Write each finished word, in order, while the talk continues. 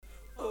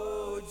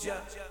Jah,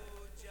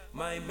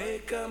 my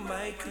maker,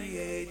 my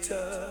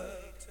creator.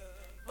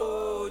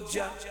 Oh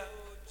Jah,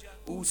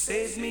 who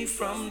saves me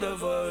from the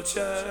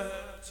vulture.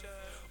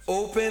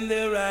 Open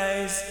their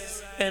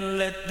eyes and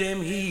let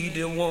them heed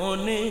the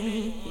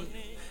warning.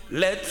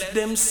 Let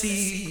them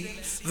see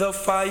the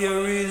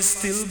fire is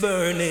still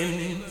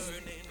burning.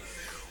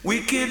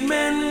 Wicked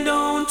men,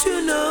 don't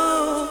you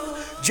know,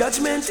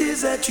 judgment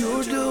is at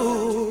your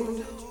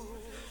door.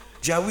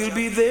 Jah will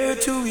be there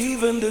to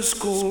even the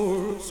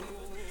score.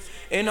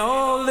 And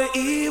all the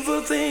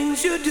evil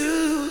things you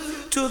do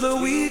to the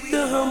weak,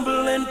 the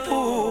humble and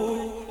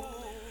poor.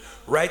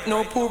 Right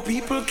now poor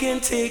people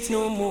can't take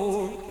no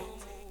more.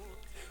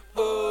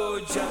 Oh,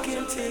 Jah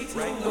can't take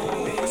right no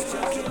more.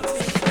 Jah can't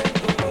take.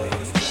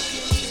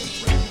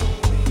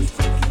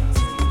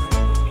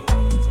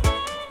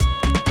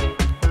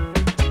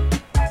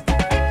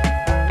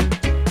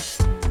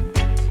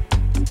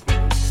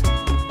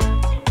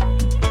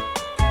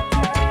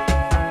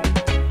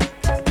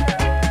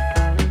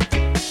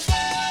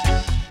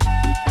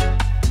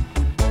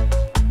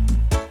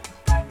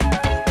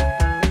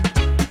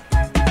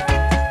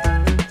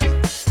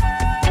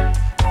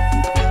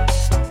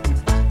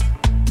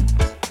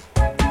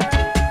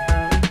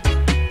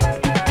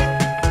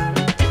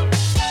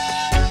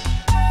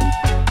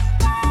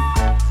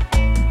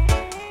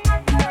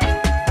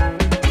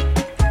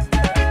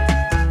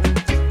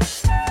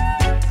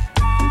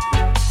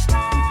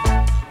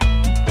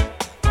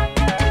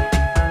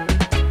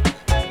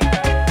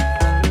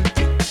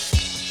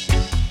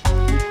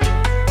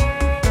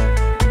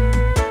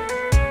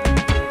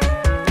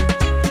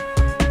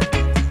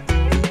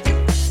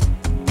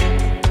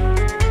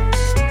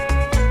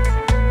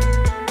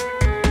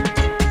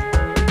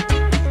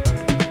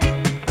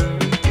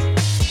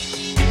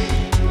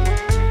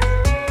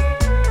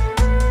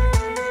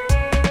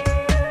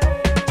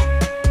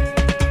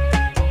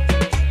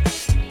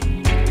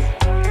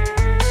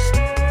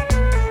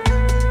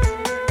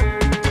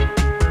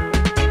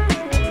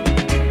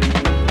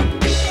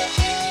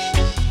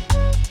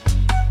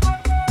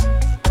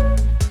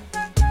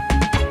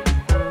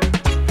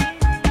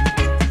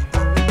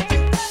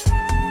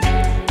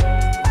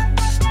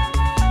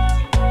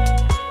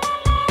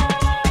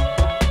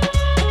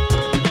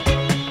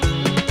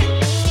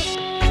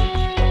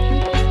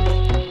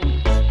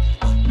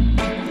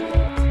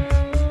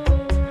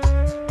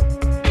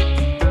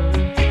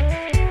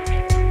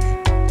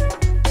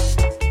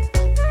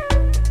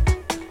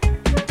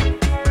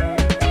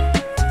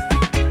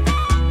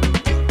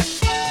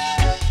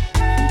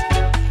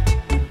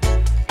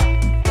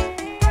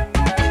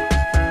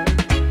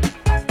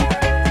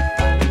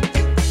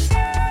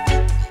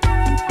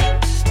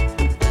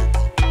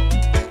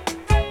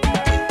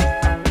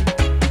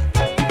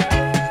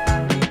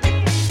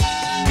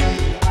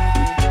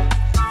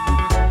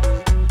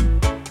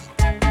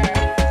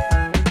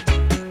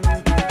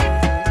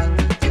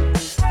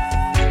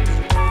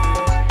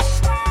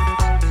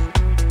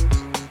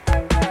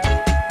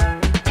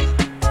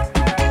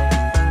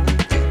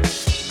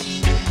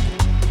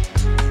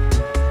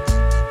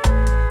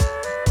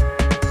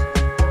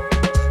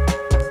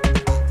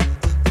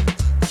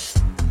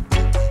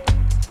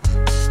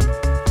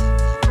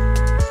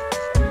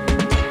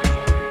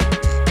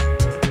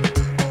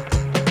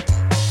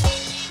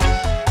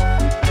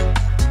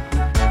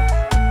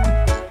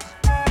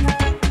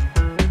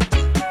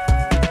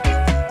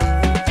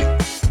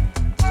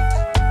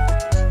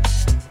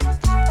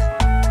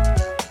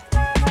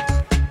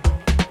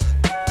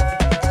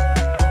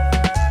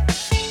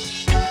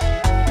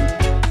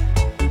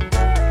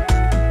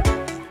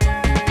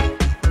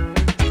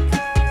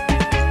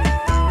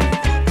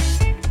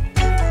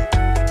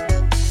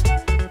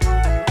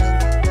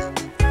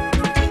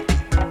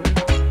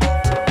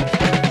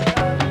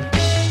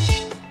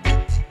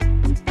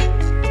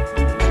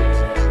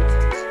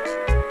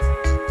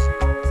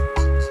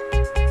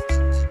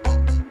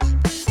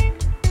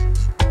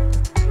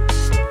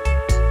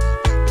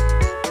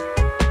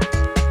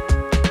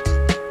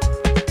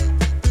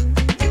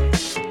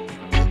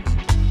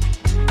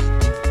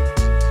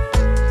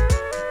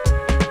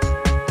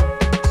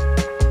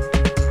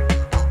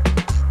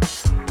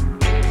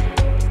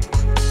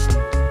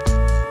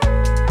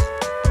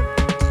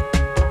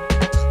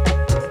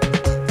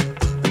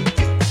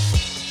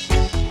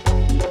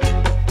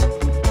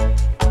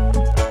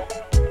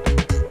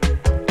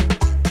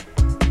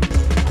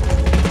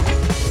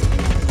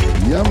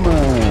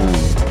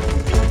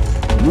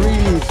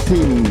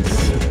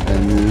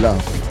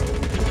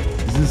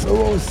 This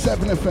is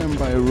 007 FM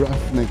by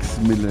Ruffneck,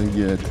 Smille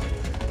here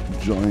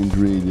at Joint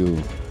Radio.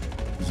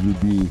 This will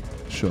be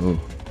show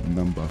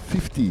number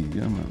 50.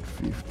 Yeah man,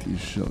 50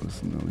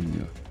 shows now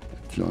here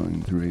at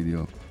Joint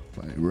Radio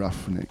by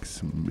Ruffneck,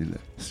 Smille.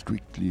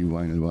 Strictly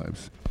vinyl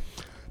vibes.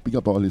 Big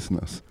up our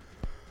listeners.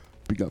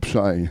 Big up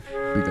Shy.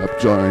 Big up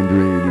Joint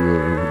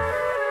Radio.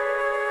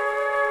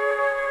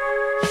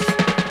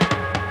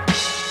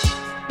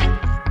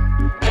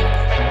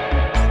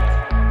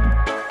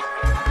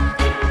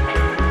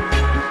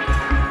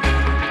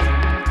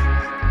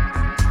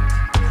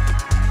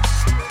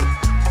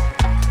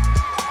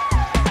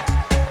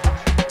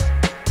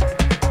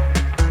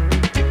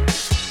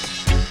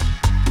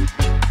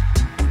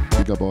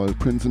 all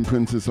prince and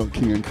princess, all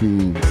king and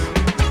queens.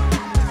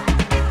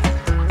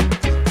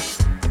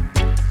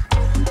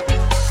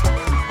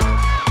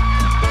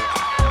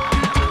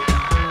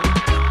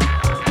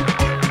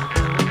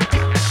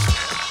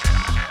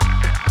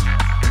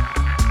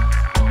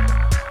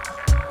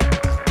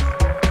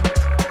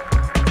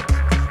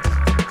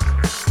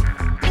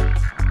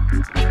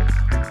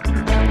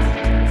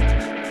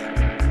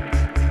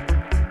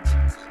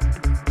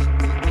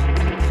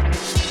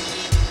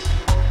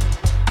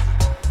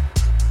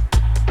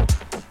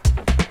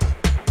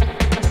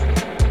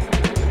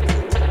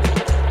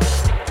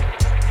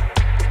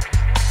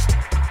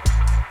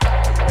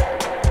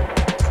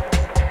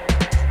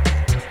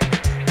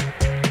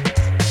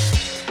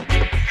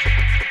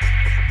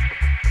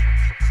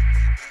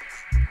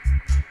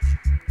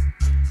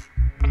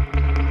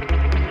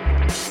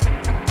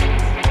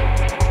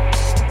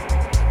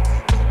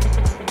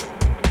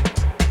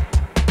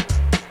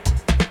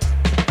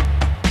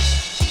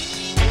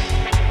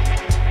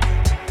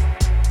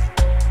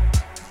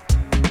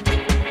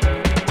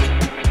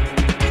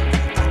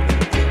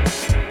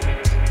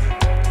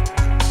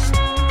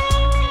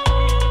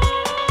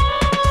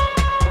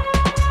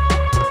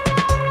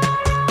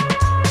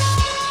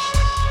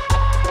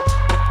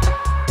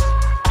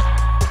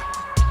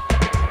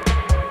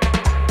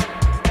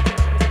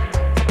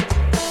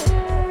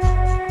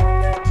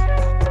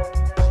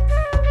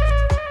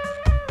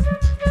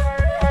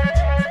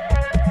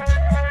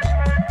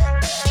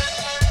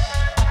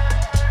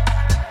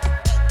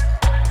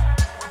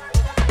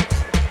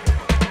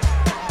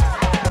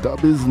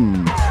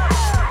 Dubism.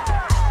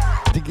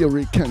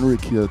 Diggery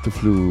Kenrick hier at the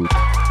flute.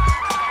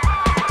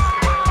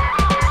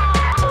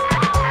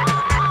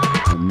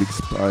 And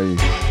mixed by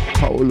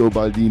Paolo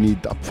Baldini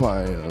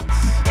Dubfiles.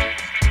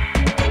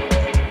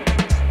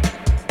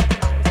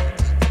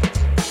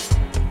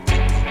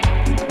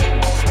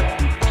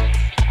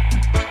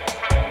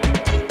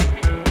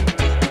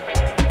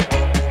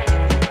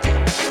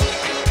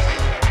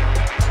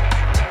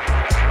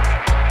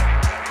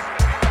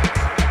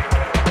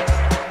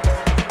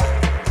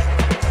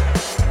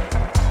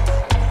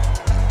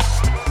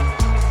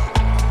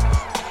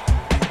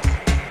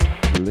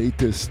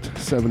 Latest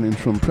 7-inch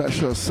from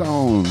Pressure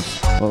Sounds.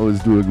 Always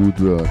do a good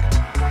work.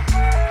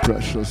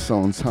 Pressure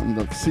Sounds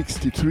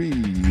 163.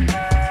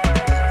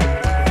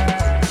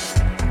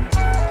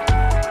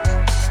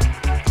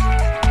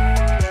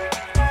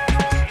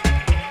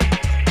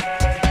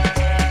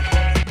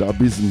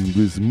 Dubism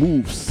with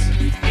moves.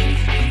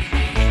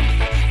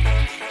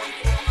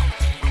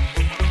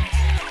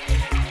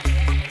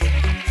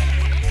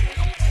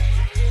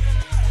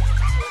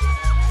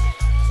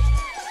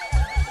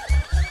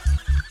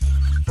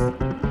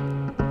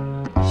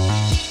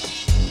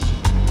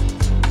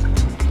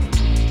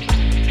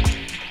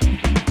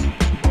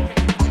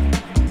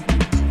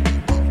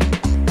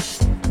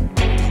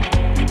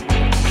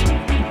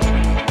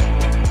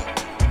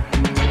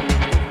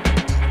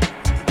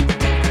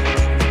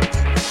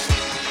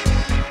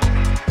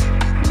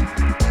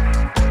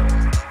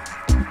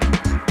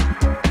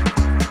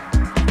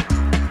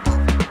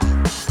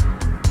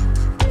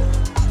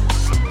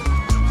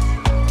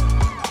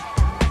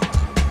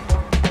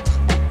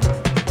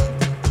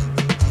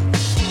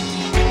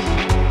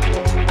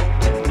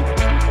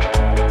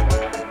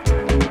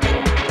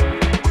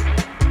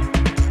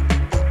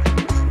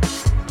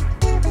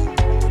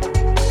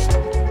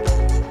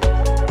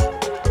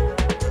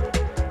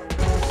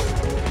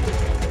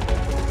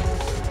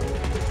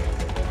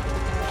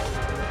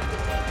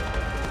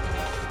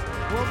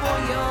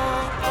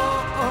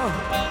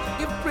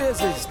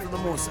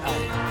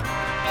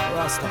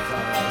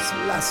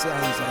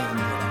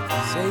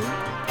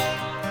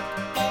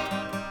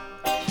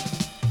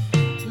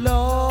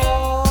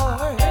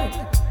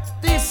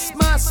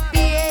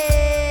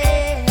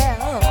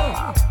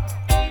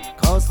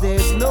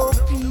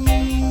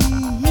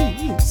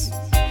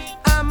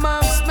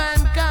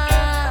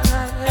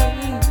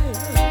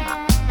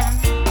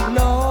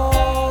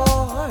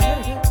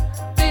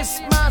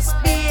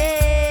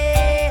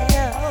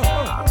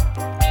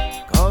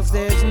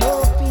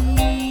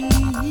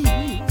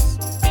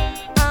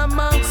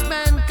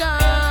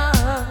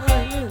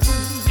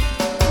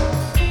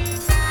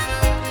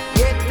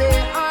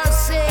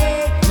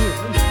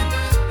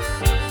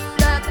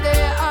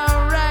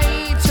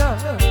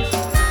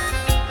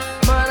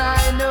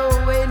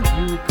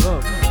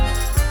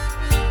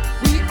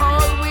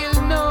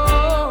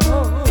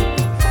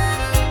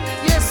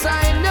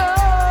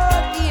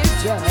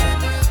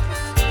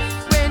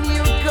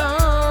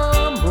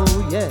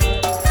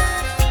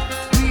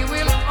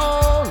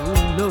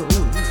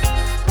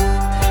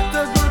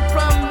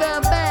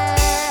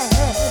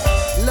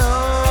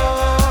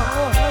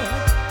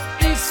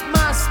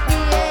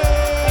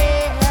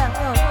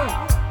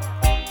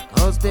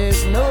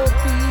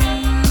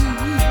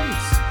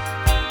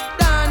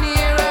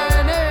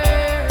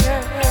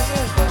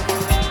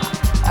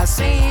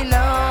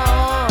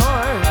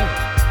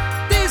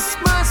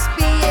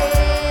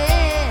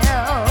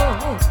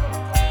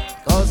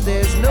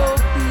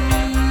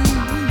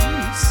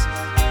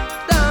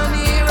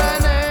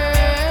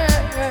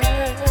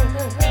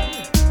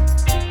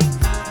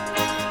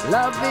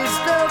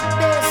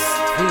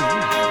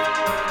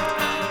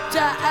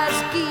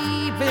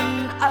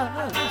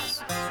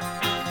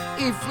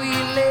 If we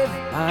live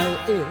by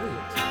it,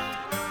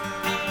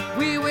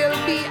 we will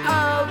be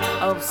out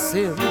of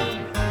sin.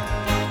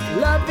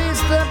 Love is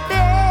the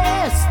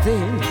best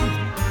thing.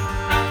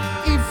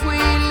 If we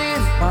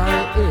live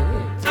by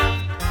it,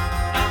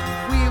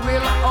 we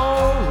will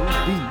all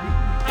be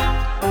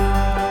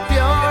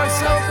pure,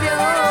 so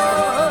pure.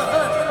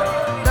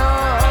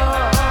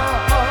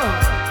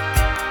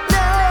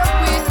 Love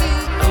we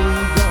need, oh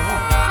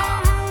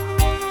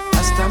yeah.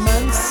 As the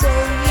man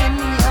saying,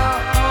 yeah.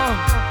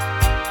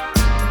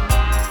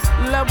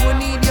 Love we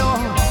need, yo.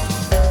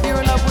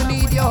 Pure love we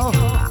need, yo.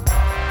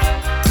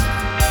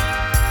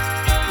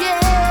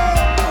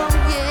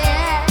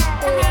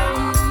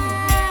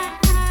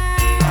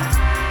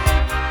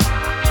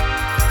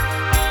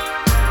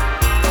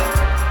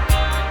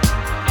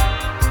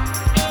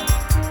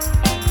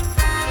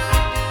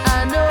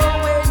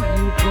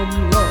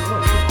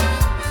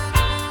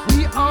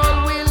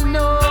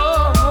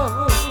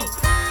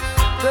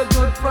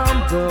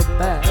 The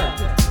bad,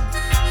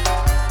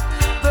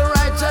 the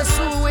righteous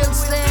who will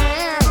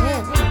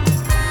stand.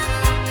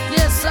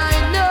 Yes, I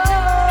know,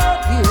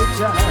 dear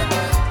child,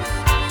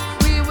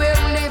 we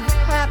will live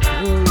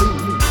happily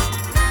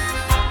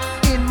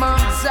in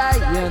Mount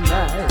Zion.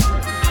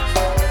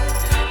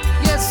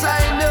 Yes, I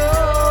know,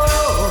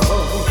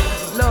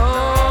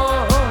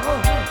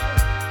 Lord,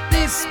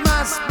 this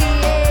must be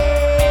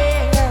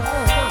it,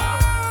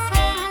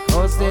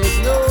 'cause there's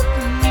no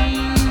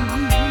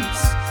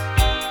peace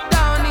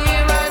down here.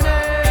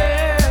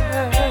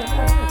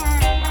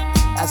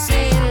 I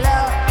say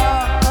love,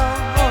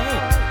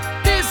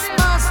 this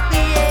must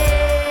be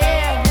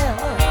it,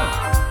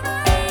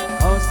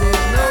 'cause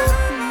there's no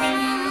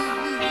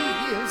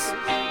peace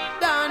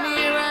down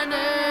here on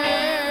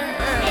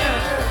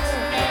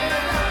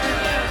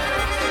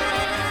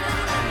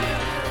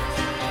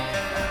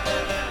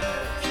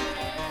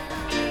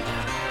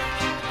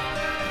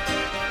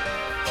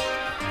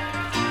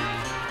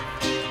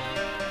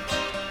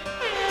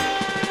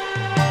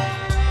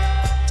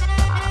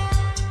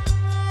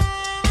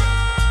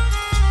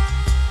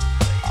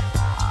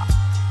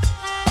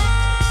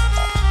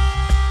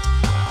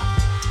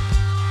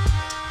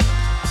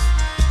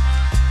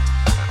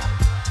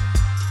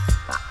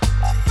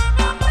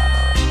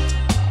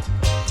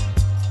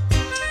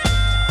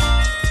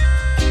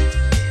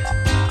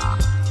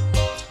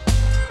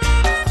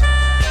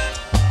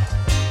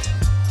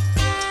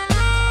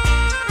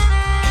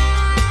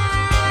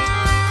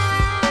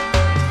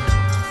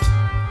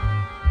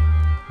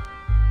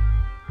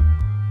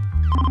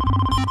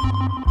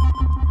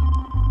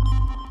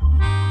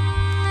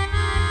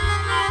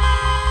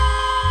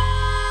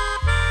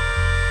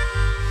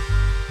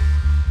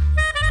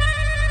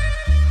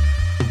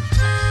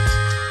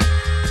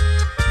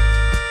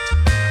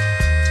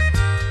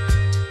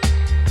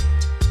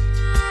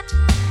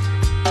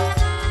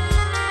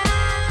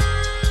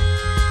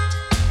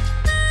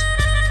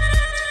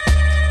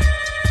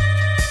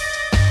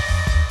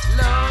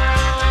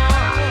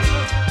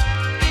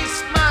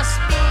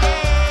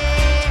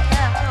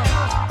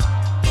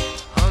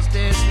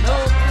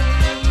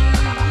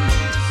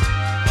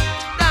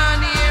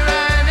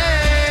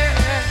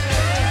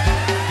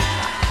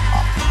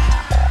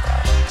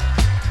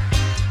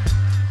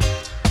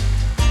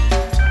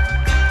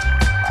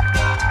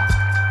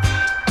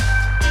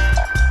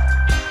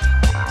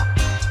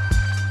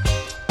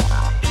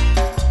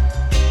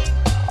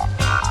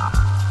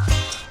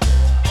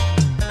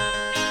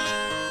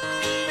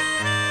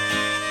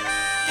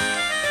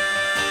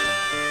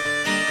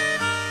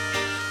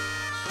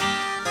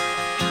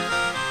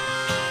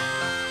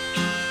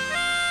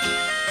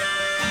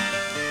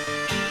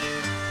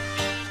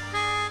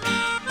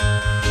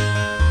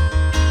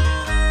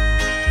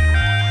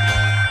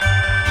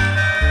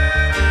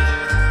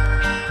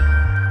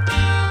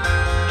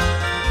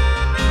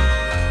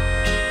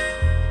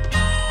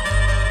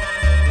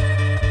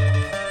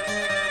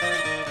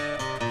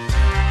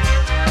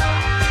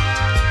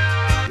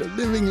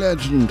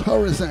Legend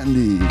Horace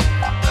Andy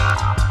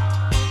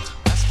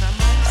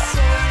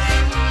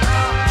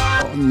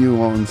on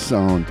New On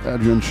Sound,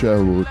 Adrian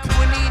Sherwood,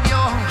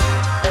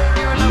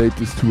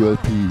 latest 2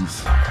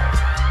 LPs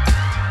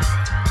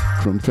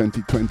from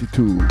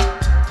 2022.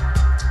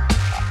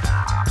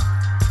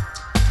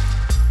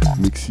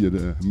 Mix hier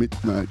der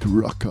Midnight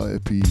Rocker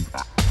LP,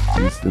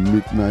 this is the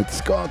Midnight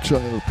Scorcher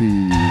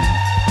LP.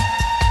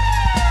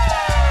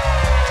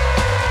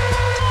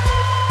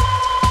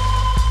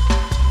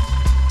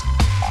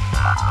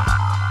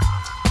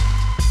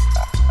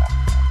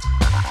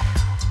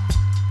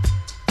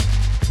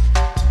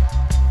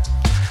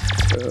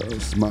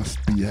 Must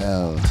Be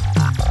Hell.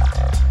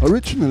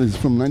 Original is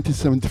from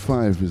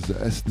 1975 with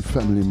the Aston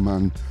Family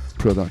Man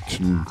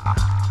production.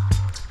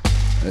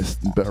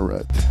 Aston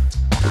Barrett,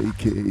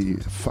 aka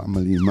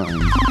Family Man.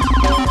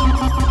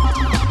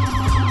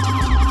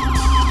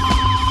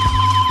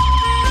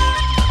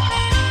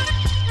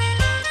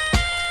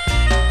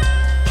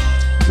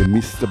 The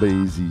Mr.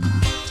 Basie.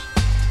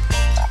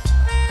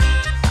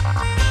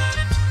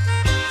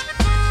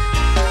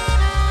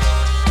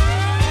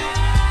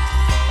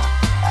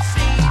 I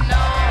see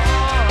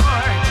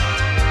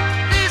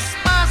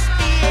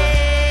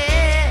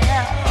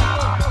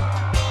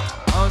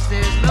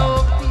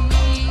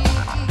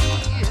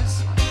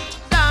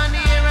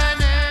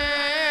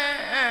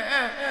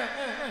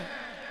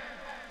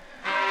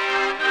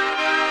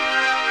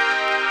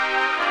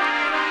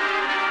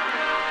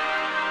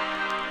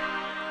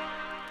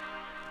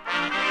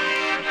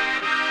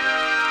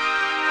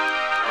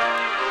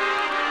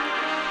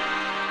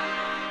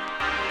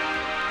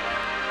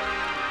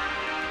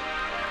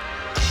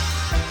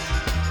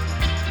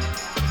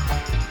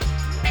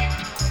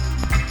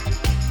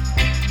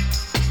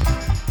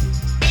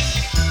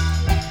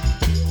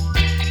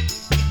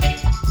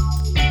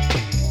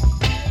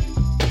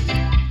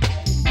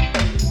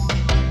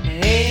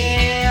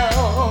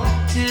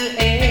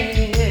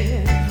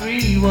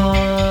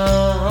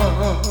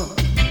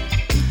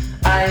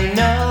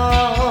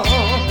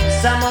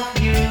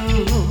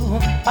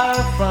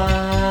are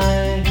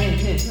fine,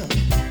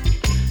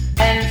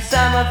 and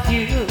some of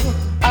you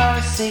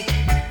are sick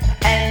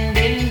and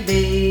in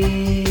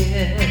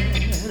bed.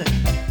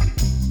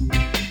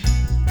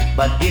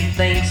 But give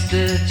thanks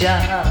to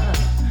Jah,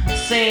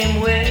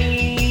 same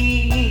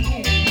way,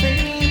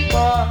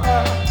 people.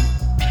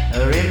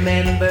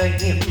 Remember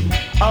Him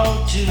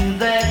all through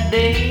that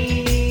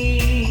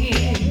day,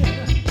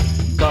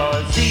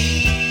 'cause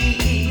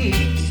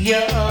He's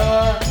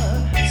your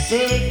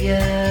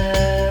Savior,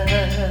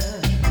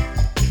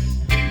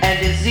 and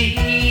it's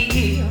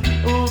He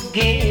who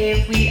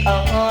gave we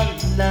all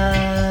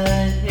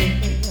life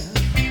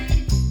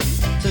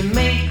to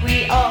make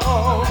we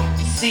all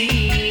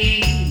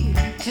see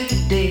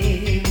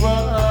today.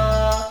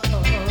 Whoa,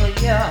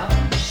 yeah.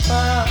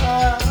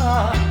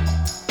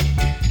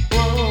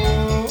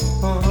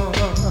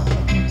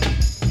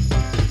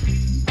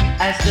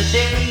 As the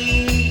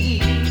day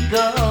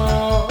go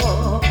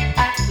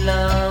at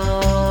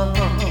long,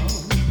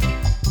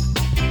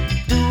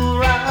 do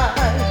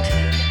right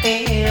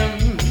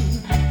in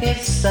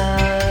His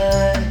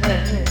sight,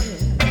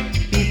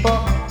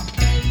 people,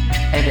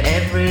 and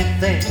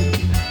everything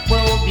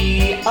will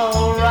be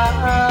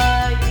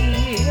alright.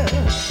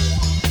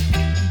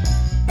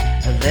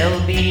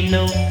 There'll be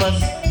no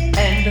fuss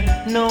and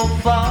no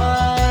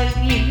fight,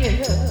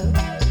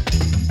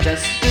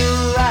 just do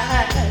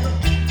right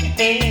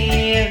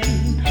in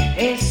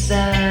His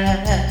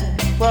sight,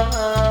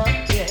 oh,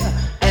 yeah,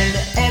 and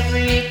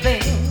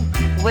everything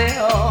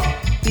will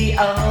be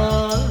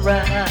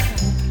alright,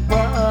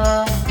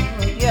 oh,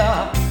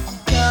 yeah,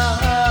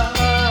 yeah,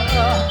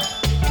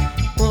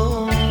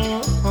 oh,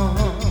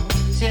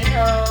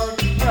 yeah,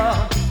 yeah,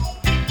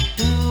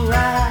 do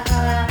right,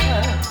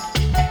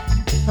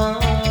 oh,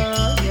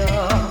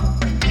 yeah.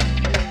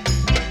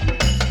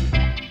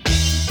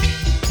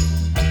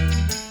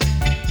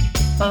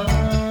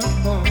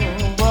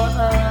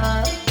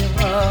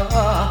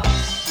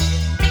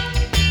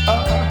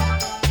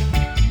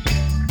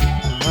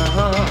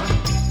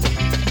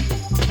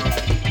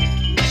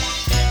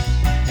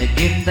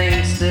 Give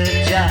thanks to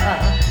Jah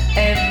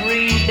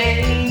every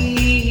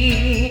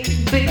day,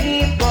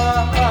 people.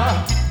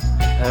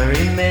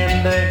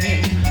 Remember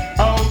Him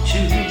all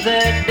through the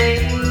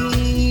day,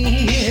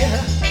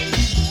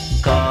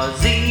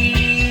 'cause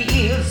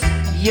He's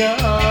your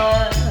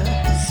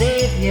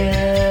Savior,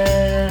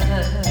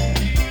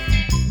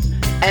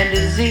 and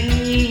it's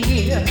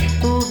He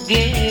who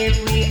gave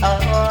we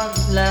all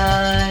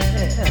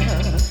life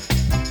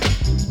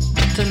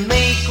to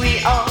make we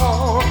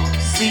all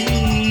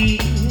see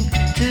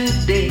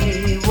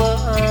today.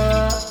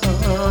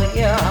 Whoa,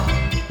 yeah.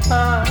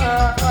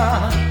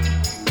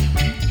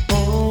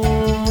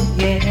 Oh,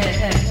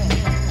 yeah.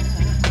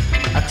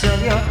 I tell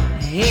you,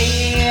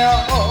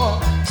 hail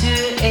to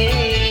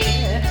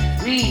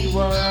everyone.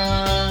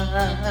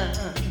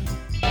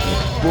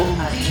 Boom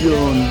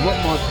tune, one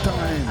more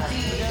time.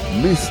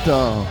 Mr.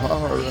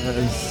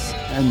 Horace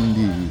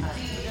Andy.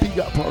 Big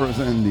up Horace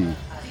Andy.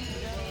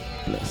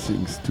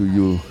 Blessings to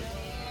you.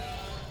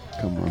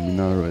 Come on, me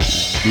now right.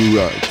 Do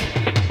right.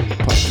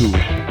 Part 2.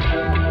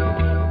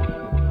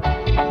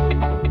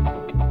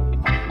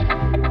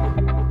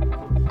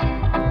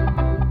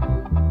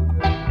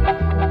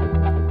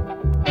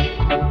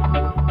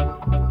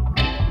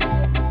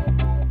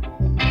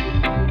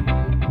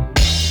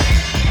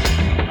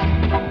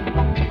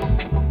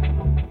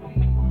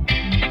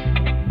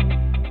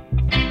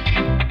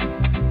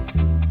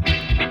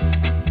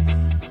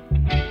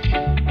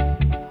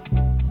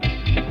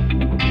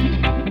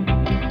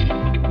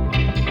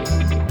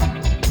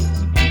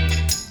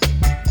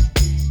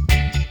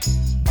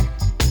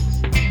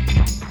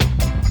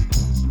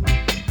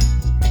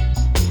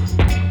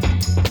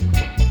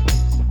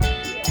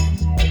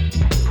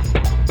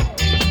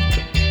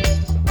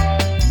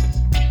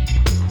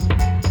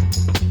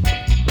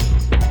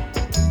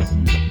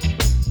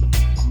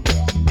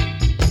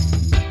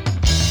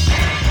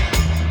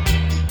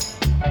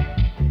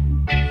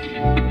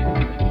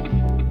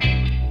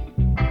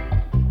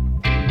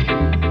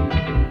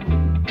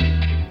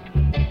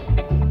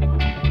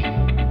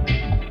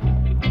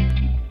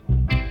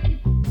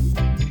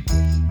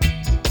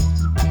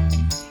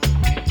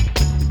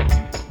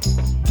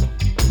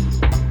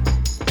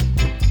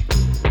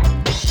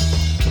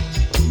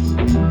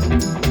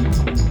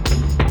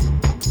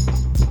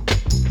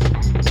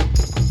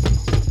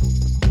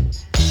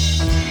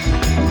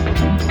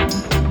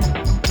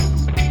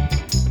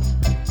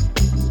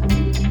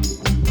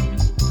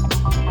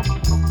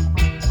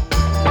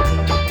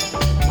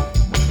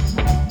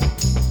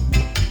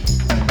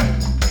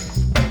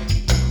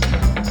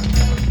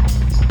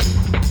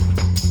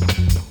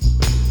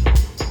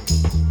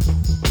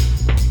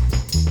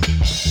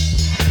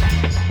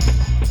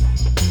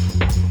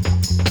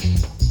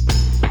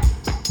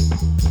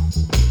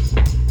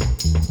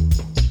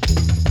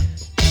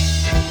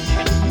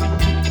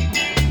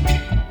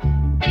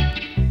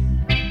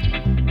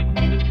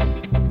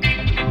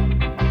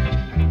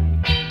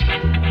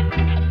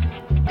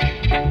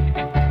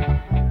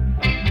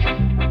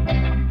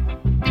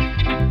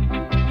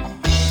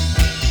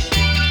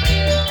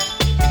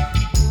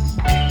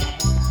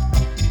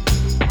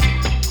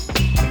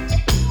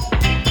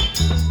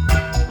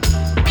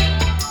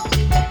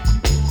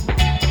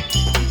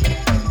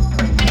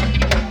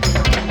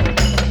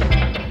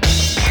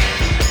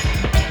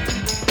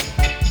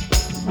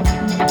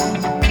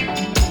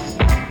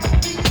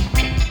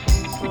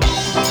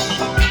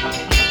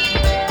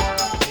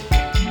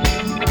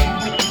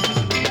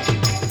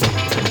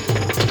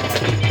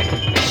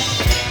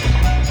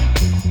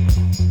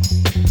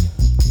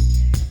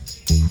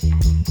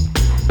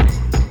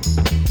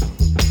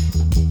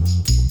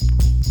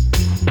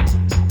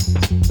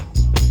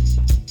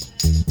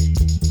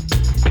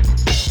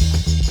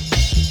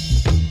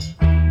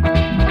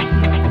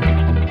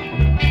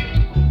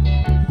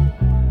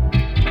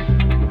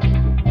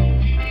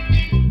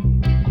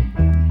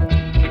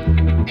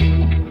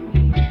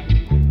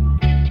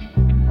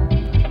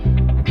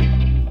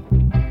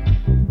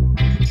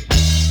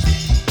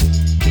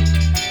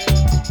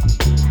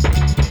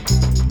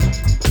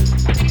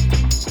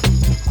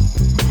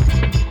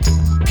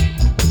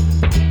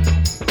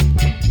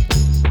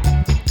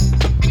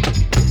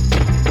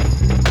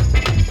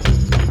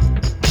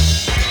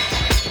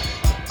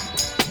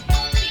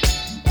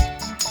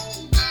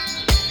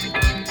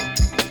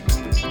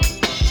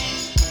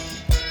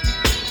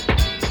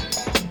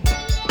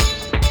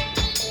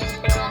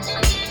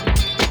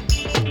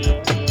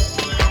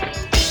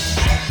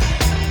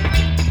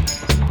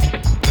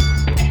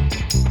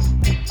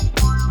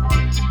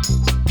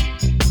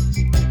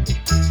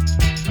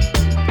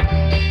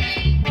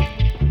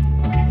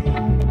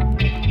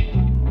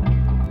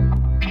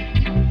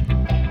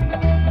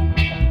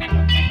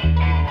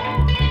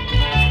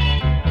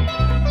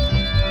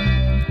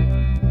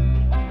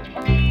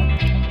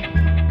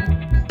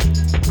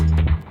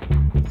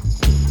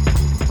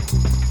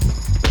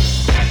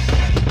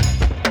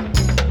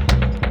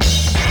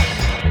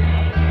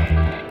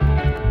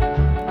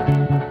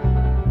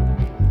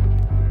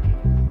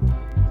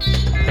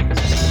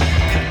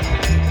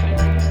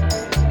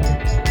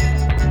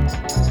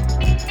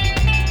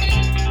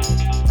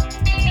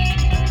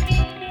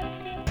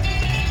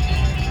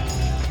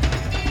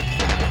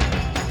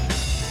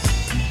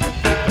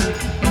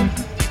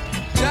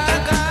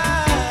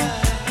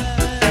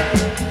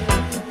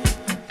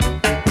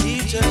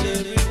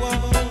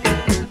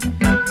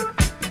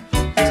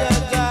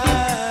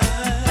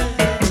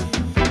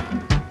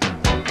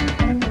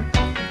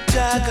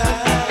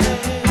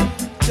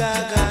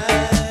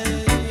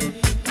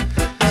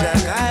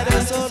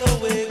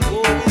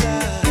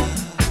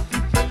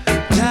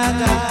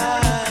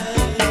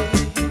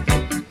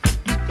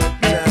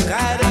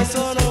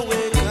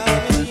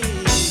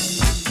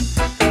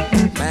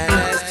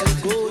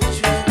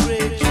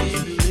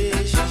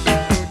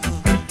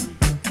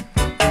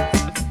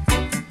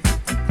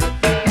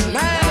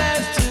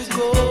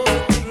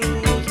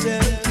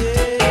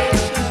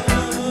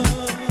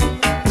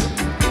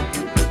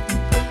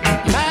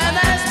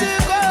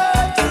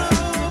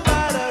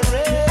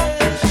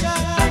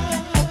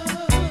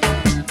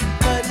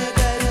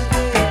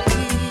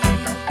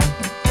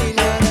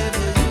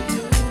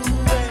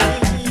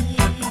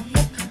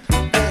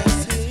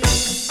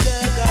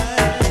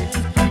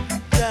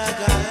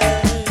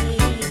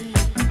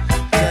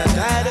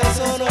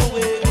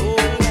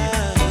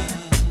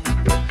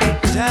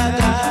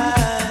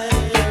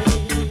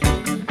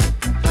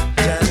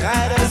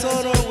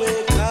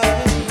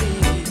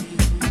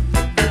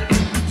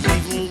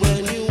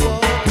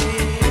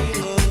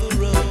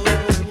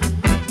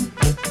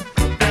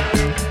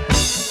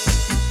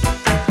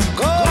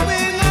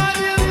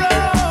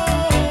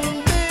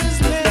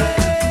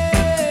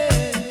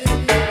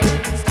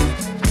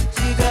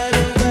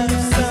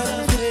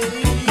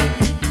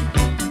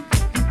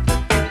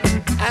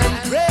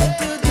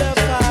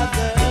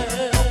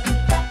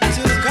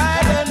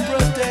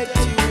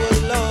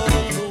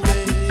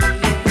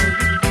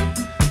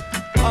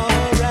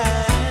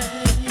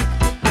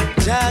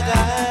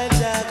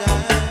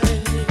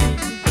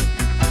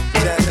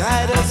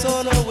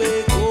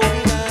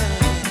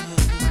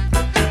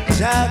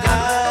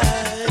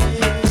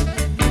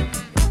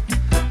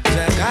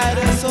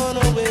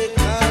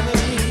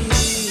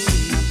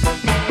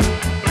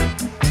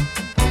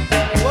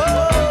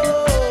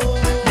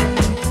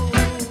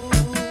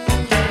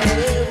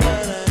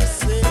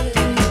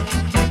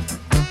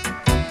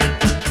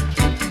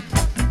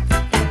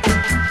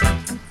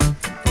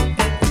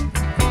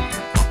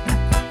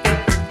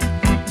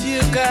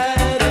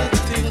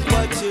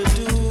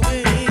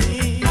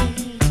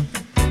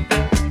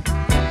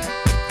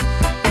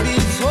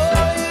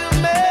 Before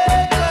you make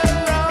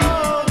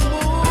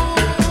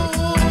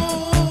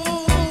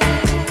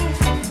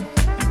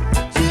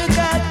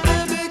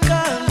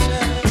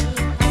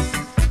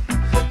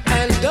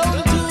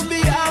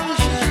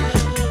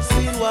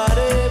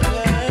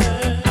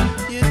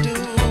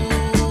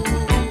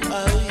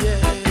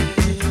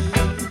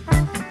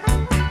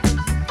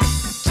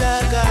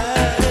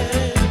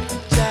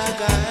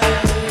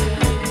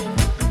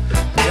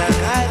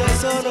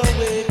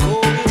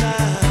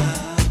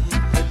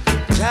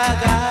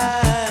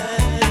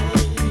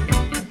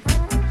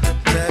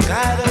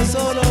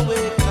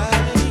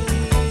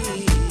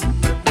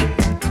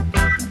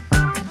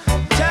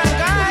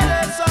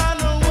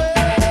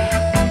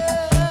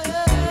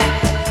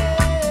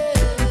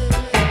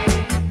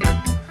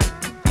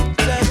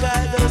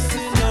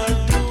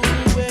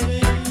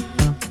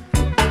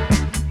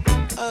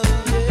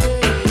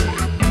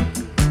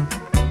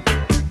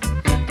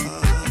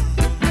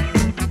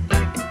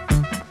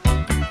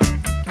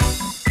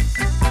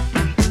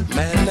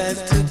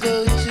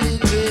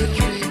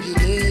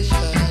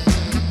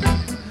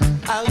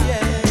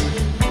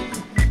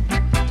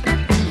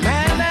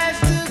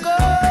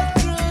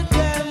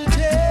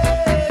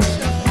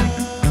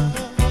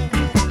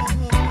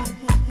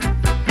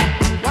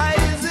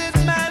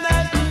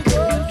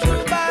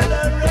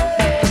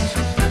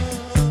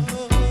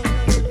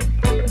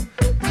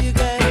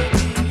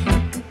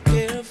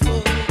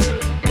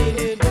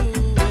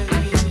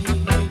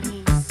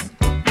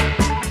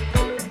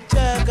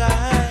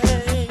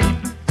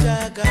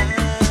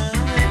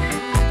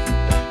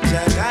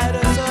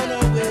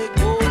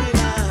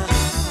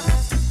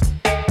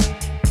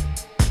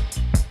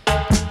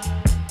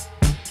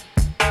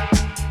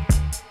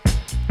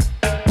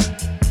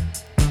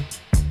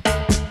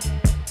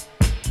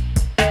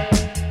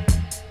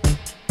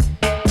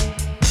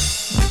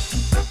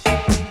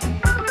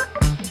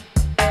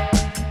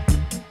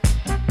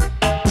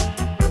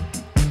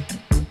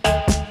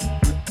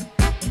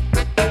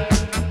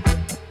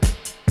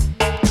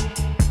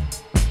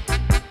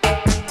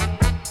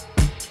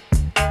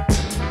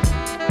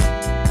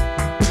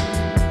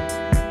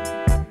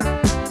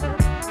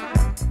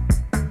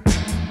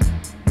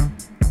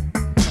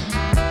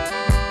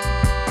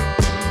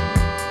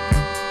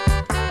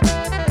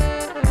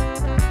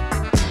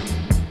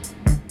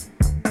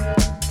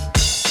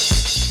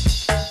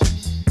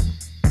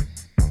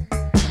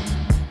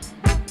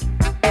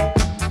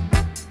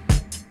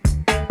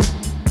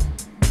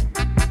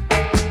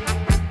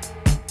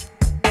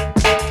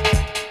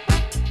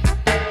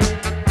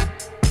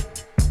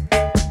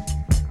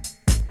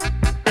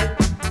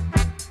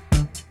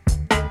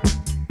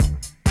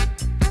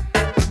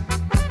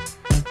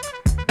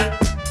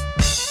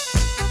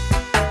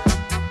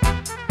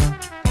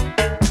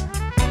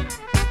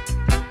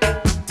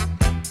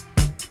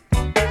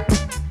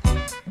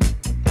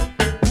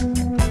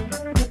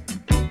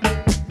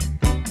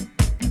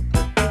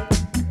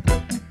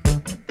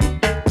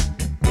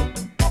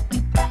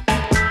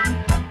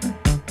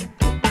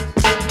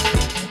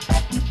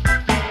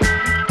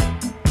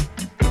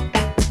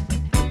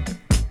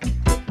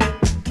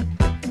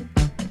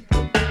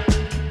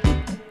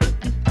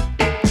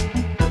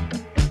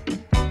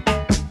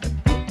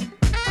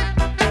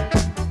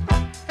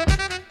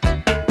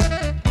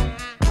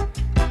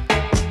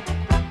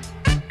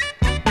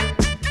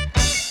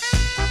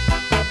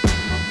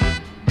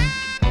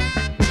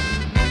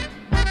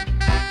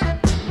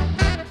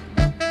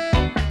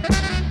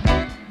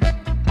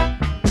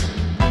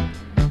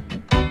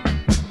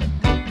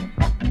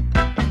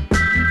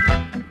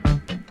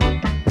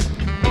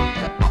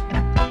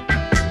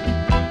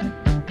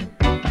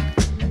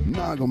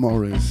Chicago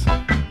Morris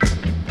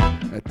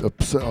at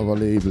Observer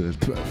label,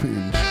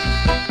 12-inch.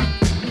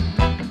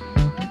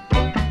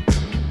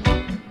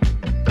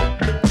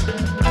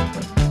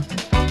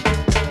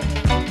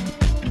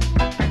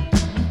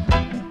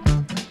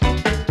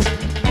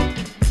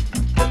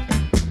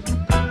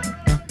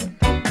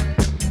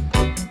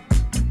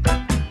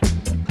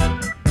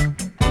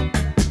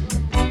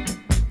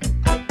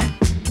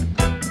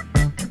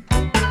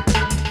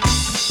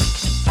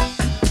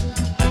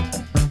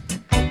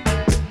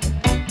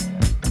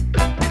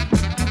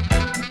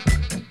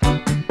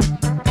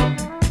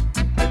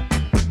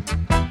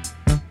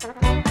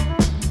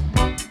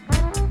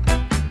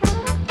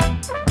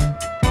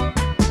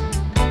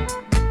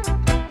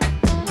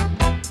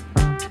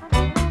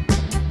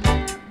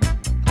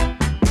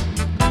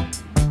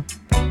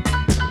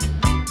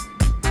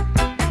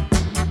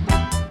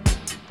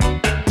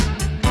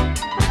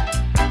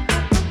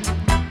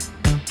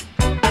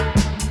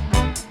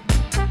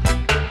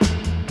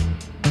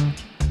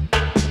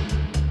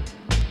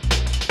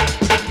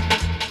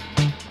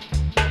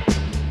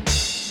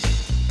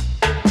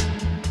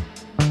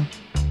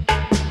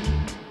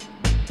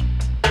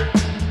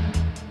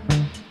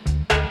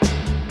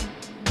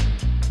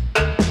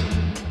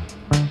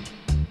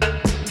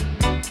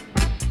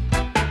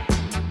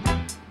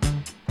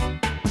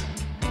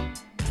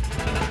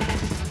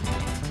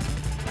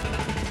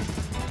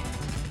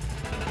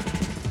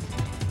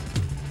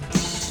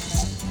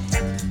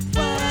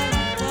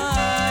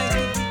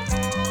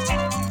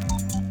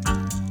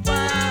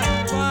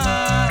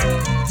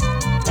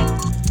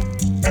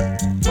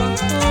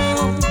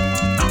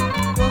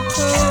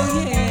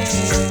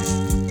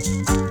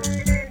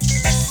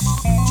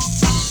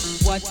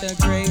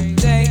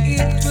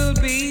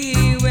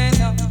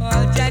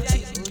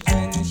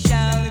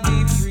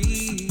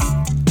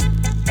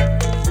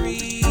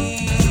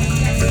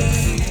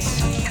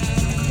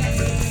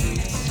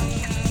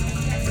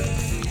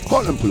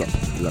 Pull up,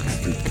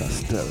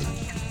 Pt.L.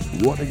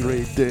 What a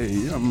great day,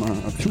 yeah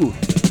man, too.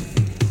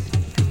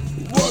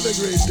 What a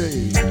great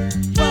day.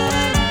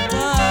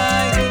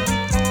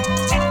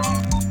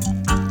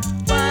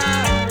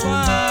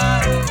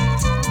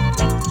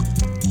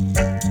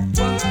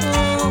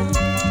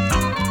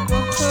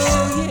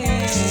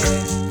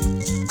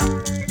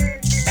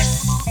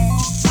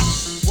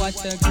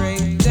 What a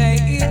great day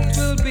it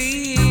will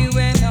be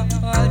when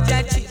all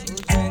the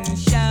children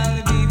shall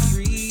be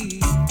free.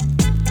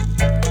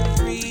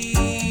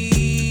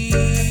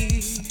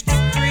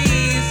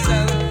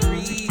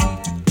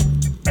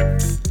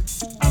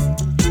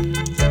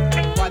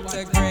 What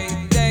a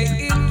great day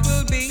it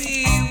will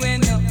be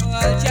when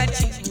all your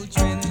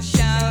children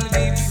shall be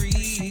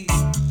free.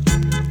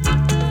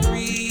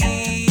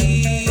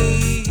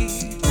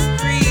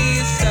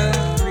 Free, so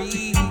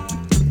free.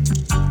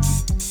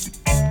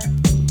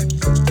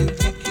 The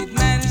wicked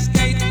man's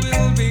gate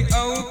will be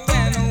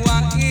open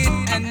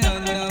wide, and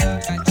none of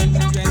your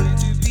children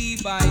to be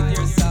by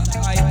their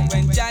side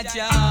when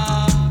Jaja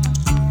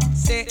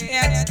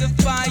sets the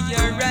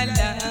fire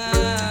alive.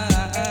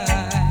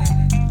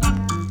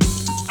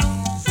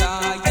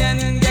 Zion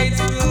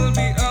gates will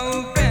be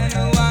open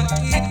wide,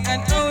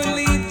 and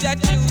only the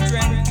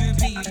children to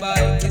be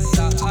by his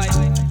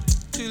side,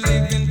 to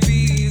live in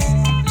peace,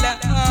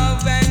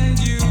 love and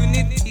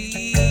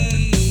unity,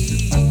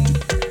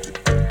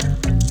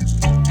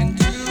 and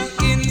to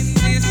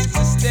insist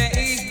to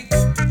stay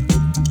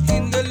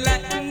in the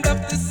land of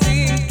the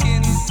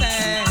sinking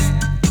sand.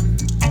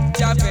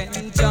 Jah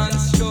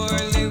vengeance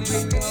surely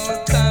will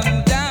come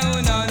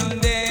down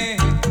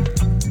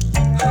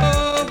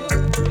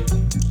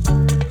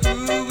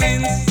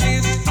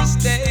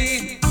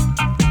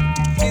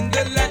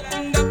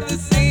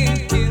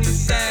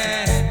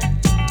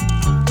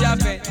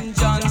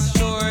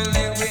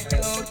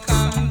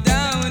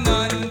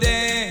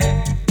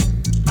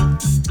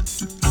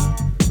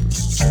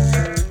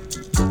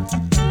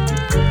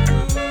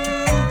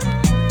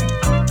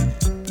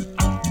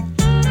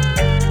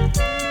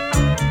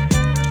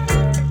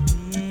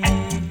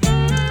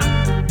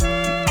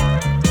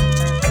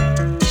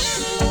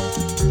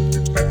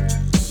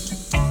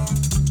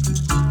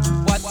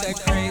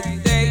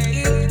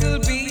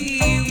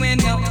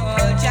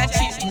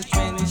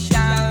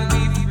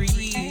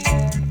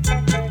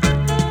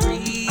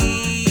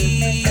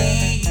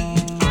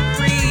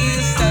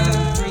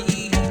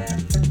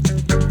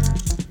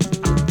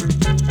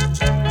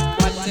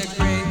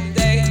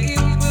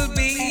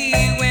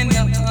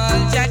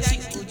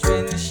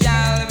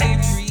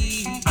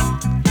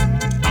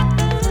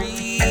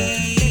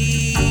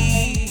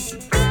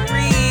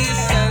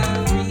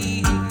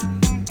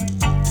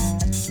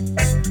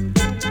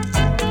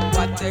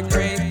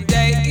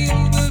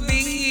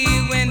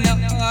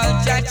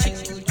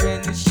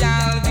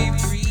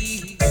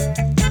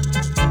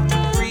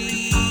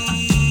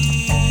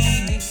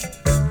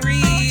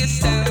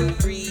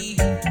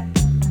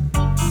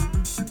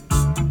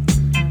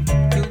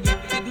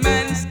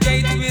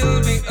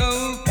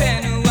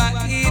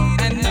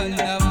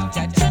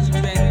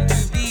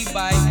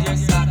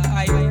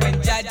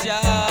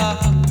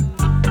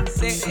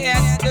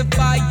the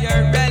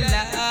fire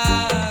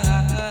alive.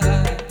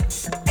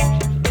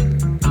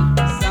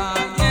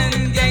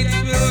 Zion gates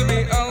will be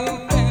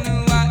open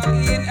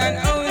wide, and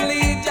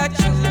only the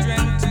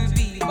children to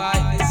be by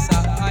his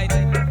side,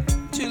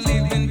 to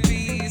live in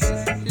peace,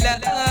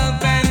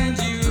 love and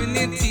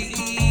unity.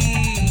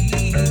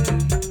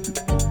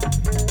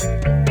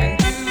 And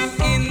to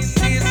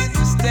insist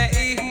to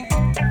stay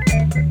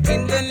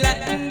in the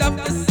land of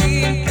the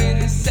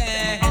sinking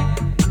sand.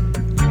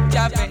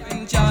 Jah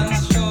vengeance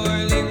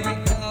surely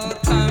will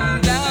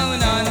come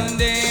down on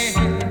them.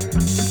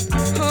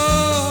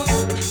 Oh,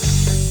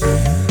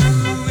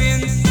 who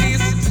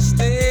insist to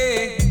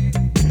stay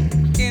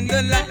in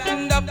the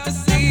land of the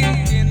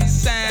sinking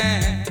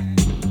sand?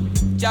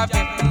 Jah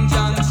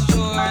vengeance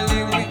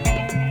surely will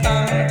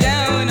come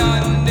down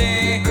on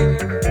them.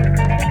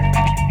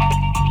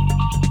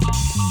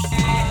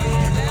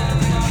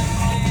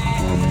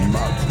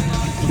 Martin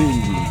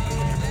King.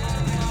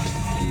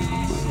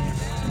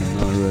 We're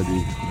not ready.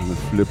 We're gonna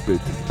flip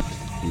it.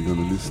 We're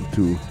gonna listen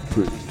to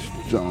Prince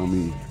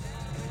Jamie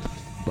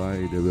by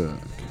the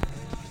work.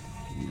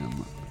 Yeah,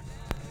 man.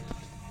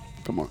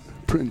 Come on,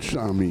 Prince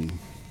Jamie,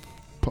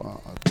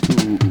 part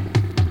 2.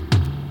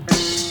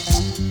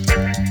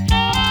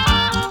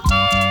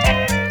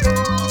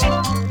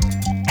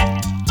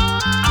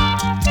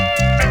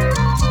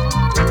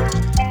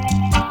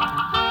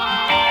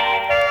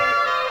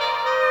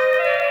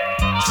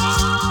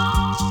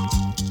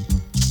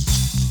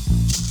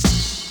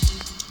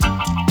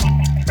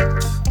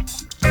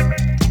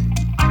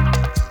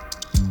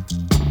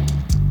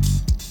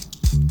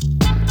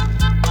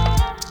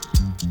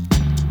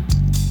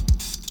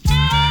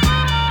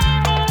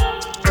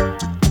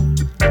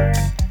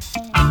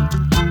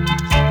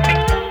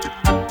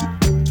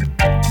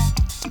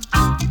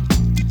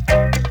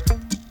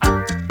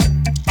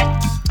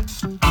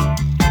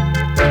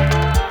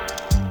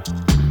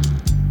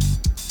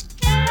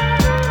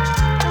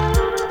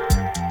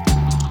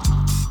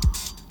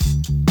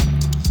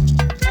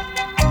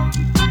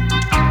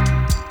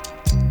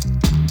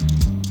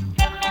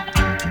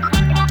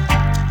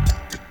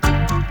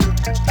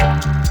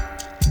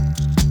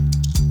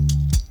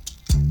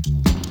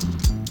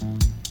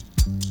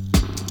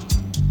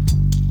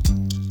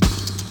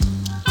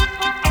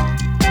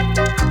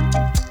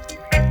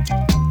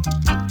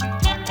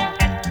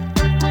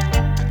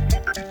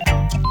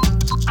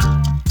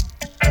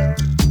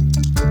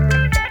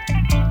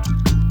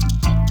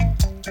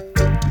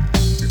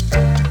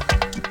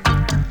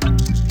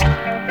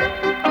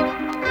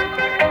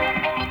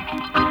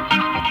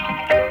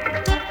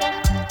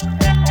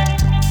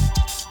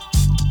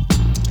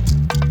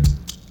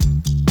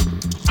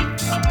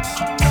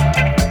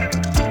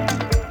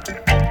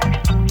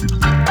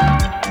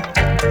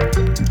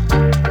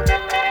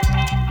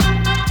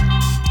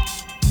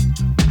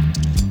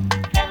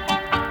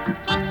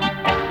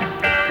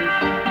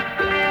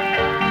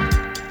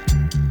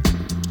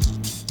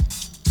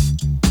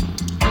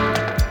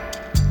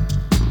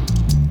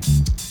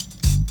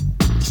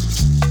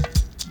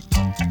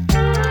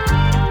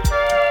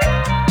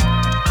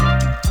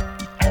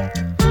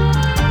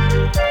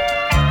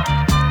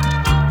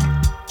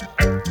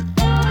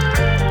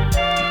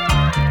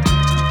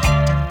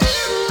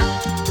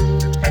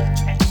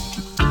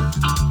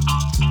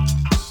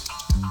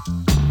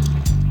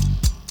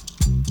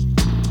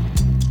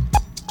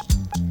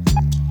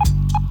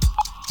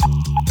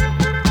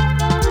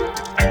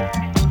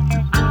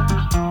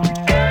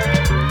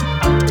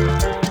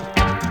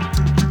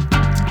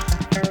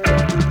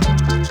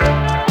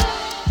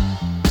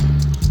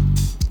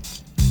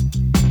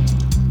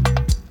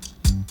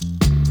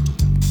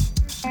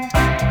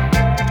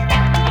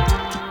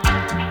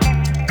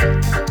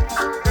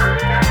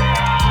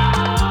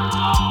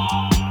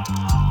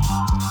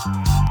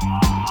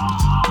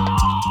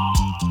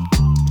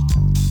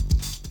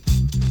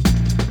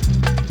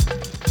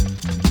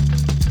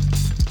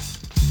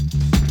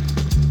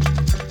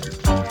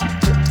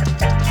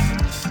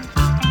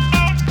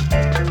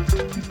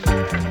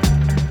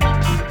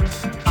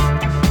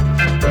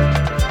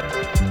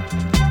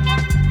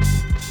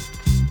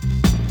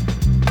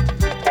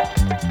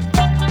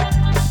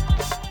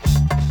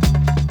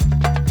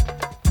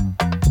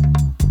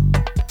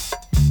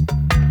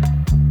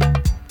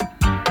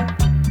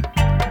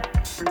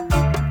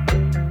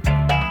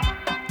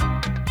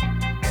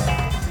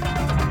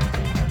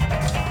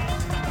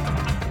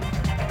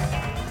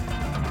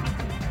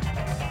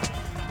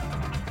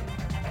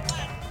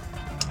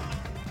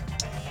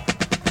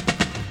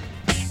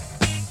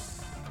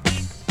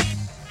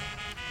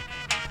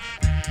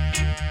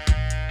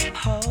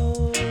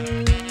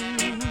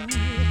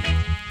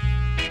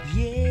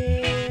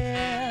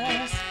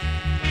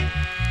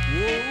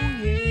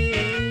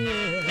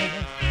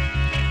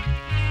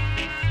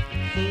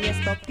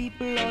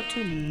 people ought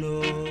to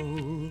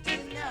know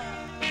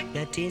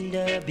that in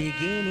the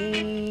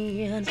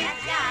beginning,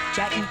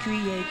 Jah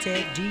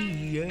created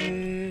the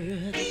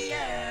earth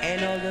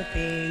and all the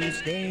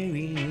things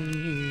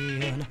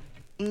therein.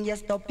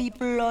 Yes, the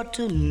people ought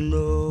to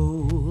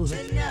know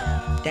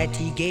that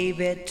he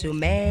gave it to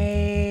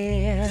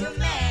man,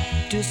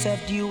 to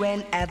subdue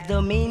and have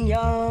dominion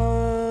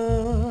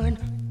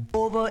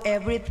over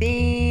everything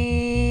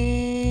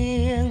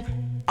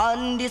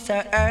on this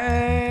earth.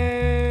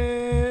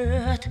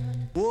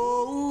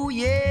 Oh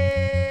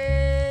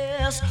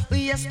yes,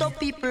 yes, the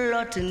people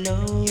ought to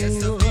know.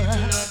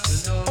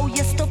 Oh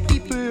yes, the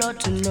people ought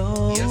to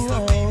know. Yes,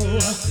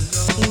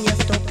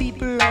 the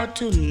people ought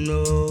to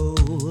know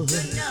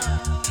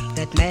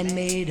that man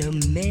made a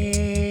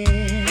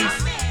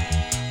mess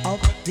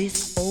of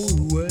this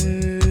old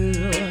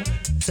world.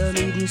 Some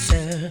even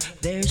sell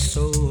their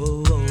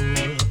soul.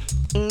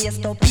 Yes,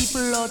 the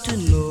people ought to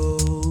know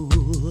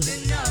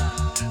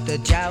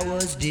that Jah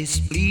was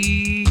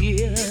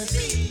displeased,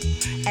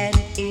 and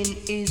in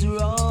his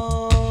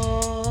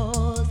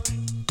wrath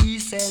he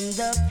sent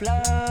the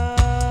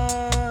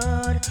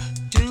flood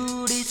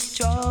to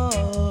destroy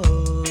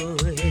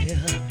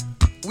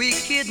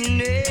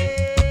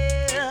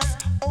wickedness.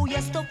 Oh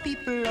yes, the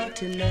people ought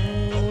to know.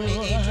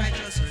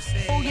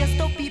 Oh yes,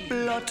 the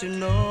people ought to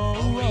know.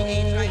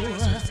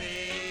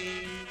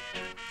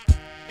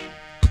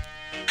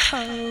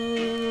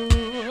 Oh,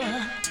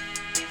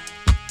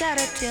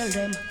 gotta tell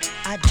them,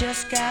 I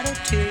just gotta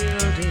tell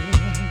them.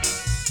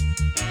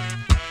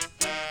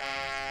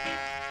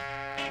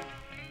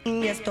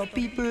 Yes, the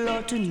people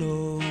ought to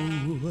know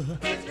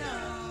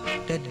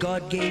that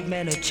God gave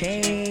man a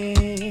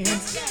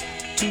chance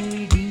to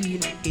redeem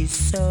his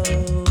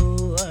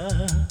soul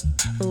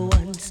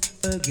once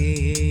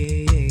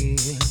again.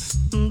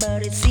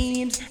 But it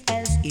seems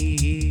as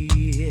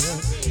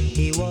if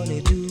he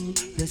wanna do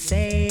the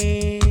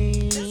same.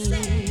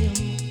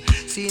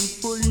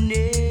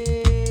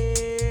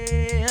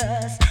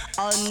 Sinfulness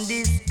on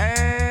this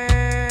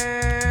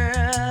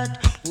earth.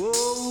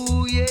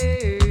 Oh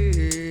yeah,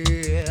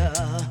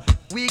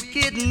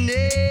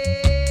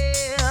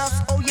 wickedness.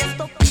 Oh yes,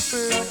 the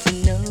people ought to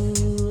know.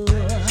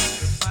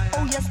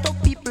 Oh yes, the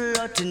people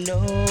ought to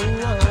know.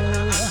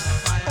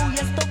 Oh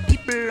yes, the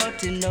people ought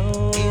to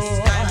know.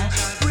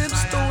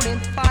 Brimstone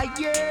and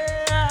fire.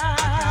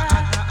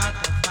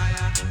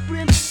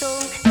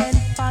 Brimstone and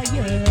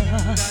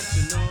fire.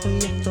 Oh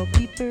yes, the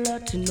people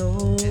ought to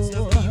know.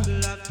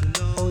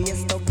 Oh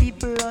yes, the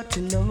people ought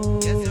to know.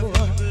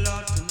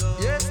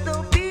 Yes,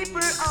 the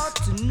people ought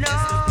to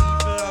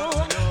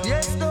know.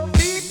 Yes, the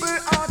people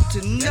ought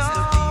to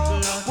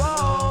know.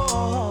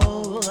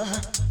 Whoa.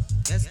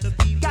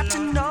 Got to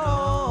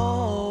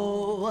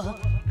know.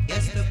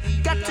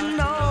 Got to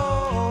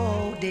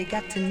know. They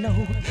got to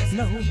know.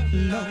 No,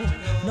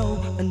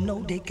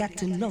 they got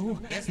to know.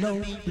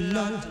 No,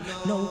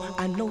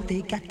 I know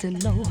they got to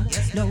know.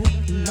 No,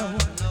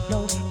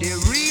 they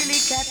really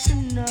got to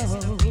know.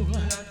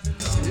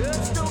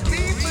 Yes, the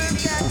people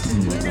got to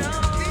know.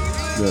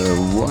 The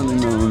one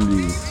and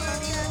only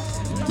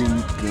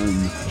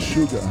Lincoln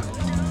Sugar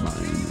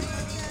Mine.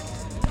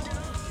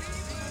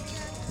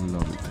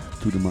 Love it.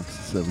 To the max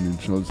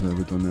 7-inch. Also have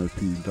it on LP,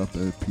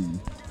 double LP.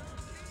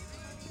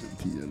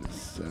 Pt.L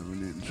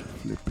 7-inch.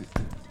 Flip it.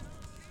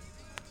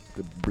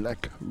 The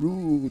Black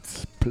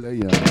Roots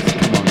Players.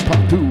 Come on,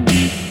 part 2.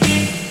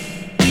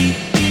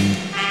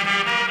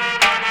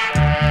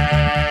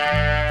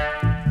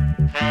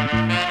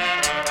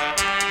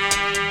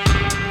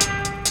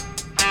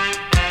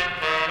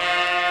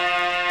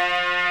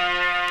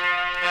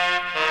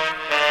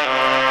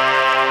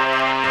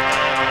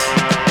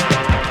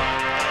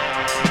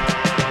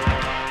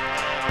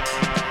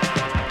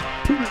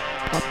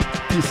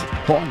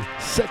 Horn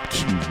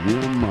section,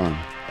 yeah man,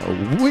 a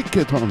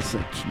wicked horn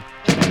section.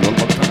 One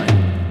more time.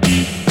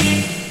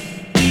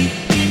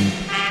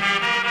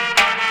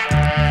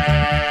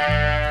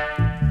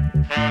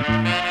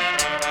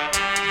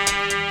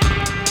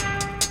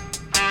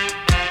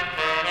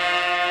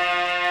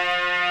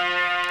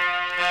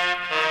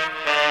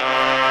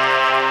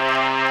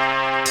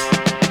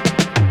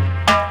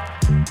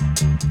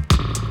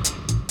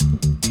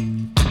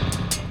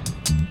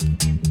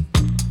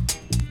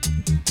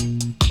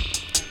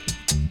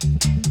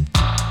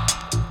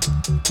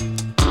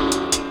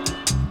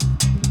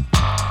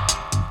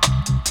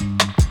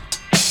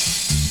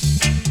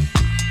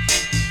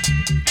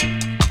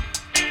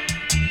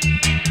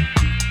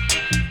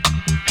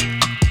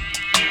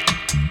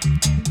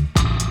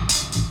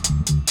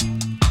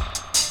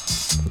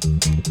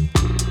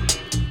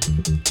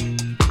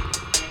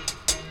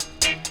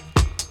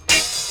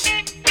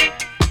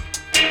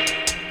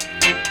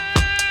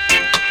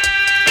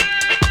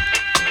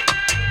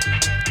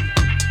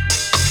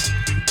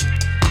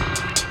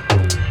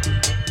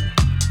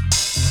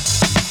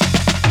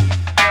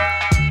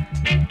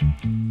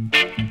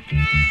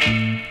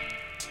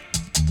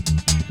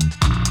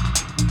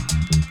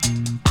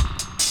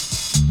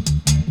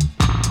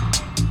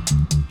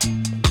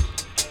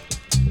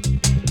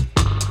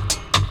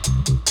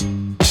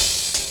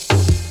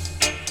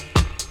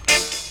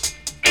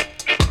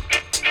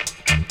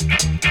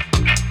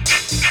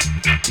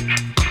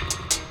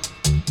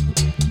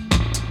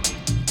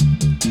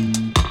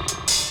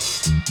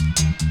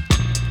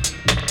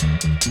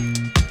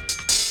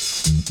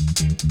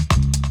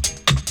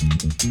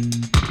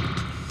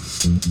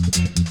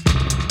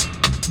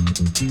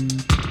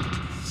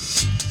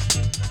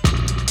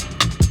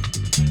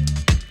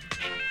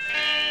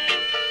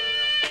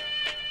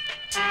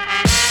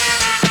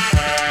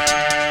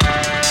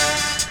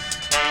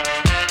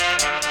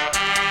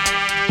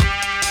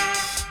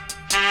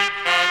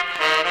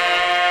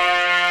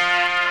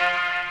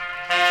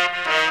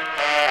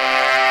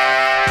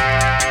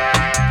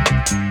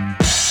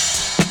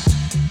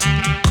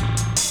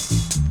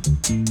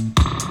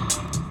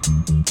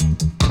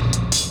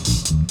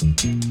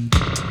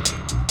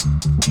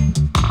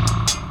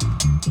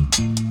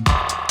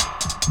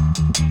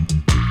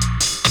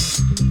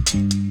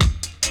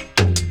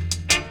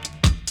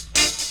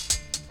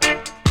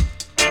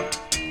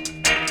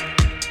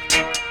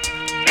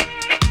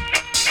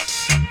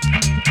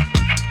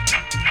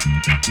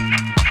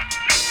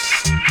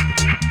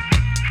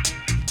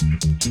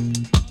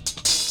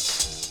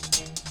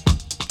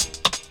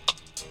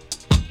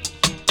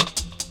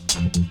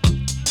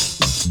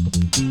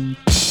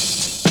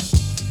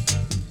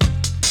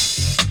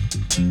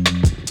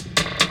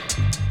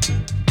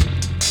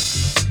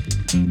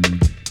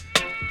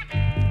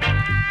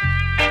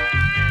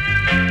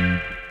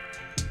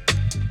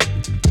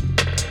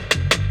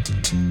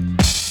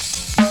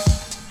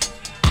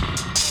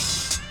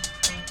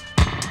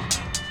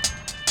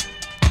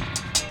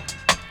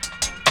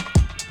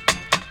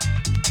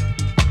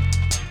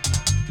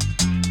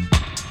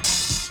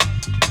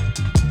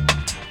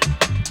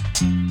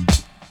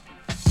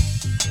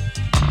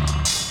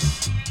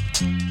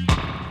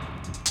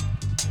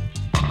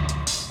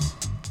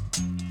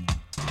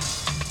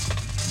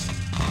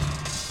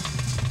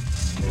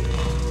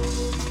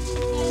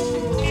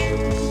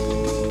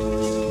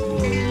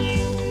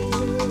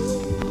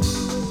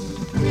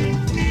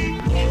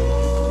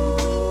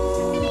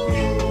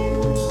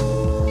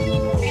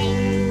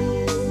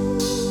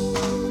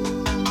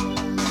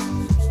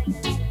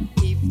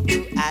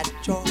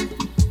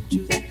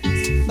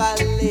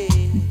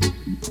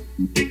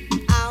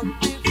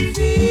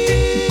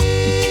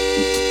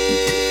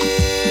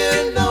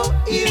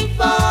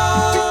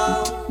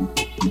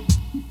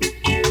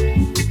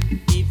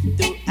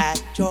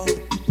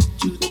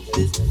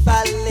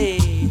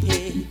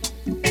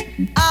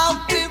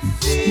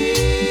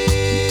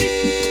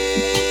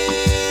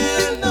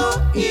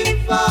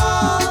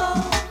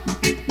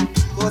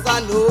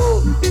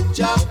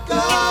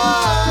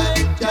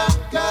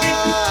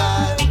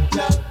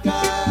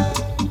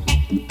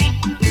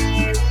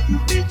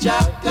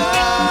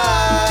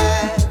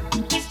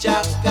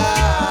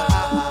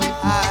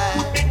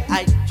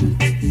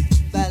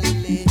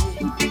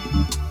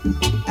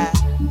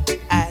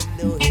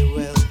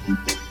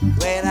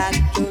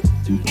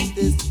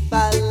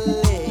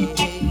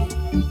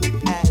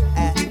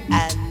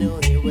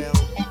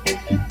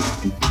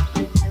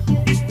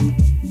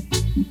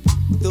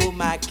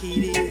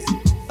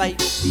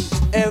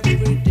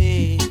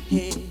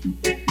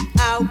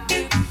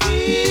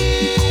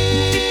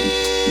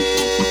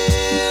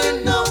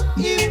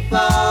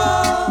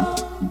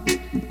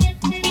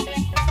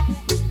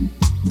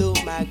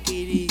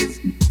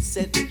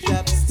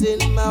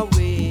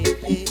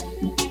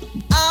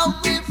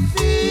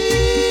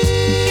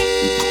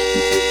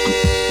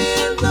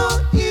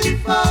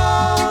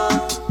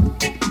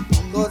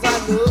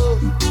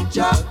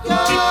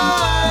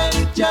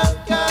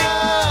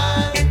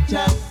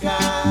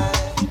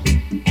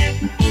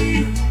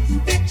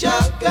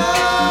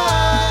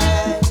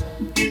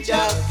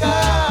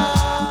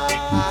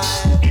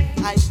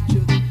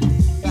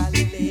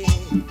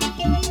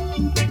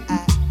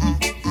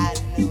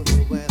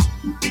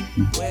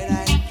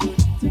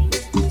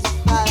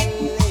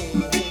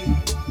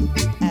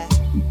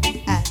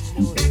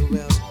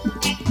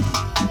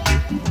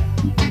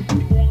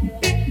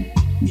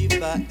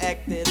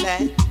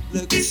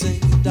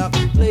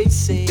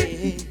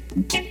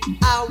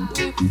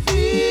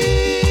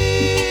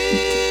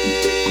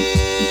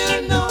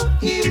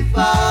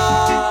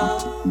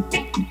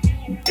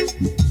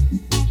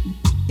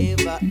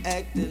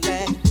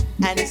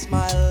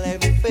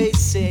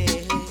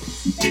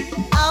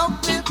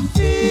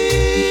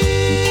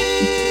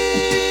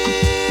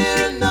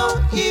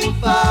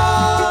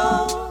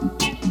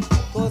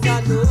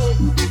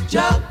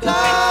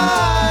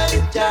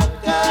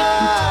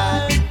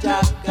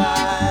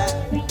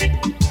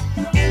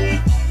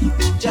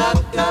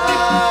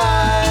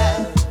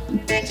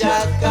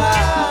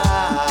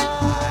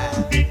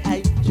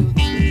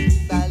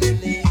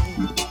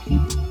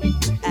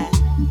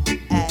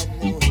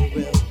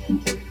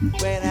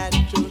 When I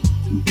drove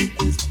through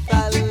this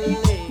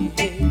valley.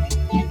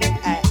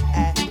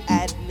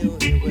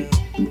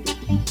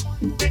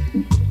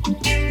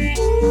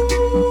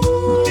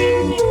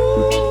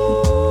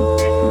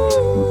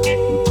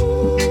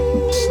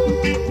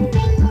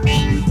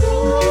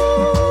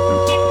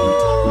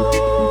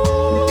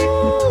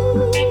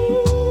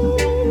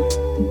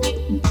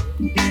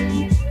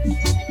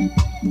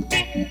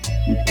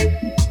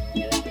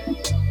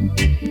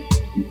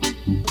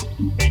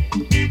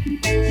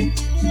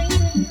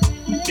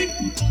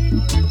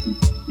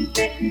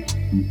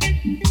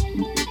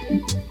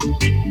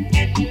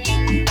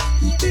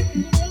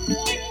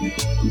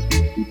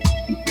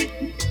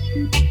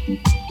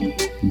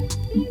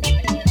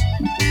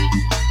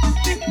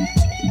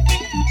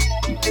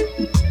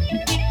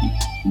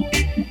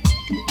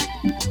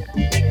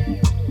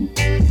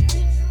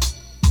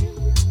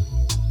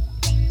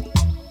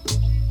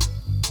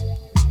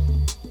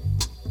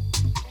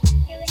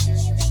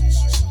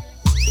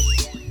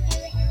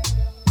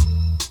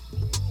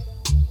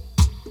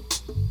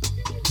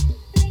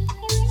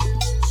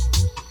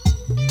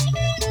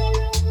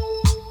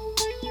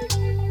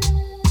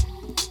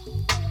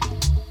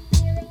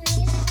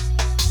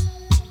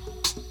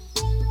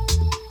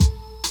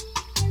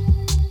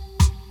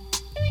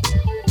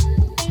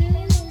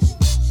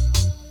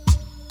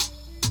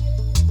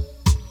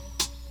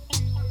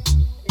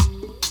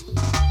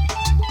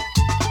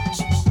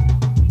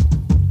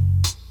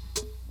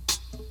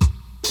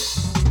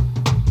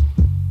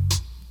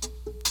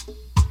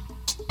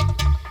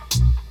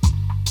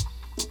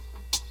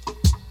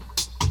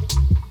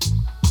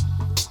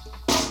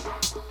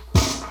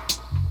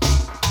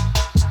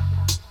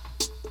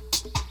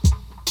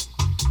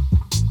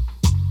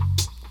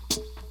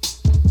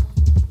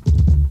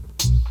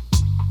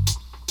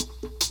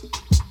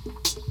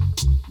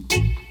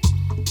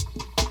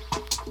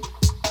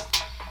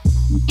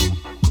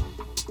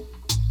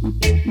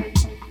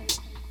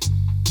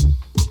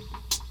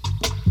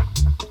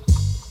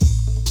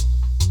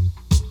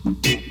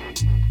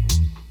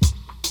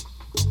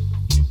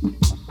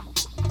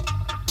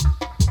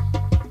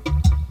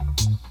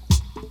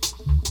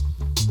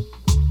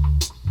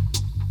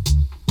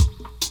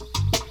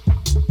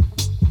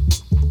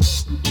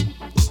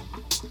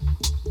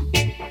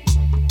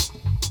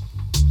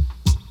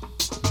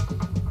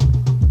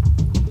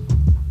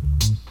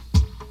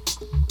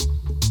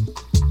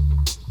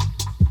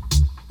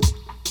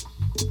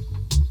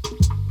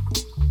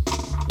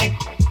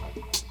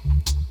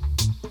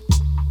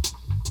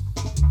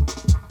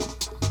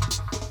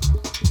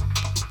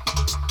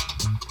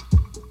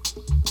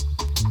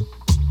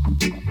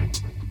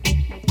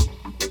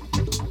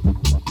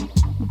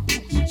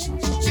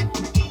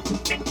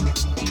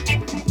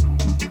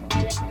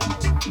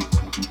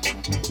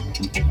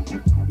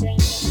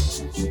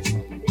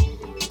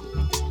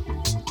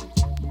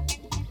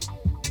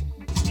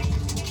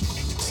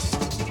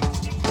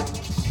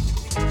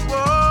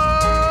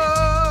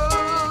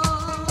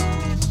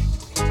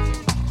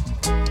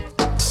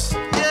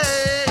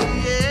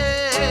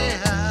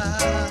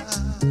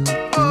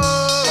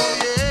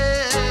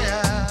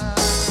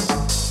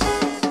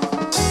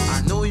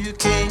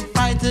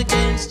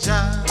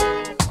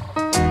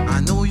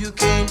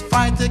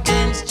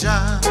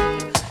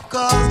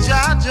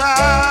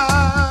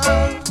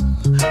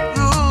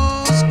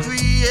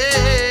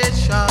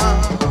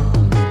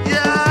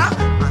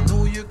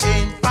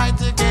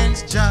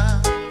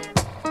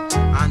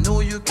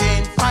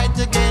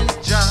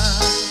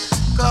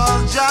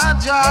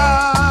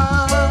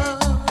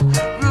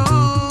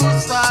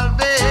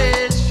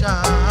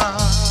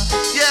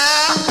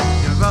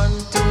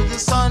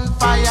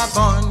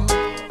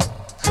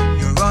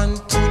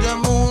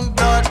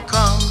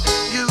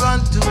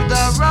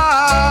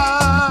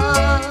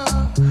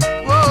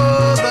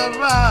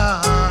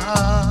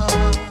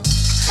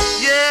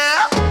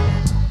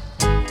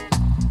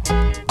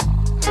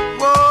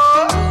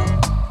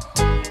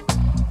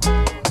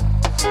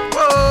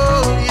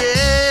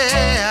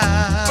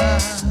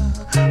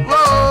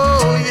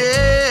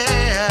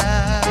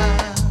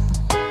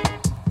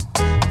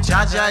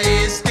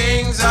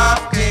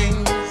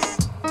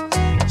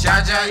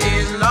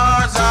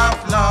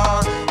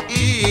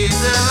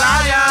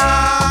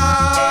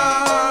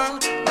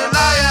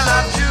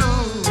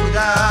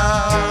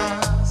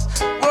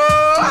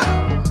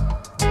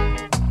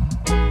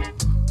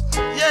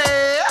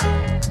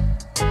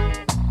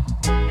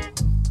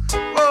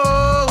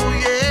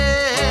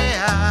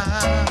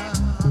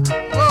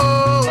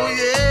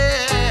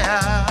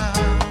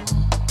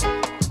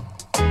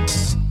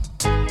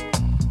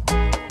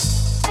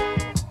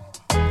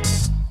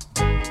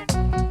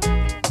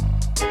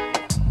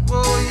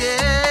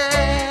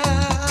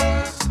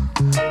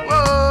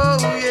 Whoa.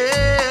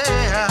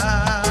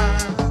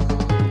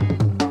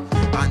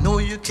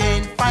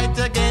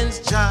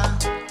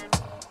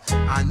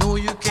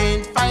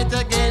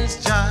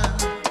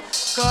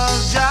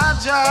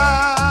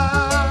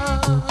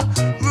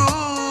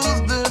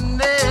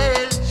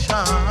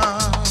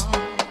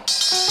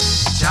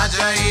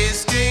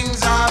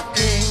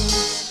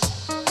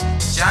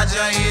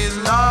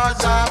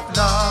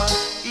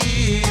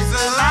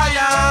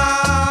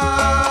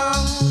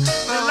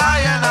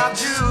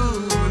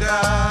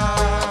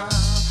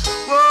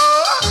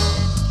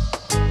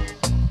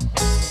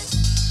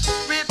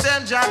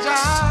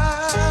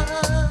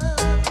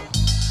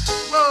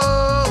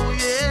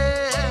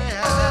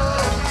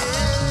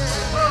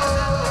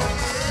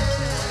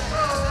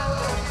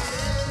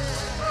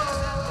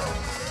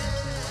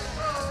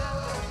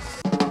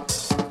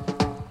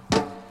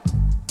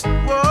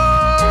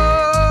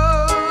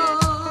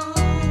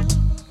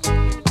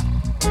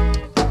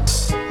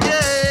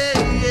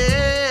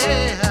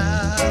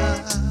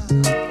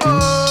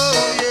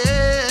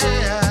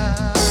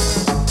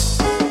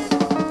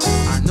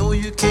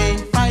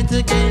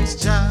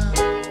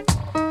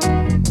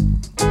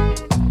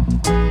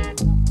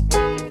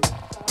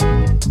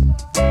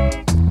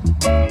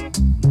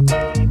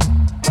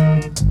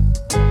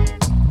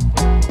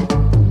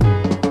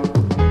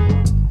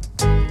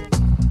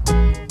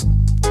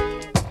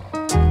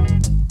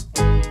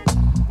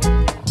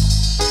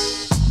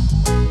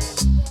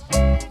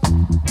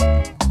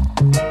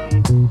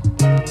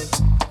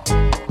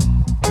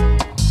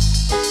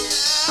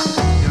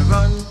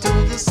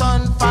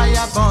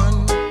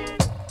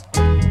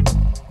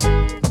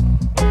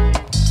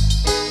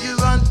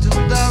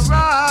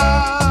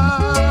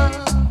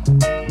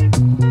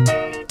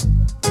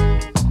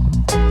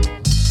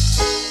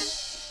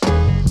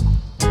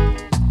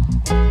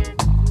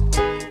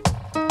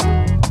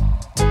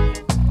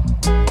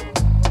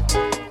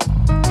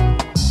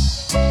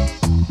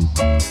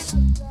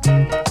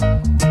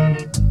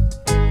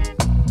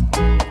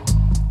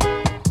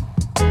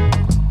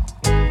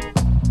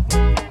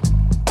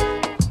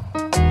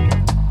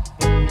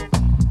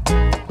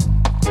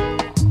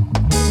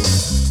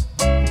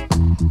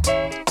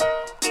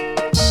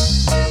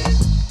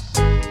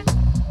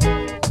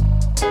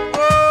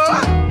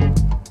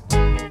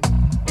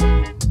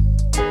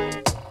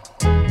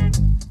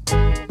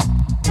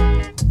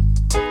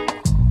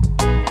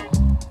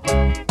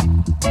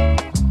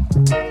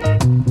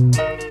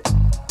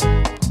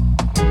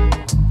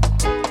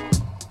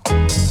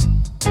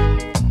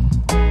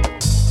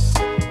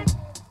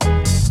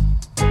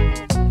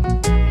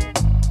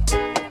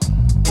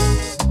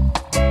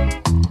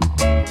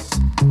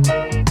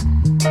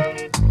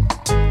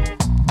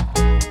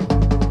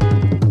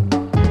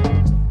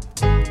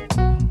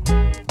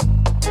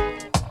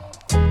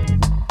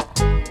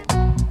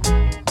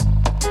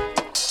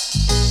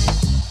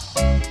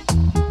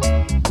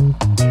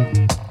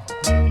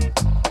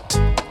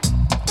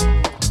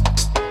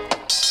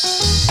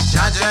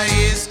 Jaja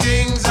is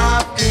kings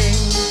of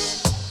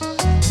kings.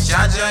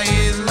 Jaja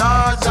is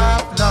lords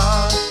of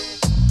lords.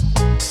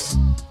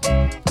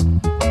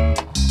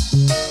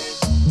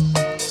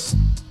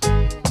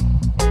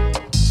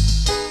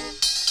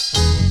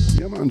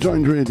 Yeah man,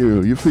 join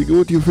radio. You feel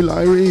good, you feel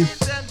irie?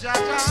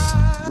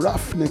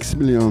 Ruffneck,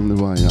 Smille on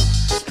the wire.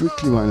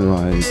 Strictly vinyl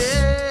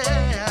vibes.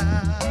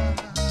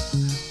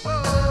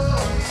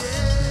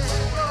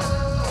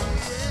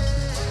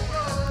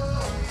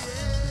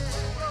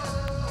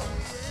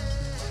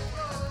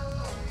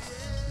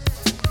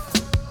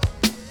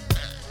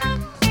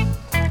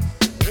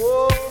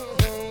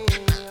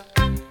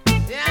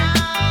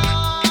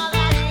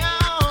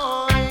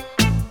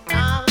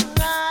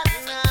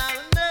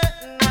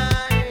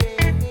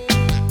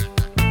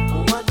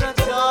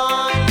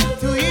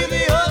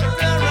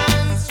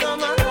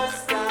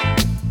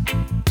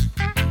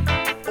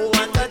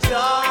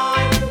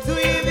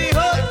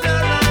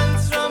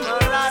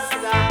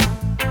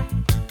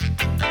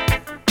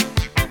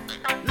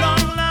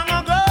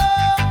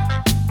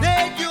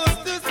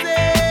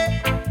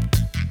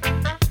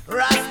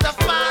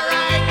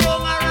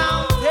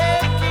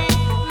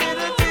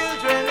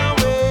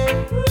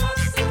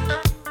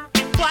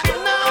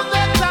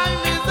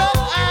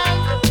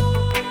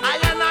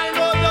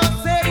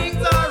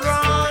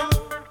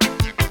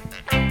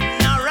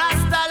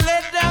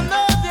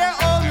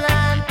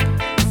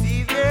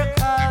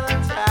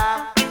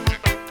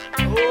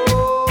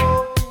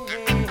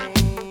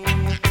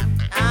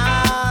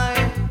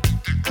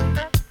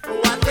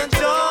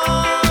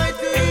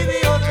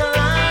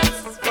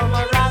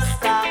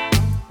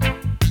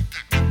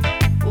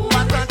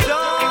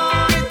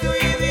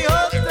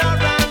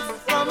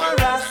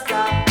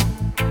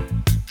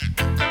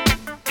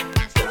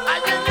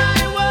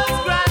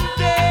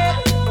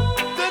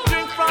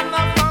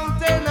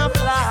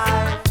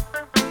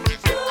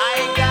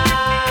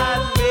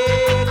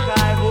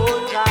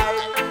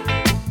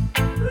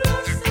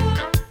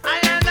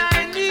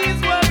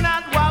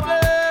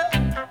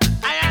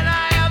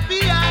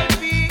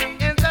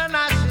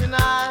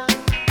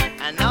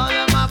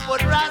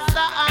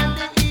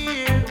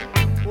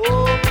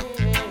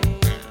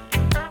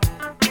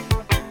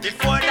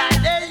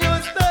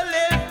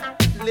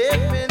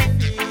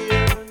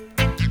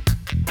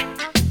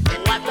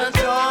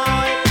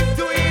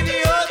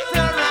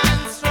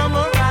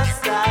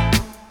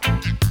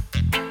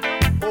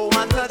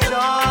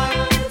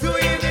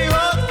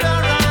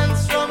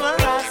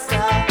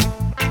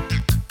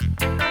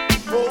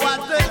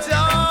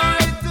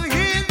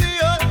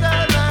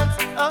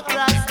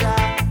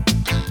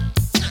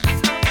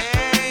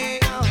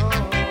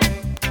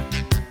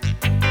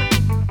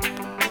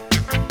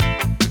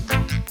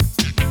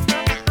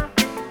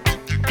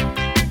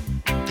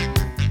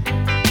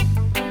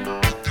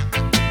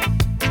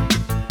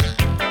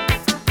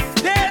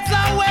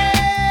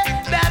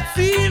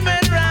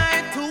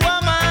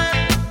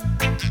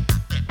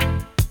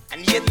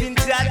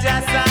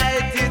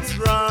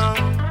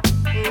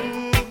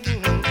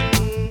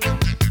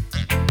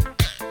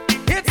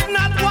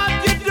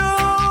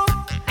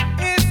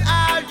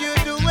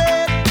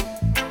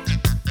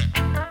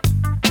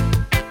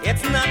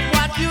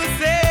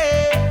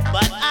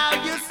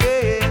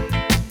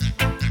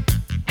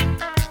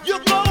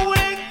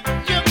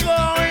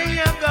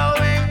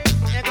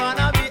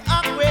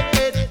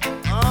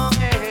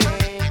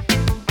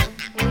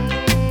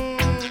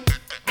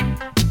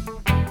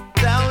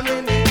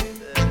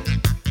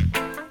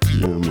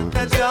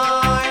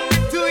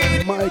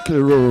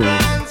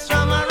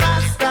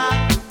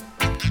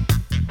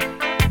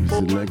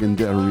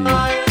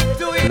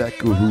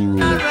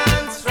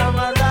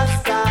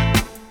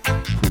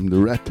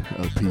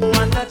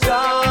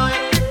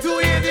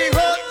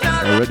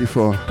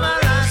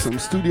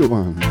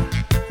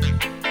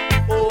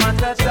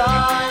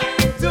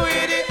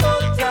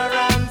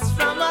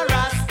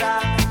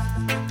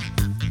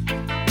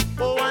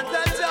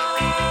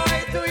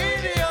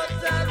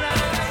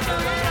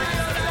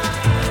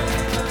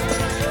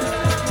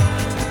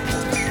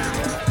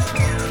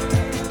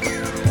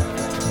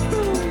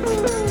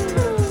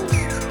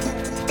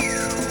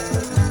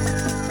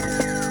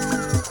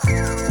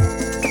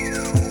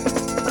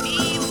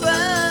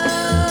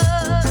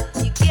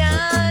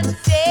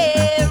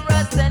 Say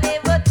Rasta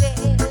never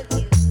tell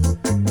you.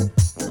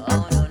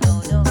 Oh no no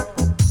no.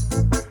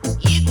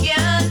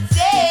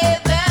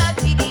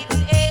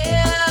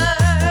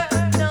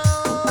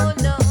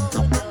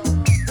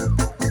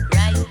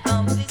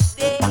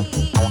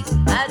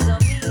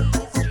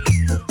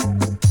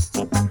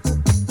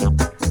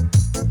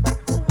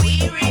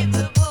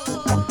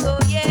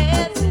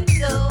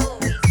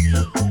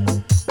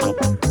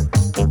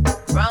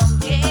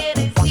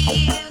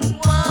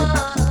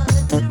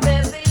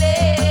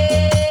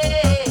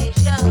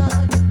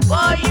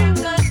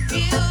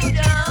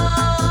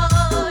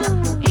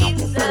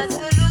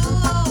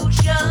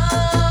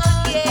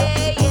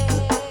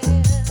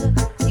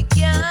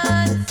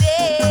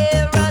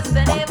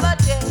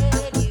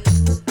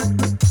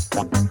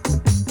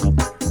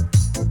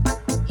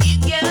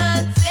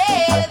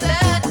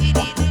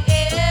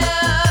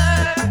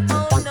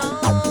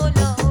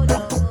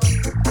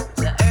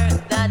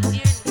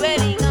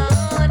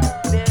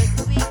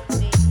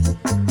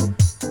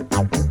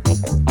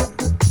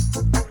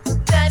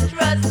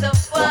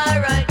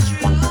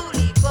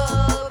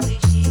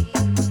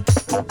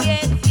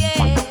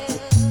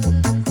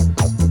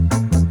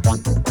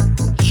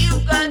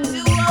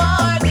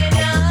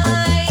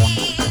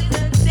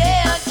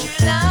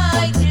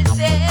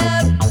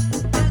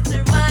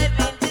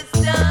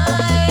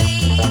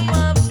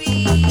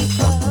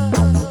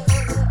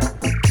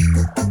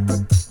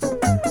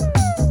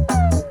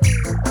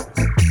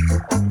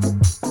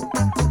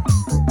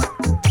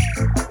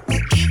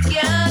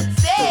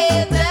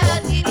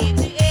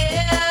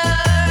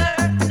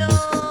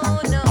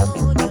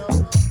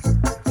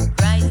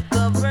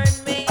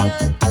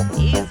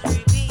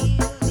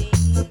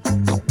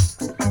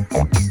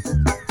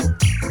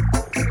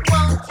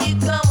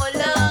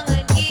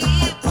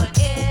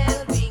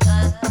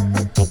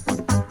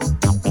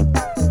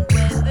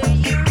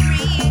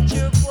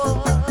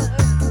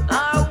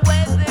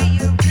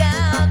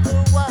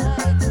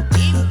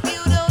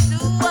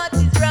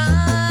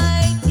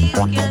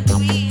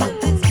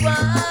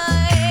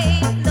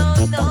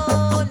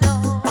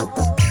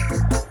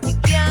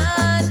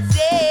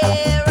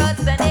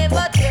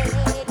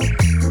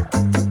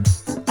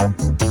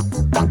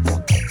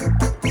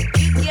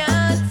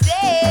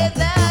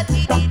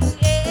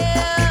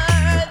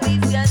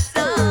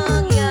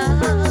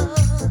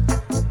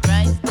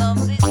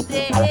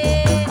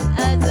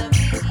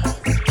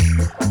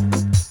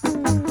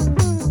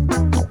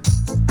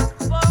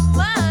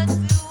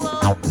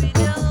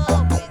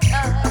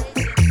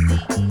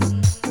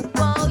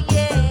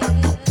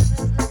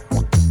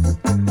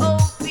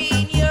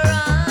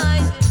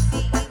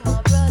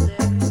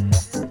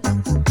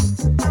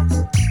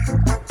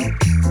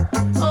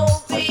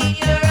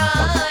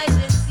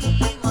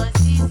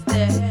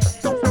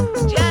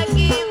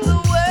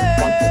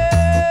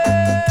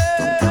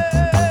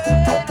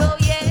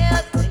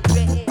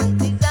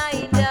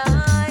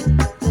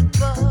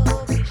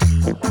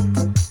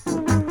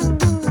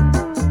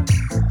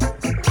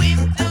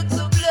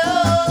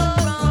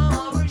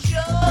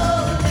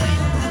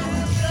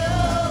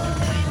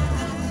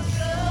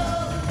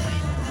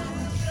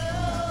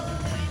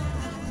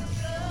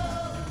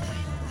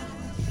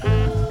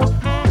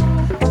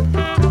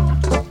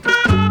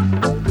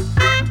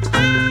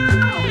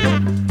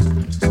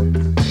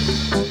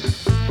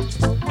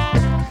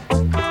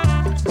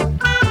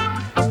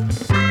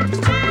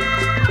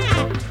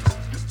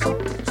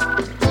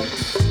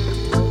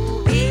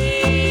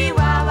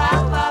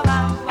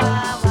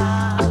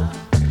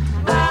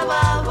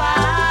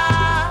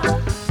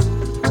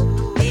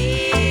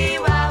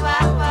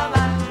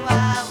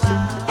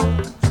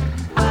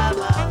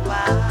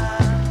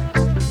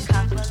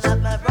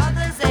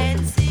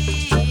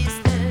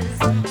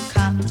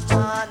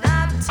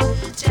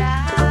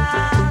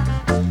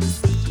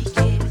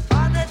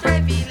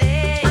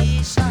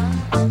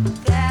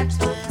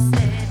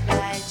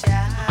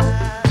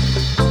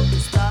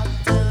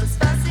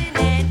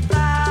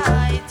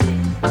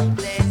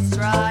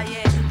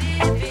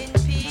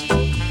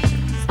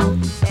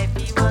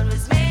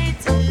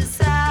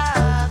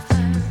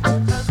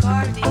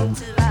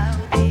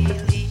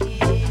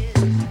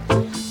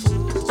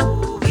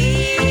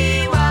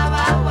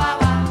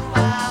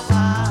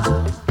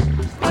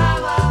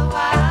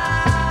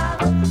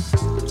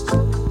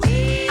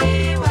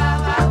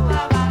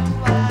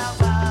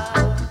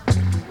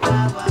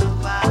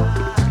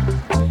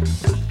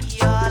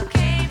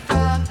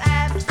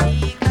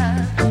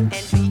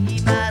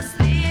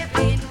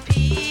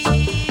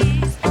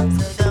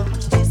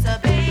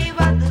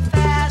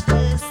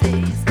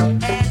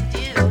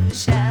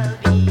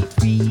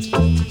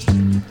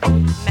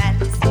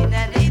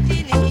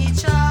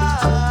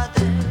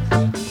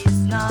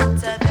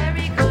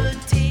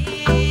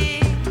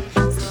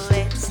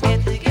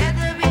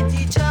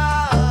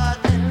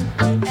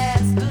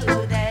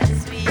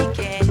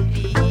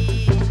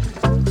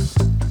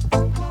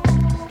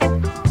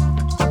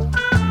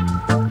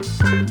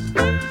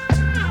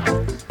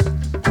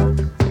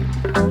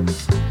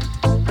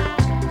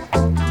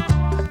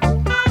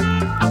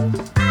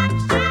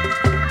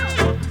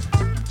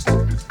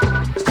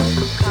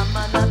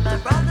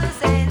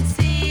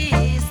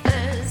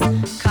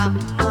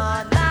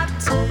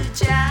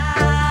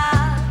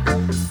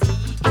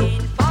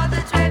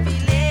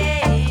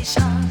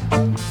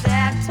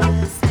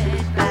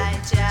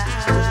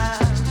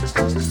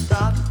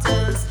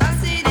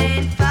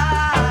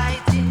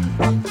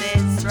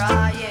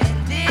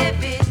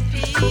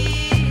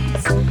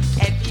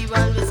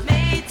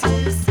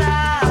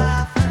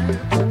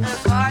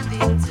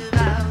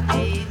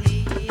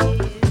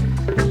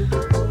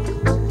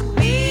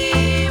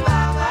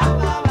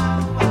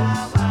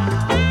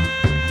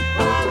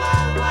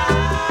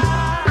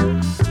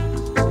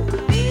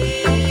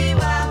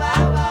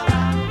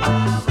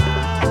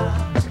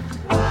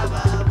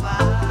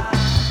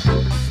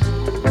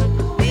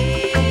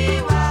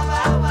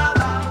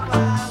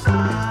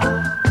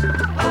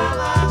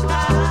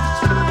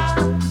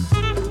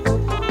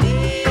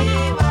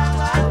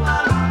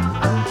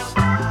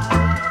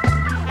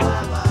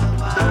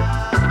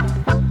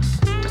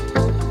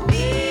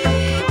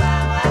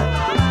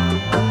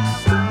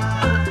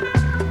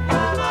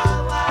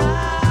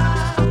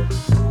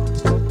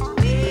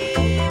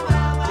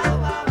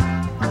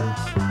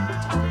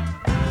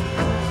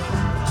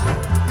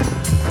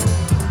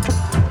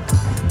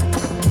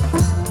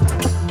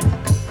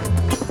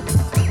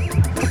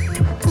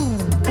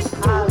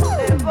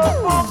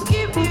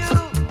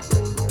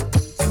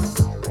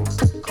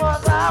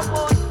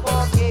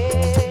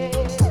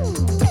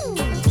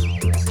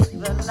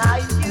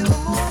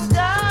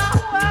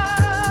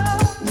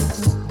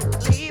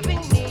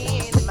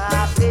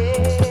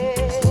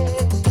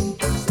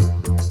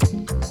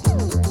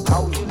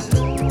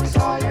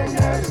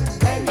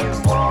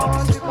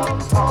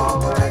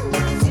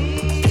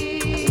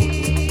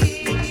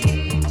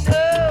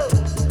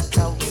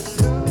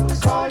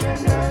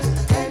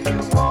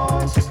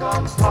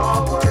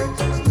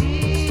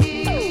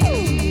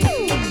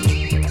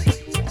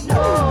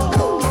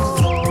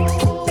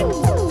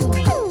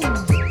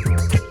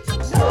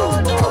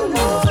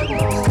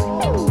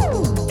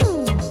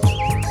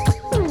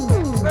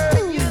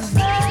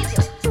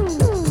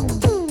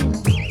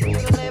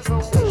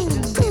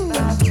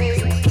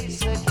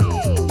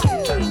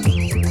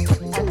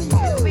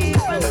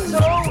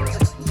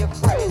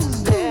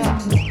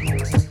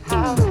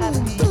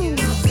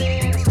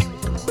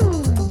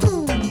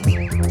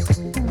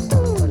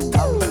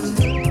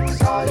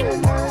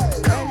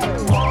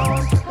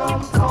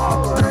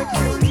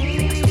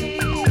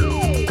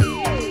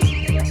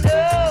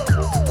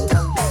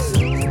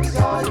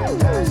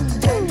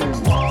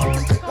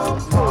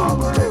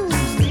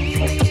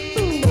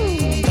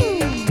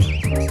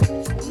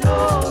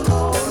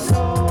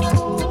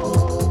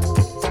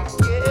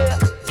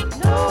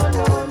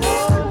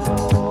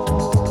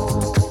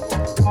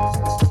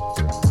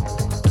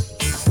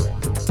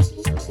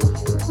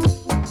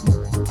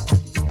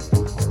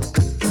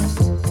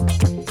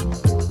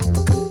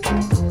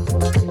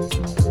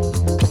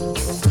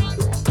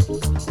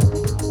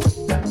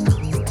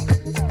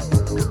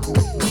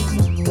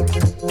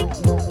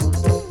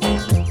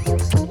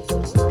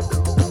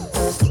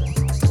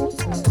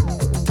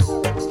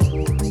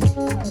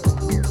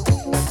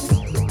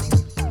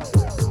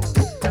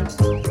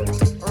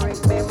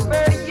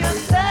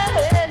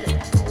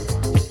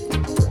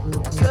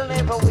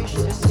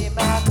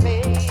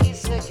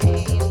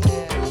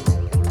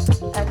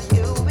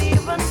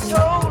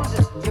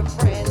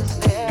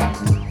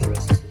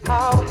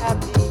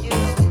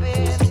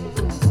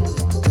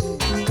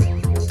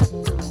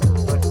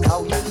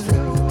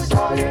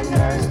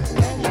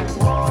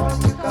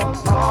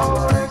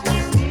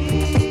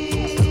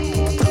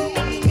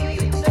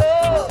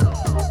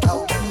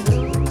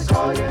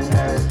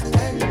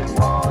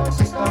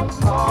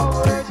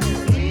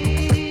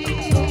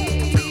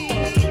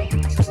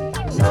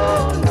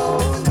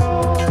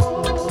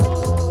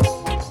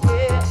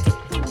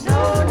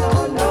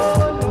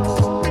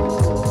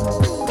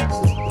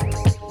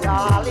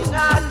 Darling, I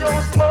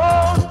don't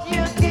want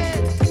your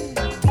gifts,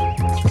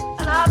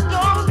 and I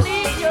don't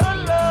need your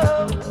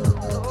love.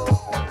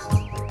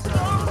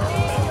 Don't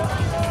need your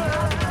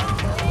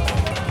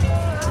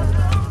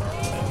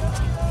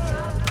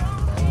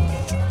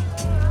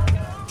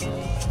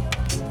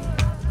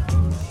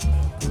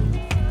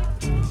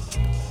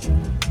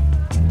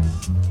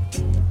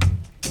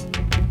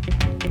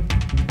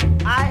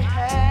I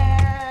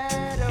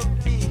had a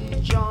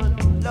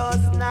vision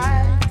last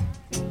night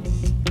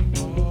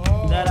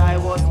that I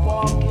was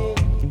walking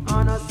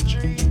on a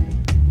street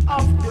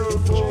of your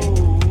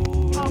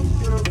road, of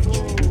your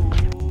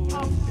road,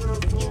 of your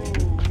road,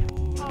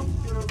 of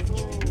your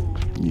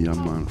road. Yeah,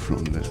 man,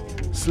 from the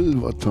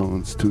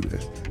Silvertones to the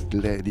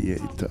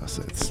Gladiators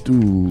at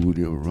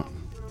Studio Run.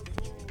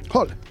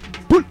 Hold,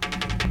 pull.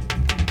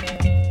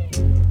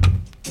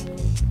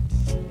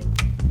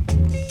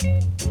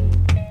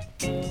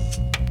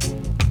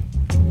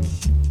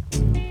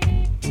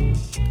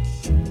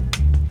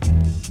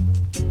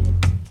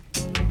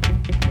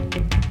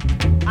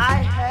 I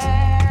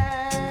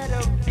had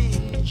a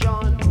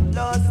vision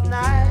last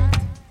night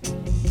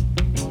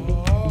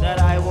that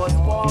I was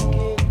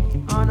walking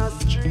on a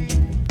street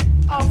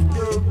of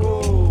the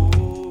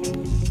road.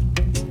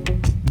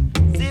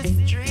 This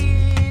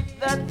street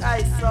that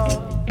I saw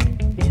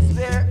is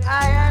where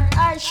I and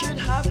I should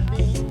have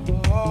been,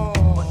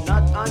 but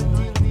not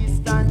until we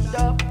stand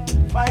up,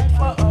 fight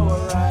for our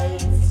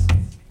rights.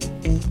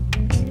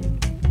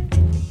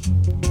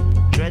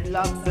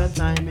 Dreadlocks, the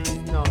time is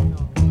now.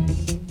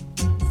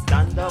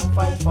 Stand up,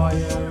 fight for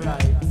your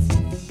rights,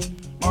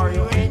 or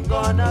you ain't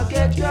gonna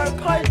get your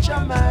culture,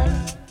 man.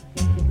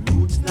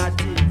 Roots not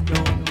it,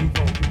 don't give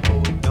up,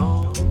 hold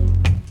on.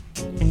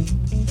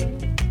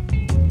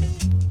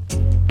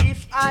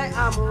 If I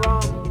am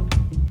wrong,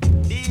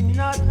 be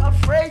not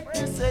afraid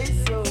to say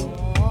so.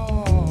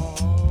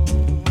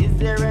 Is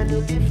there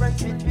any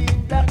difference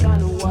between black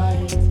and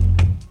white?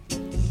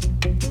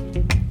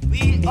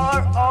 We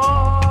are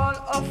all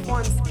of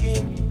one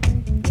skin,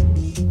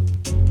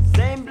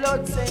 same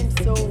blood, same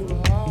soul.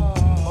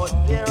 But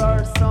there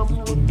are some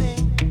who think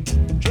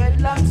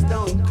dreadlocks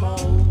don't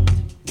count.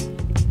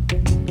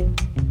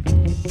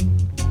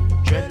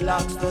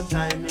 Dreadlocks, the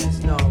time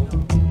is now.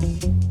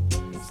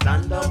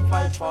 Stand up,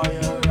 fight for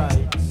your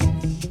rights,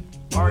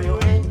 or you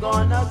ain't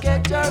gonna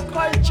get your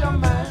culture,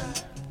 man.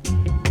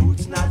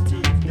 Roots not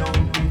it,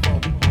 don't give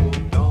up,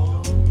 hold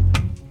on.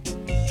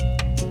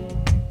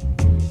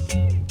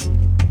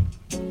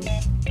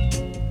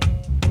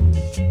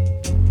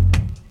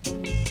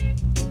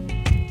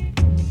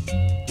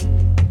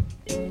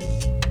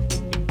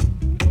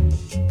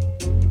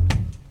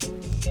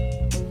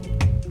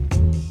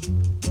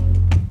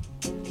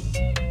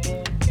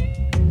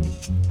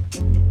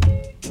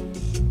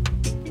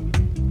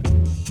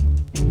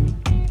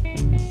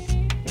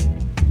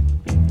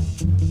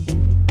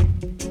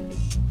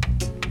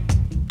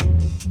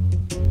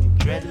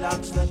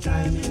 Dreadlocks, the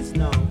time is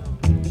now.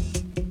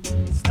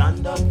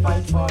 Stand up,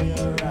 fight for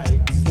your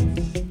rights,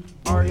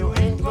 or you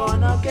ain't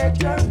gonna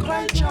get your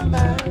culture,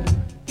 man.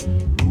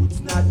 Roots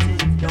not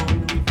it,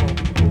 don't give up,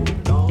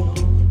 hold on.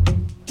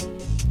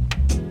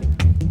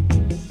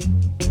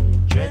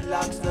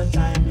 Dreadlocks, the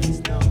time is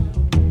now.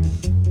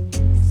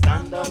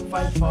 Stand up,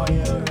 fight for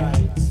your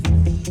rights,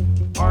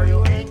 or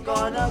you ain't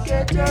gonna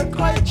get your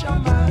culture,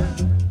 man.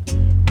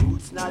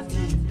 Roots not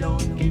it,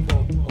 don't give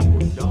up,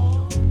 hold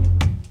on.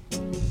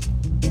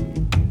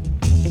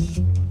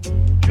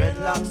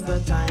 Dreadlocks, the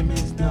time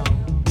is now.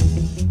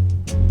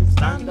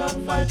 Stand up,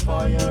 fight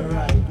for your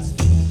rights,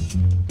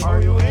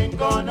 or you ain't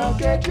gonna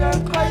get your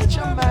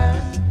culture,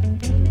 man.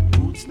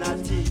 Roots not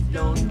it,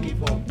 don't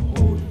give up,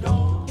 hold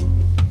on.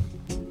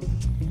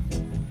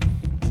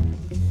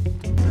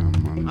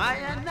 I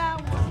and I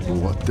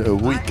What a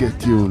wicked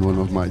tune, one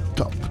of my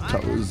top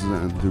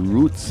 1000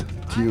 Roots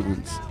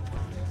tunes.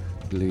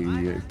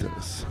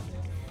 Gladiators.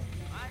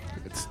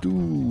 It's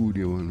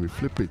Studio and we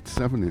flip it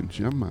 7-inch,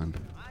 yeah man.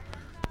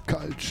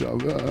 Culture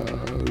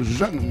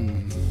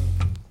version.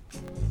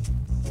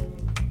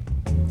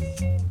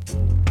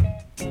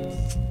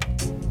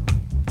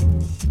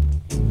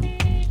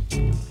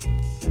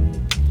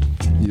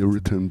 Here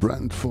written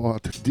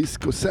Brantford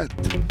disco set.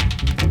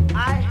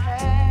 I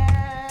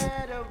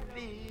had a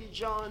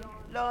vision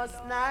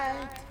last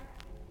night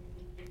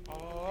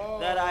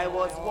that I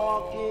was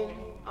walking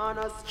on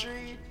a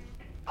street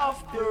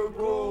of the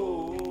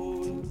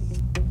road.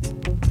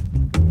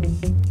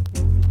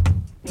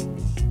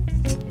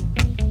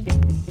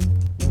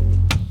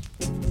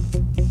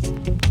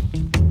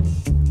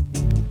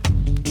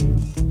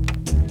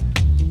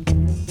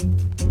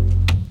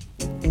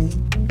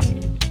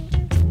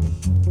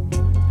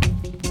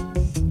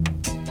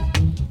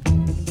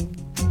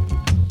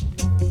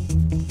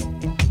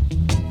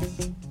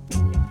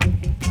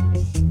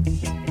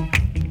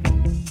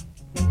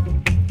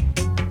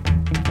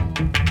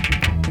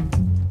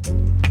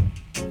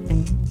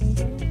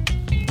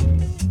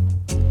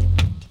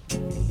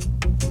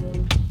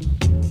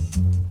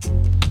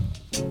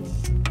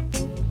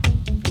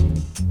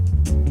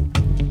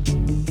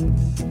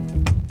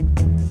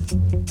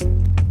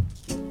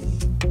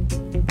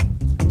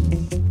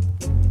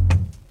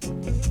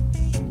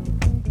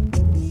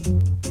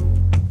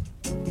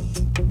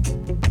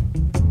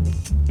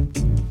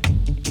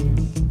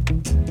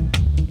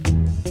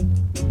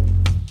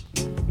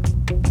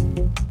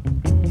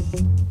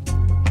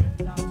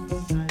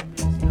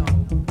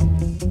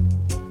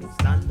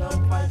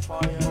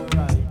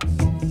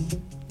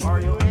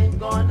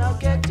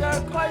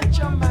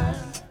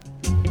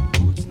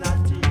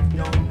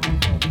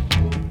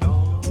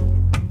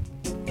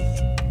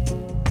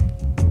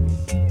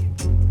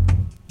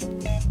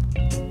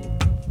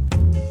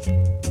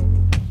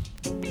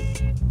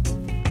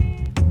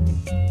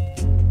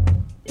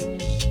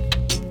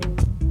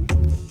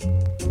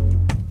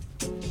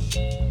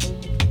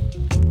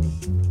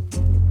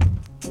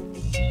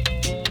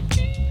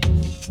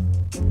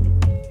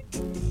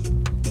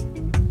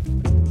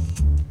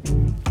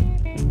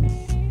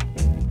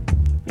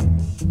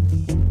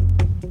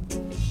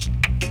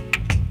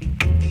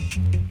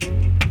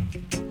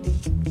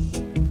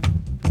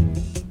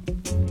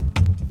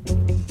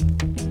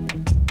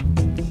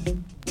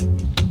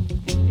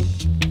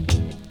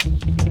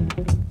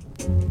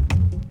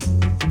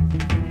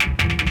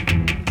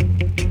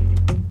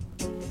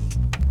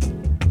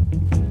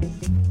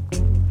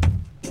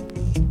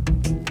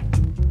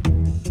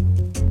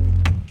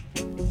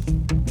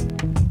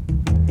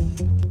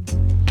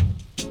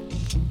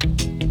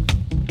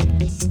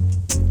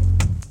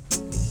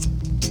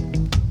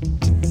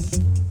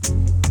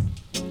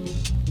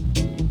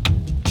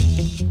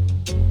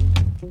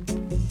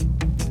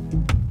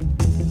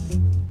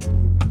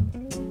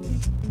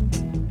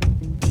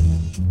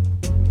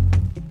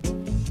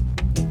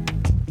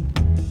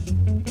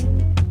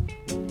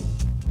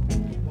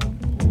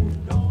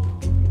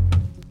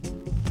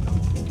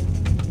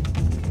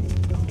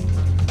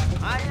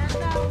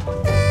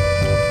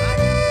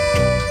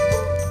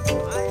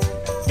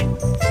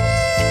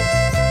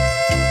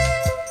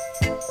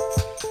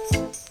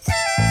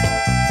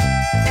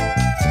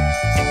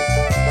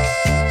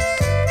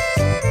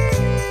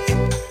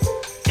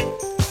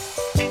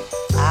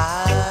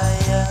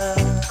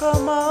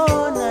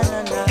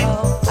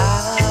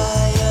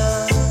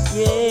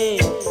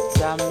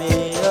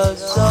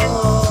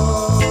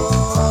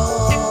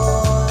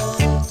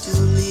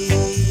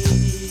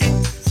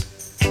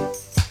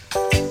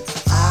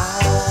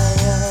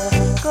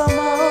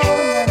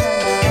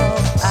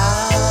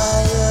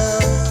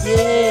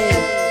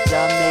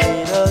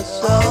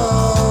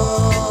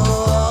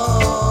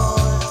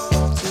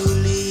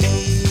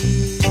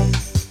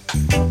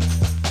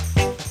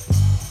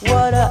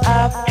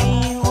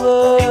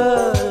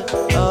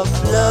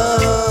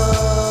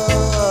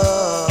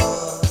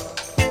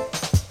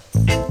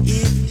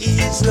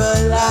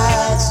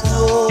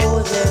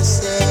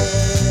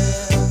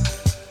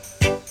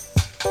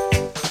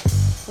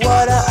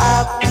 What a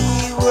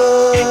happy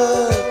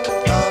world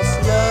of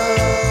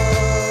love.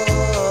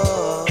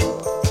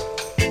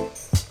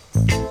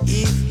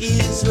 If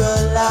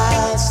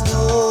Israelites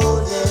know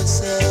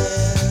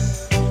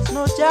themselves,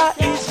 no Jah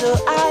is the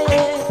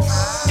highest.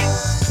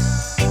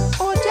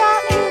 Oh, Jah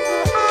is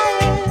the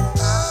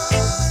highest.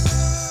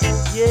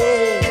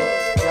 Yeah,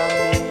 Jah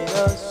made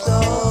us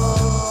all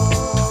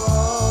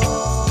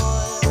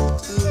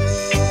to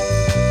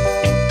live.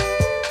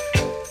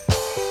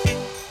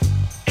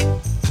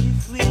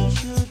 If we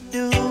should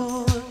do,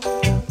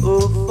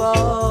 oh,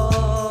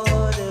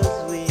 Father's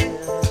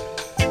will,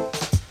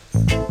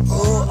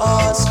 oh,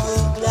 us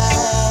will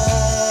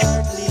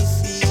gladly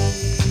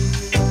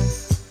feel.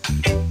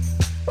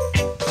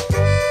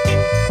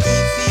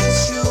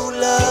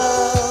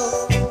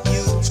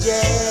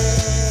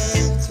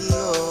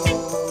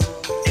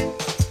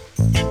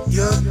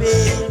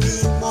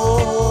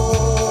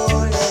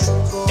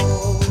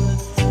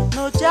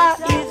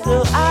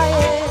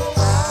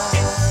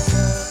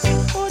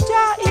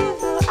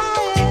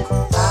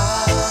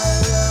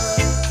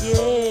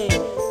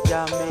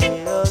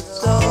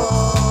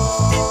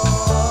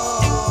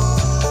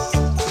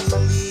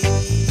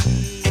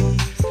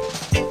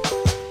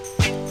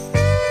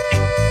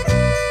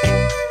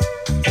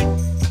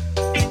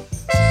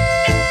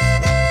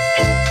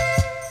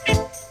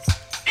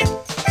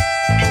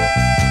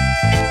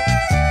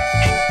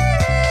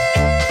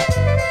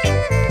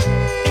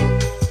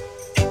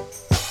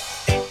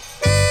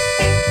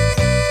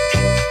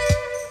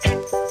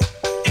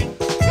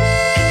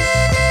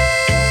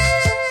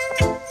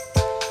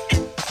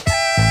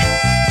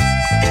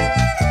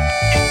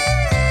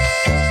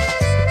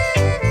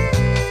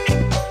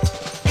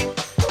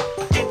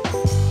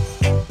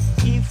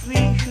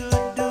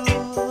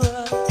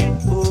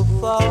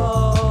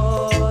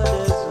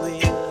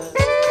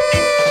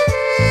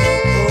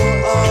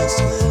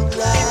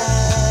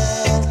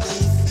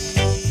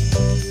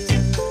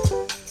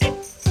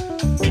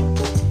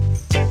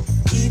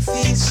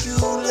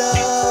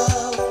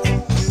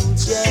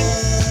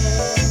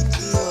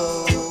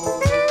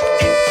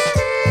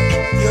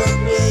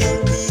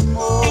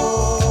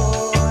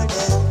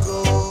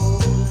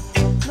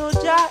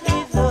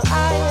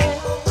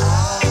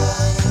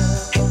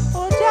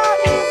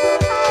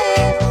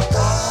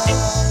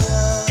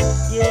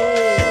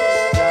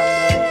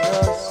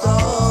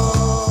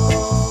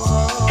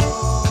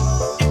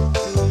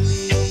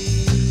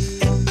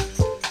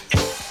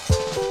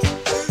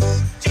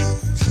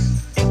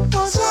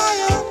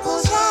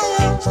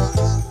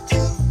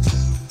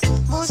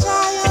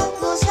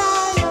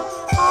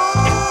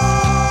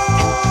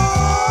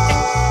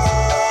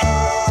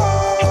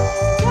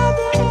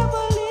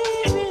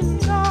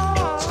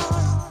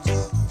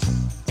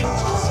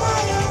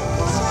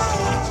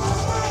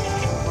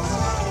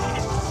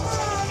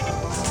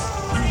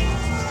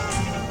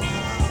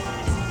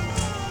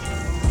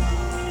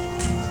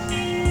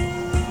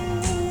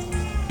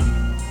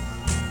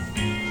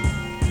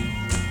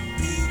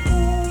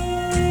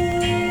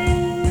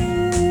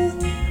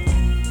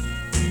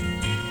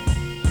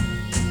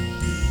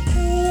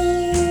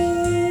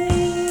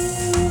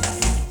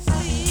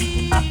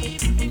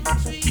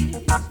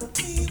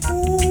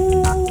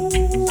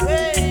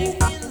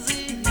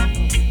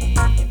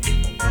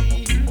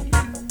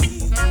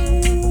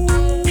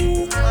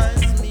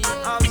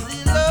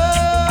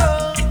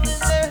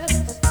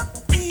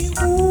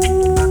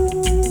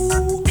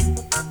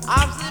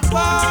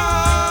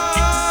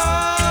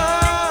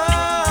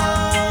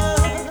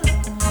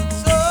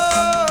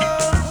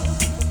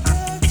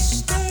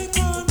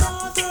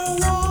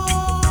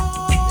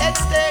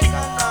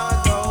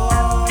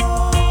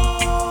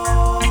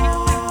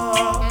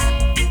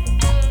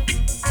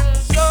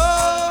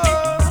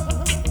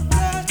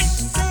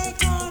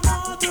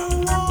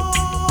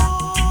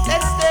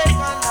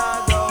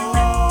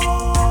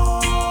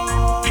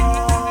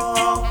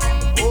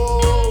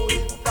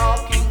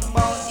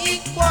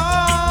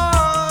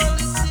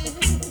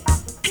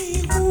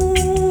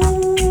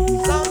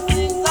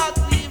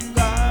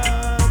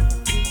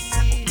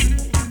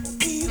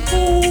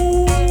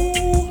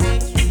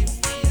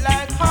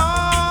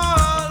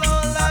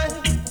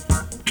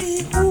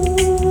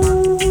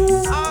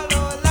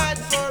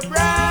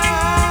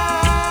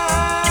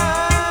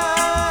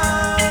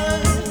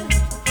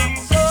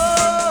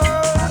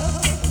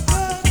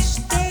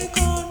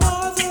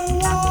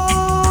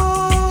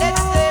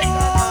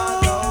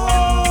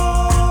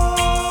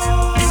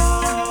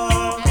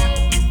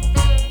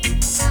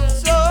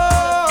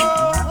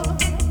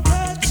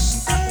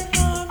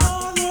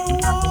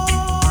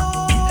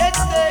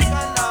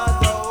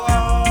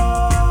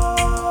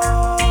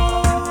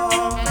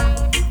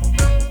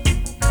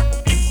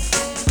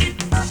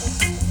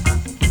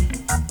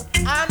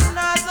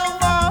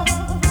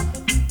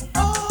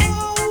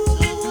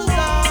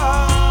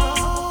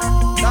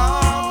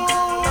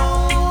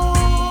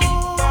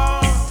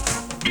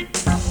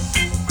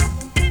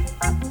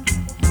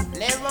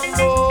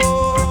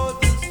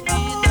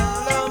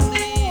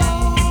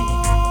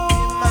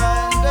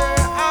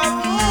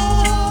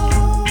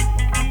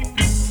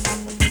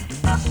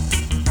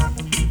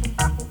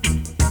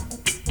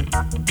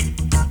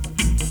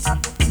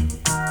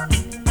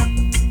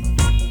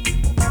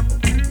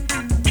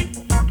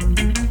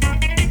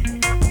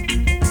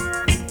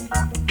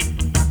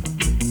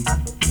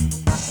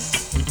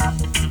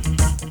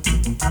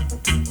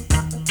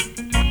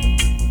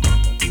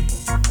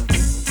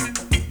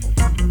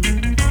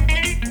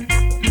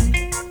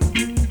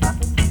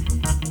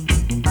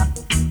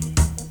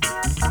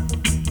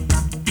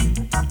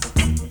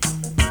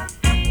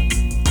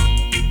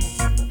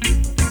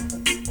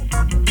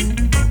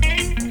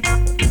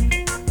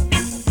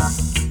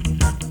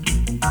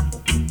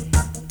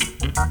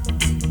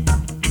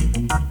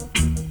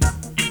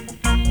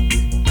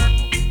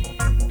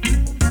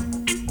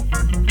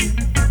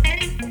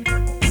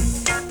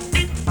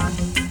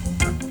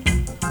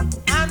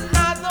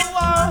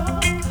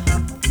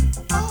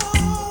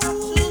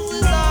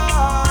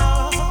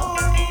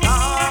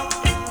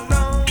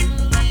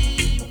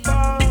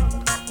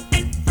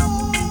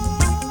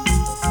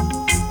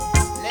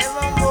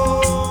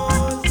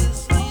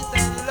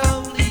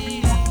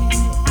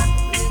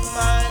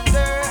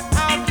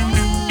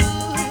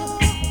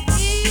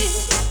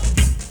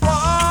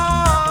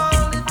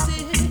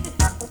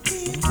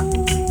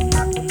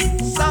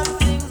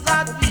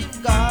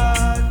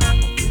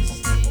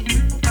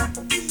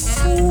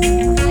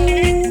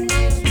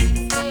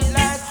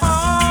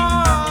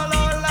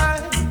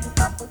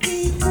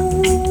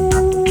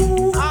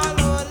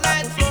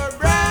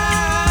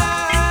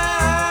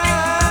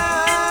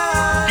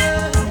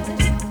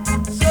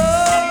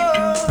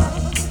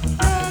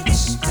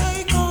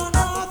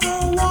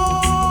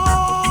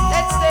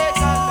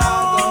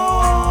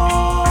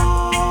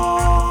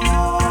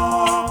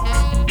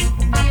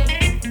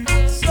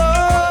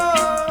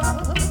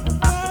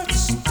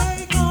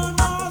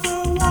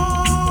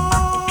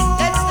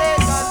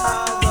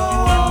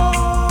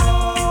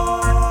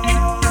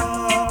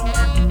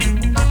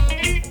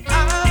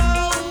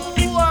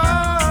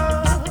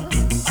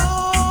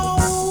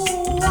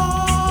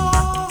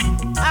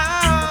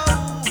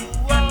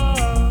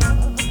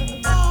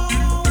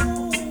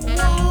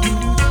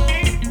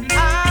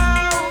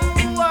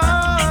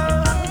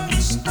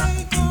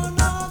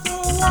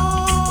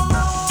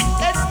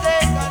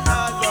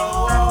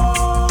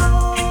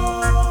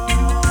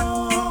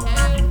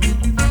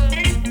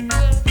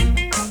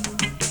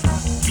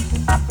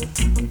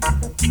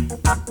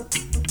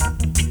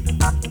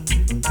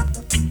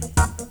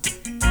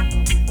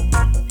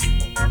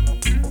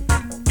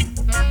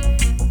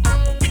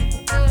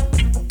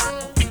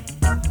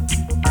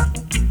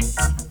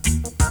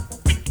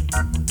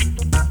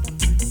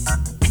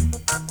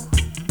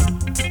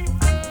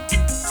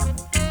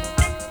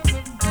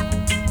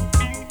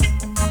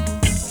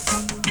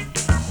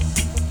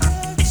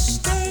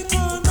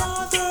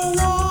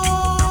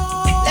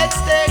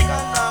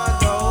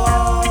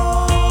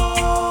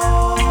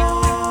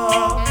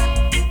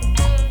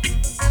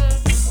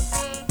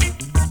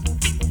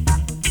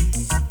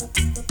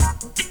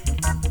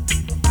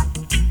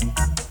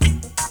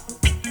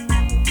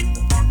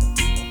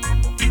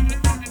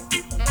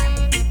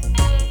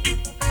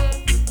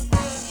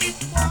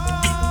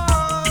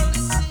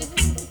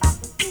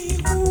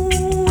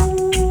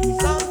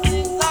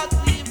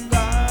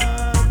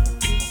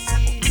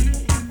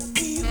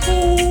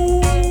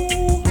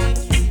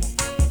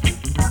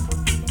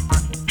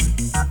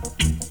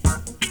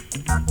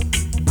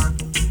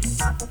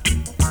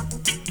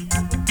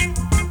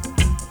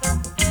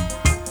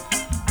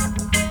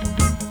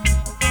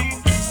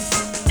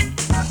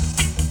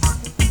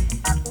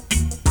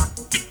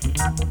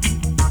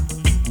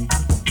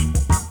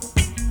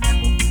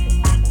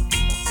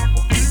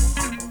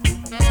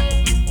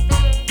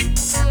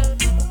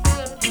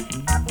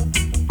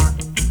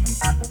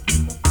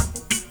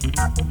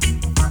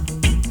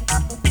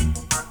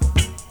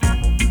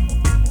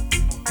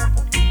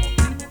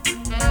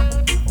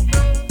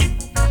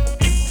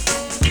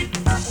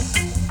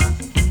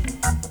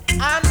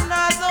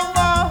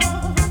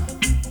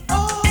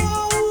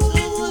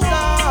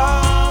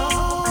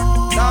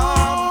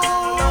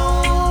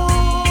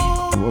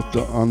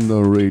 The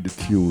underrated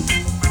tune,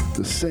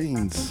 The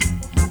Saints,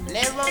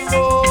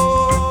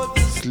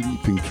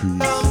 Sleeping Trees.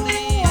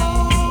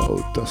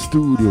 Oh, the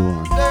studio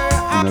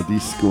one in a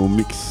disco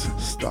mix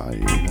style.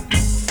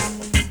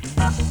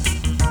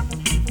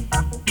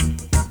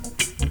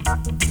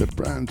 The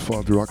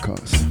Brantford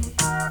Rockers.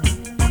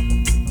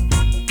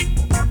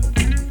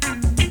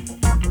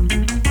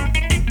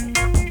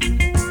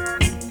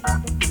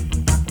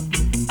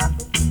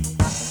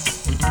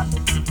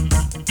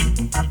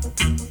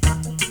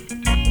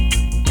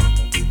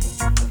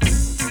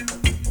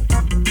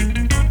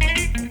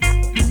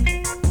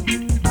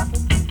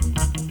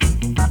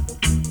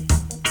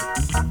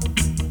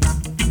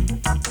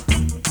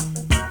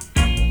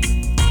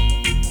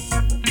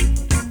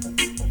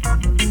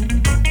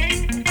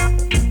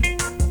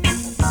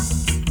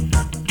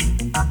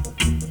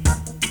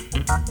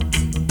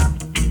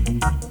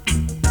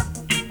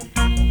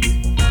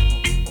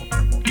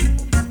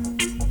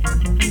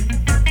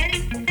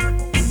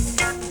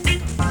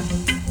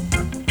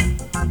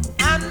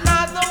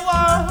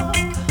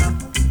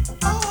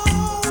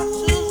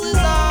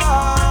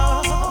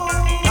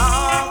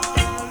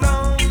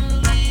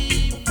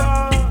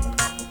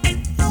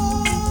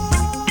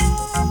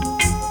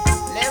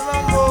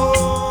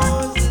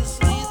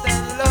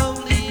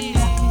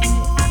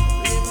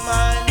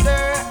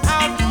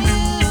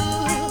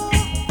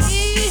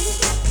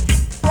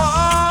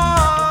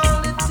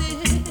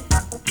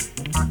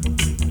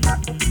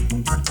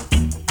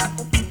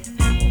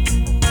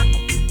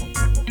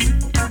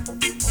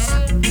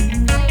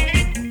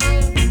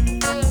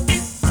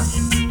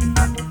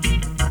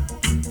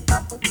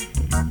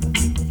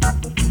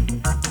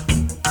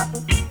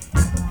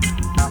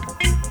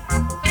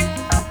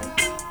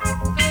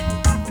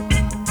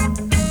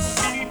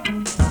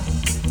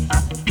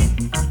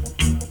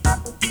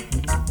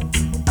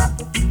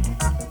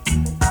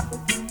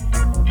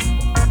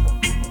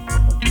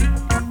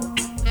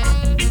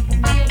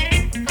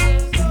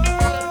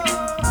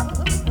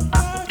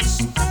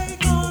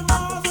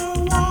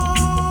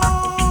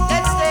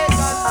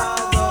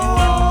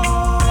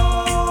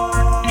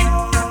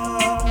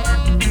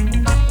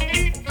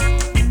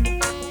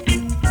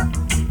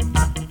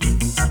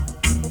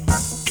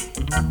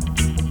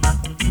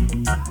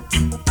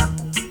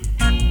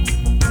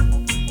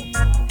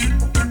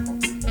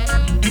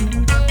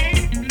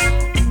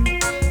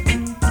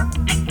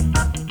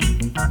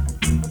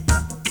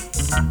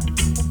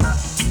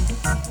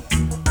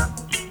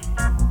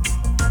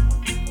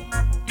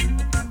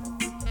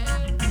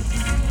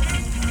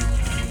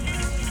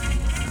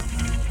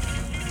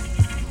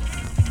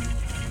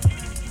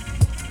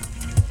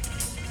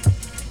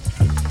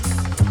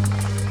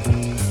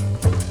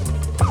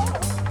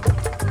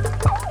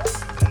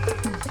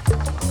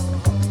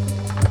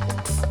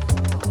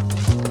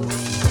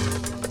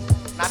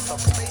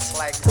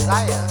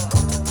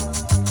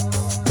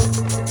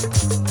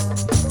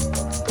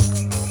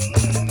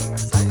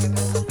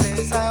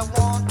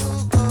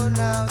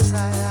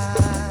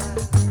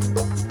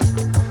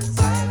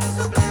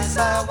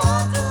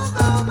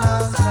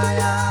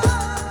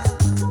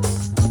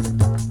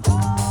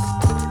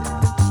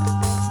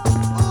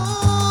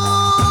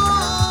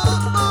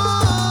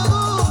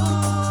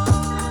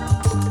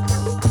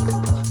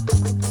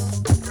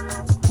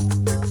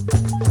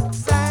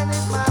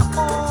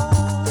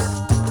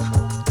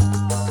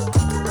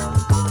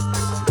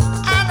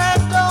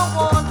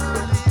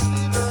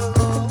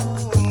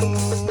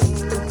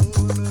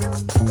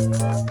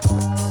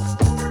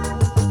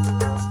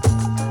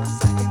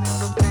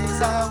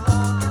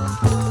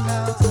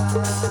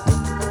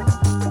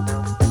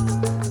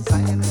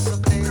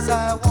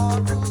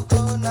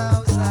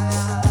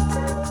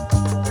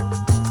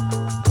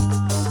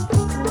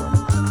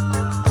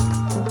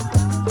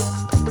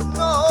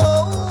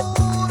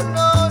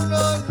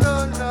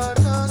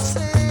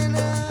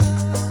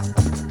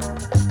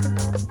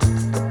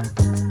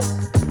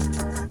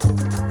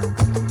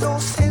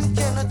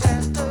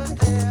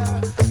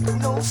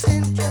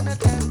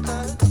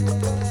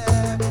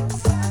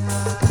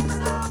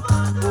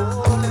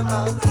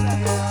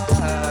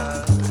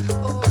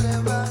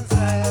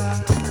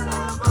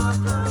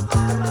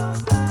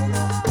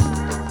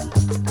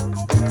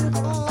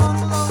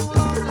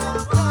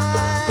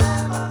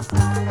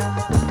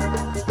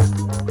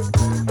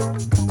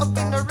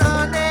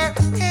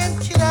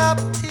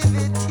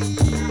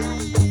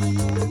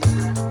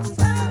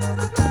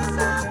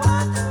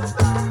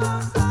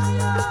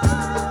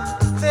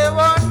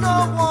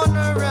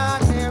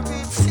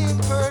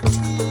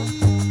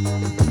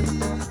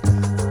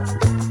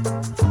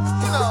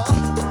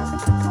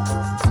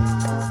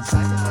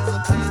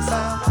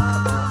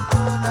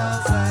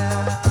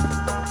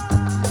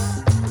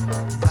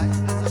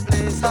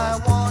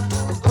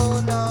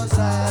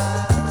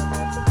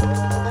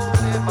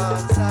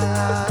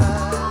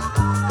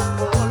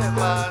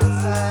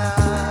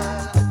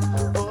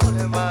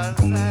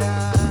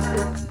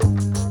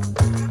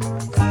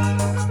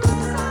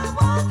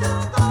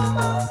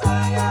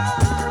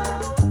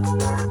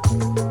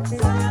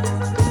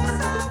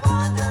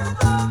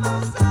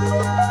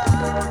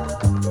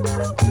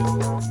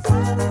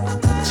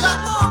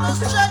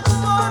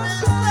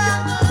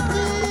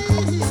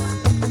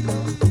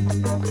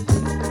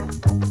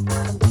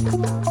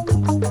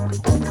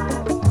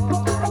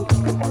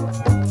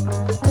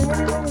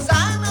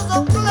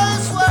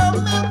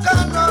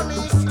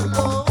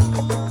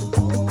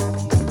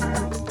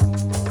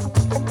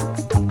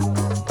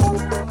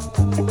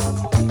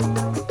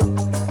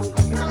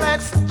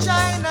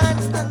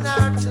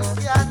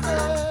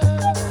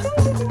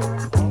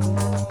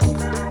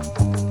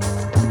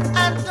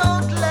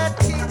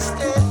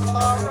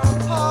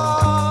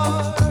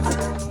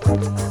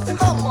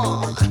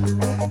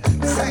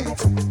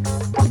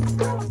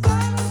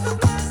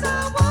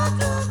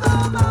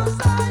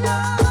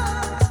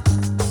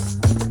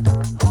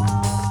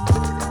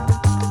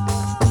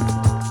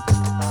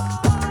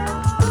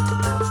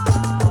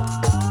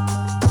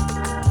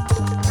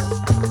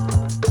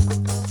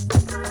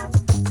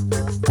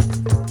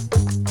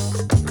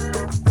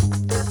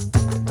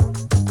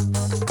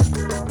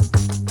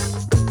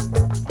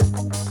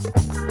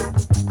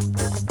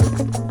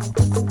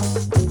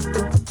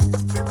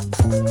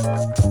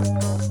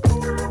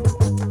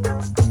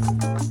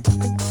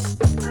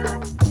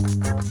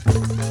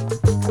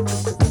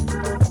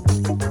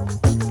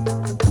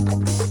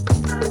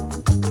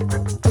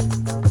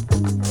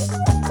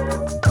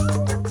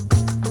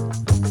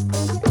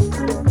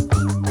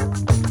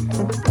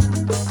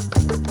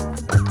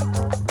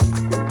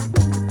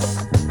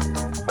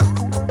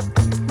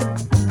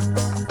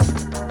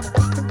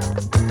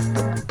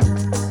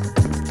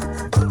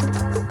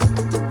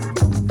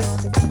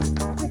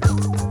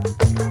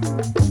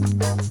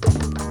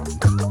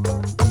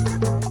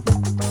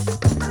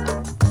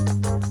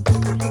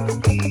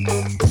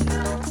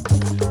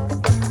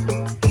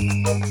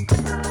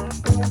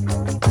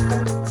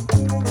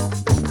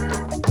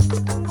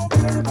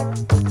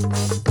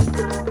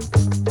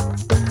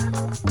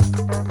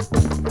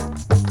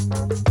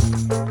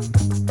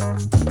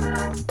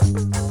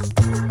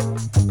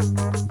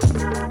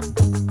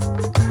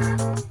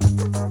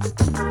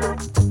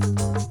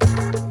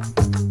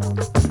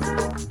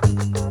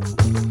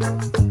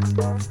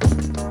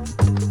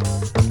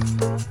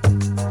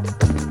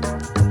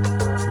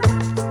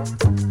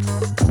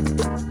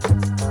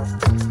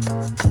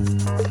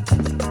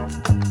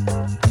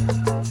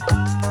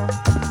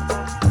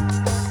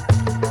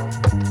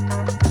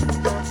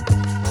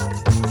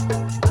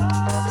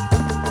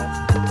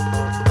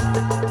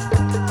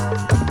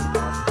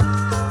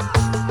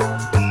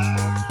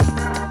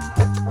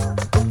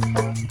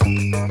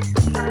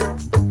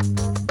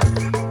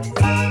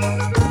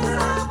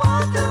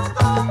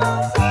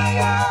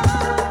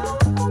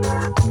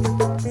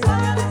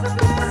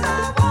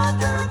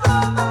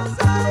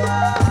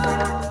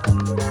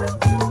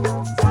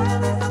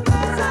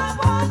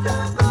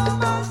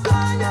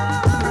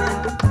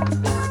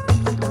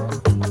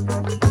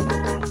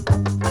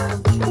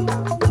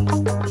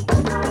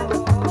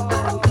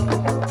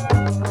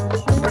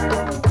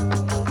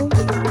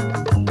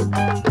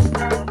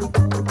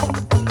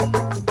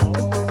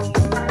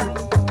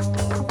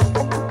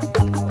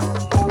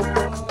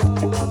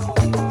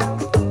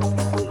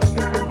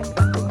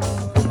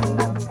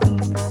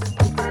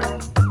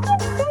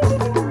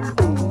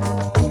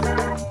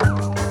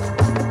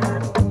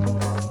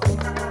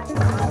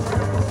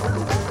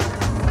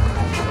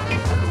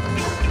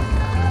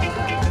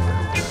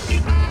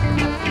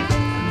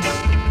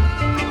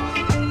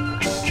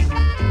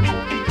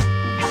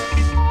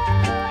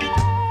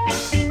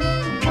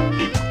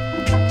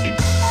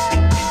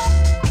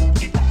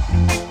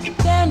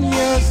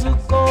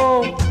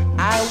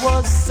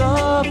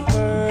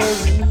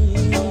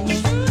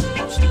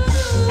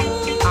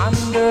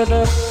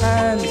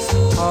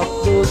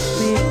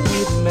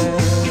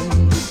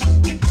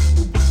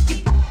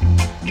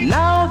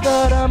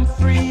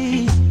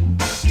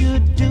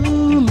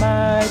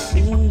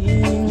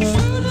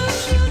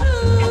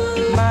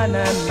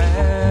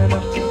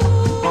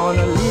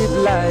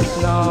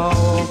 now.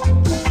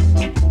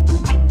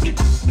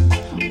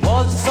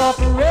 Was a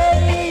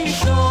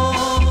separation,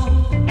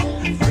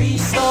 free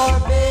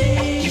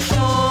starvation,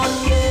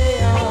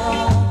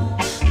 yeah.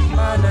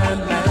 Man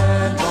and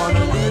man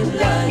gonna live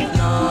like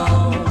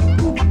now.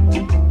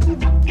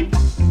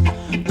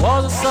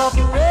 Was a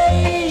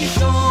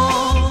separation,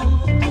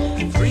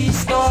 free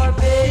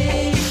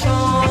starvation,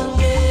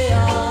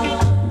 yeah.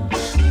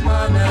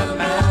 Man and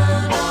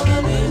man gonna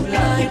live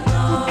like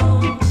now.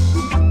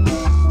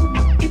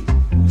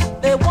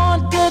 They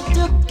wanted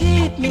to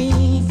keep me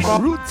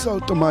from Roots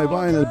out of my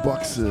vinyl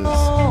boxes.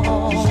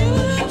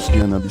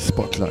 Gonna be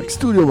Spotlight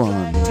Studio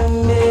One.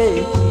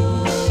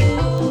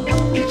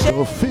 The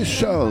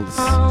officials.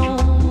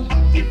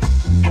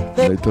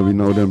 Later we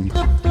know them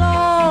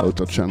out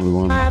of Channel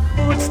 1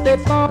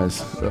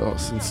 as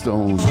Ross and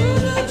Stone.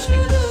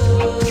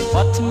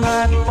 But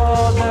my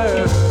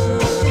father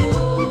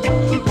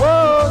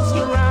was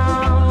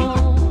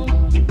around.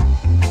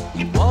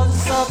 Was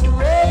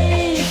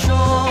separation,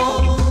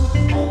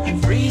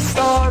 free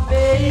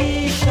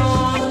starvation,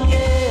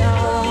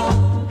 yeah.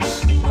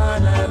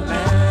 Man and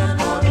man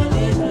gonna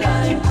live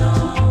like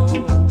now.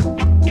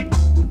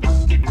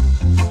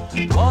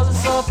 Was a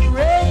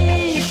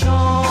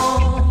separation,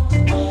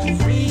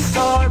 free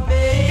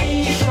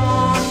starvation,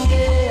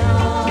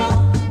 yeah.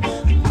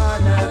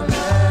 Man and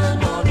man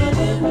gonna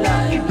live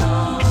like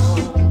now.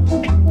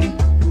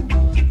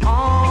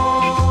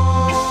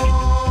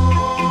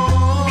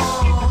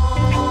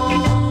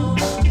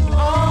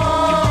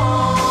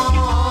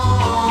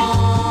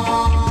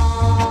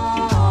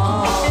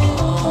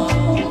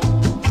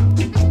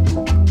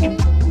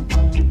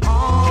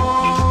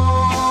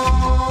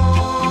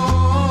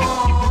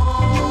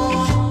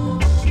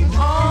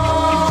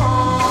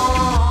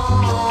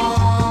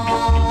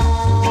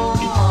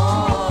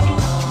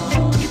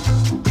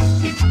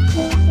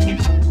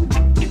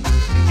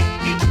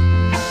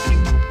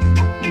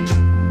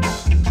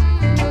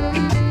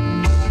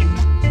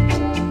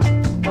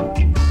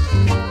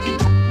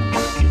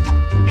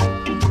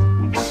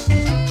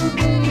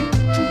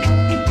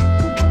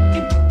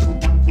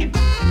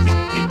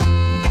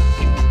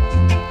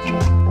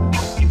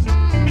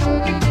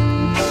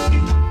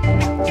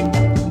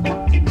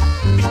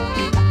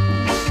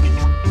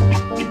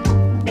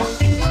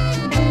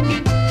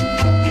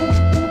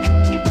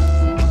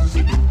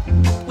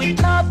 With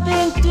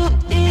nothing to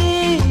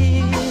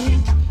eat,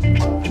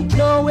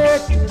 nowhere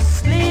to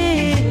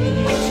sleep,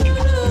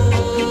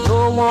 no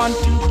one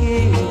to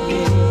give,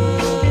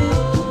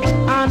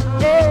 and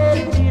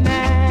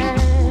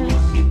emptiness.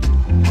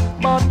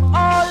 But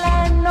all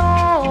I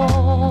know,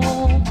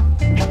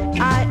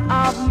 I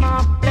have my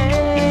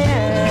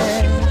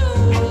plan,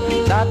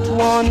 that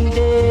one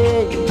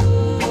day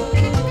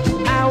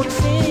I would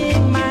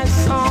sing my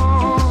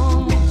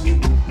song.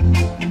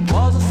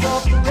 Was a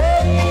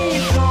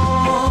separation,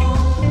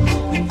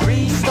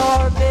 free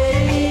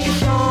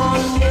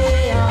starvation,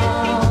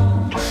 yeah.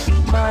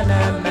 Man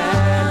and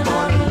man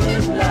gonna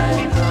live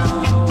like now.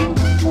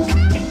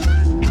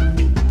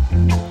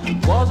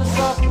 Was a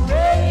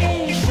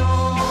separation,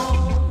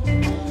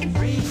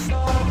 free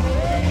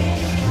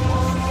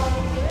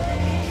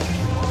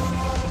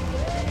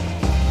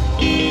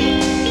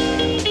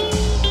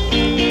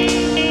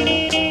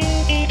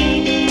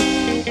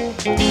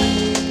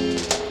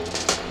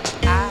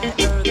I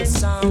heard the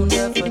sound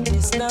of a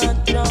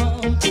distant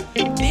drum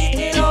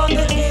beating on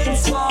the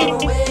hills far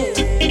away.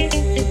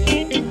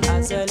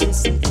 As I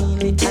listened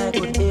keenly, I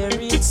could hear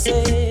it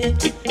say,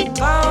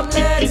 "Come,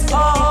 let's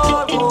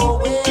all go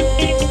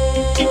away,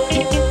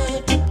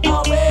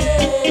 away,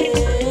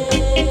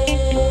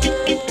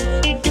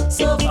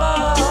 so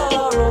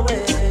far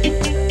away."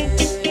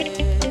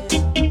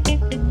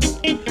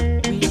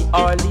 We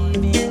are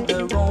leaving the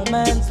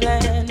romance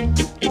land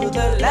to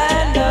the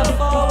land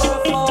of our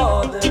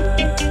father.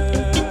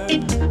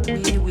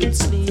 We will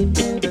sleep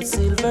in the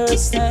silver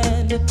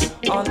sand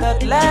on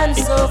that land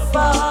so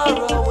far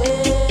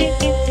away,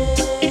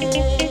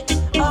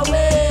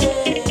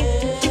 away,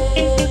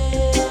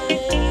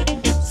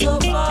 so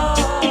far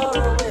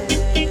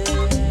away.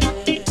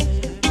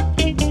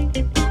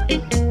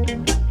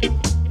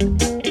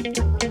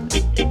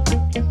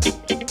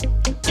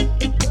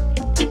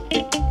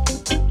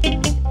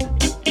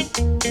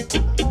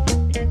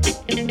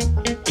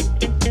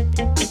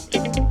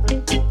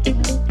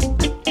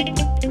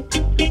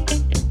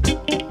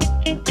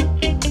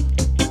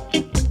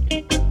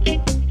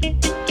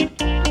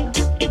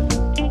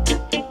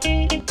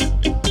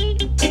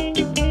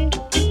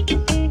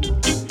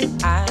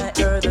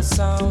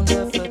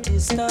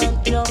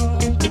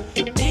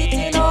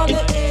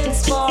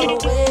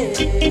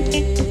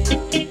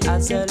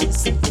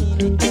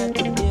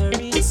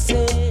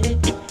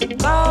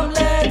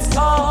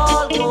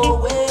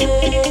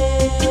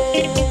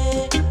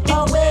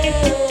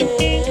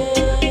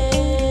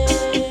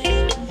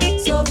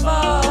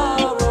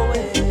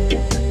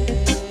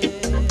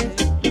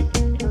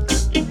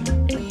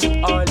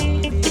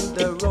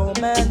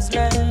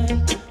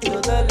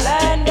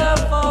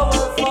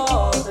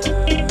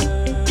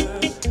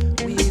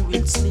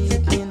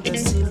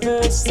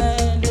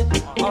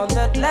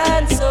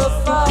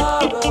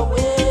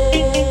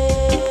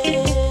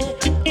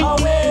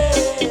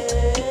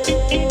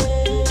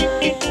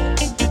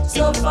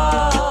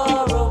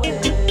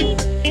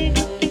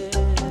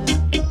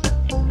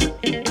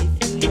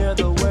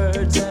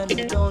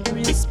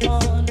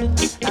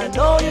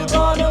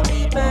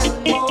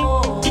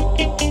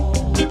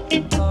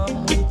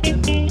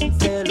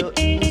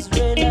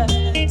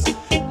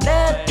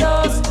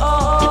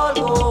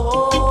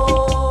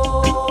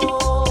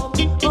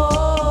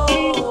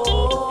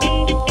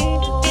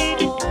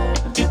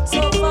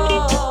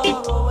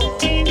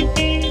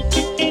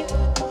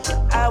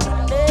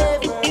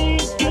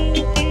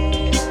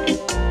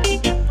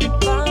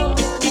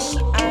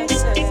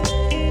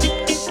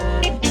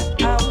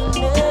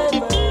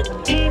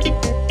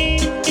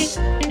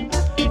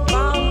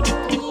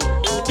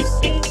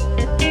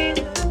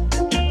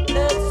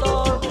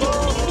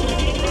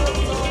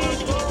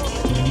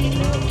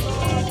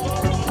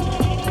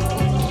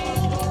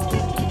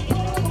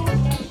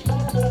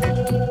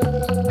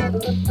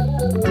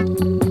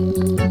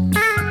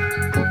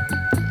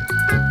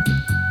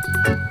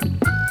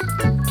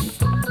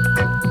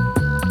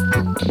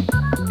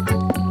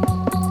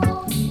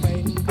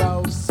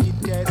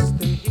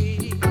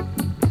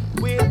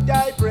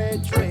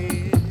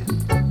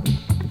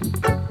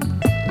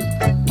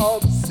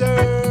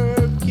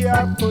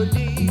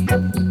 carefully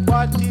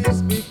what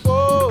is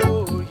before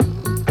you.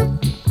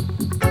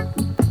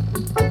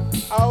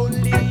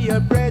 Only your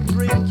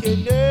brethren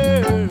can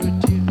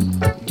hurt you.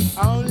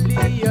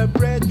 Only your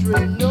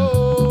brethren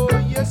know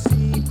your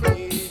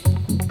secret.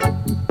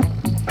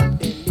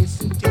 They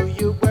listen to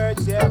your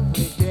words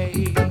every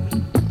day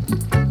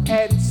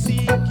and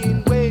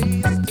seeking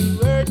ways to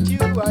hurt you,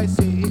 I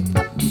say.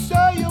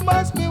 So you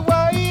must be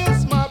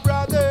wise, my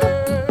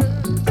brothers.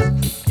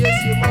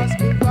 Yes, you must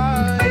be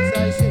wise,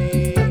 I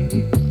say.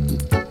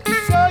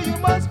 So you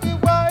must be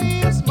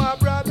wise, my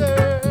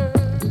brothers.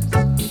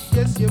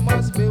 Yes, you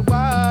must be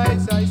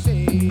wise, I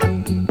say.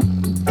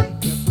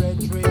 Your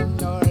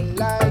brethren are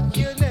like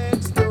your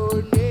next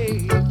door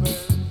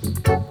neighbors.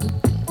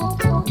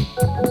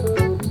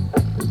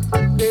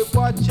 They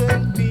watch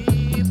and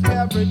peep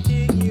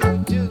everything you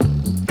do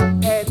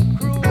and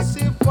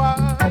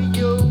crucify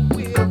you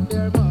with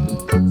their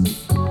mouths.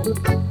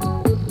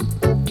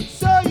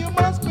 So you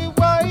must be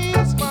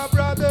wise, my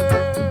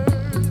brothers.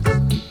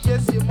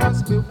 Yes, you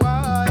must be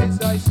wise,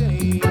 I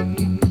say.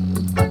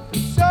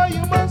 So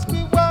you must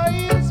be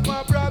wise,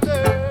 my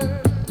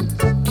brothers.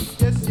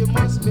 Yes, you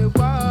must be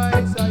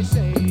wise, I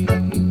say.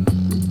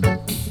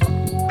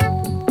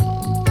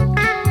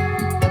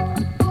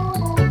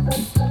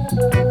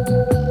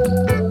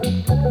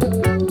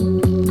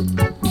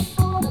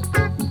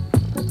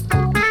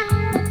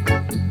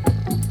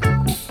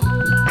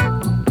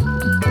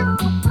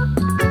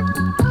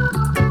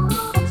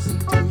 Listen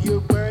to your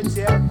words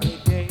every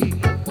day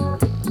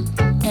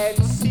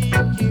and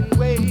seeking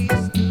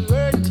ways to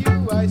hurt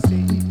you, I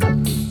say.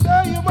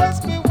 So you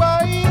must be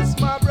wise,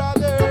 my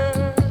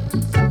brothers.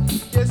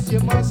 Yes, you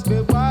must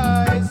be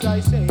wise, I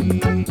say.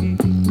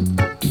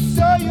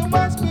 So you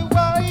must be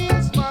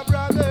wise, my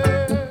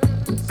brothers.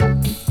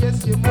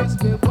 Yes, you must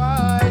be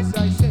wise,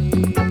 I say.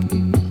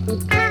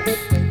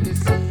 When they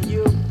see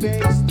you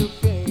face to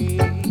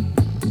face,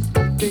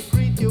 they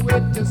greet you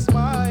with a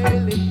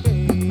smiling face.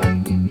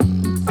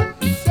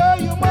 So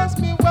you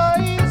must be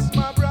wise,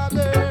 my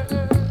brothers.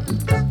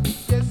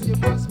 Yes, you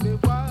must be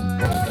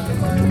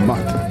wise.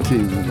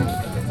 Martin.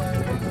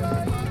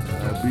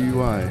 Be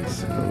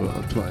wise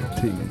about right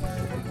things.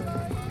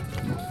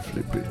 Come on,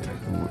 flip it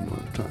one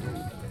more time.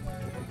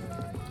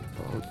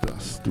 About the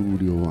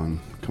studio one.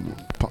 Come on,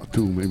 part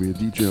two. Maybe a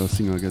DJ or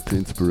singer get the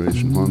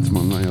inspiration. Once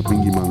man, naja,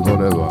 bingy man,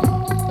 whatever.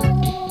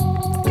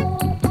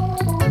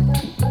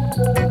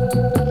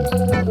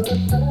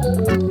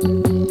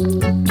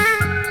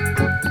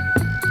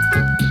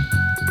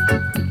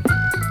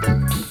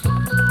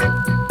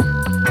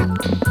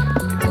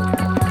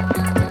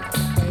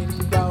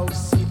 When thou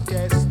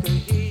sittest to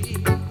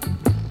eat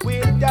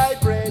with thy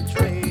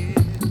brethren,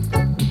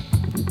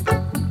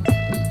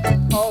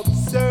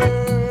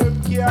 observe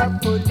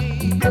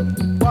carefully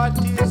what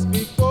is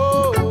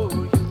before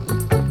you.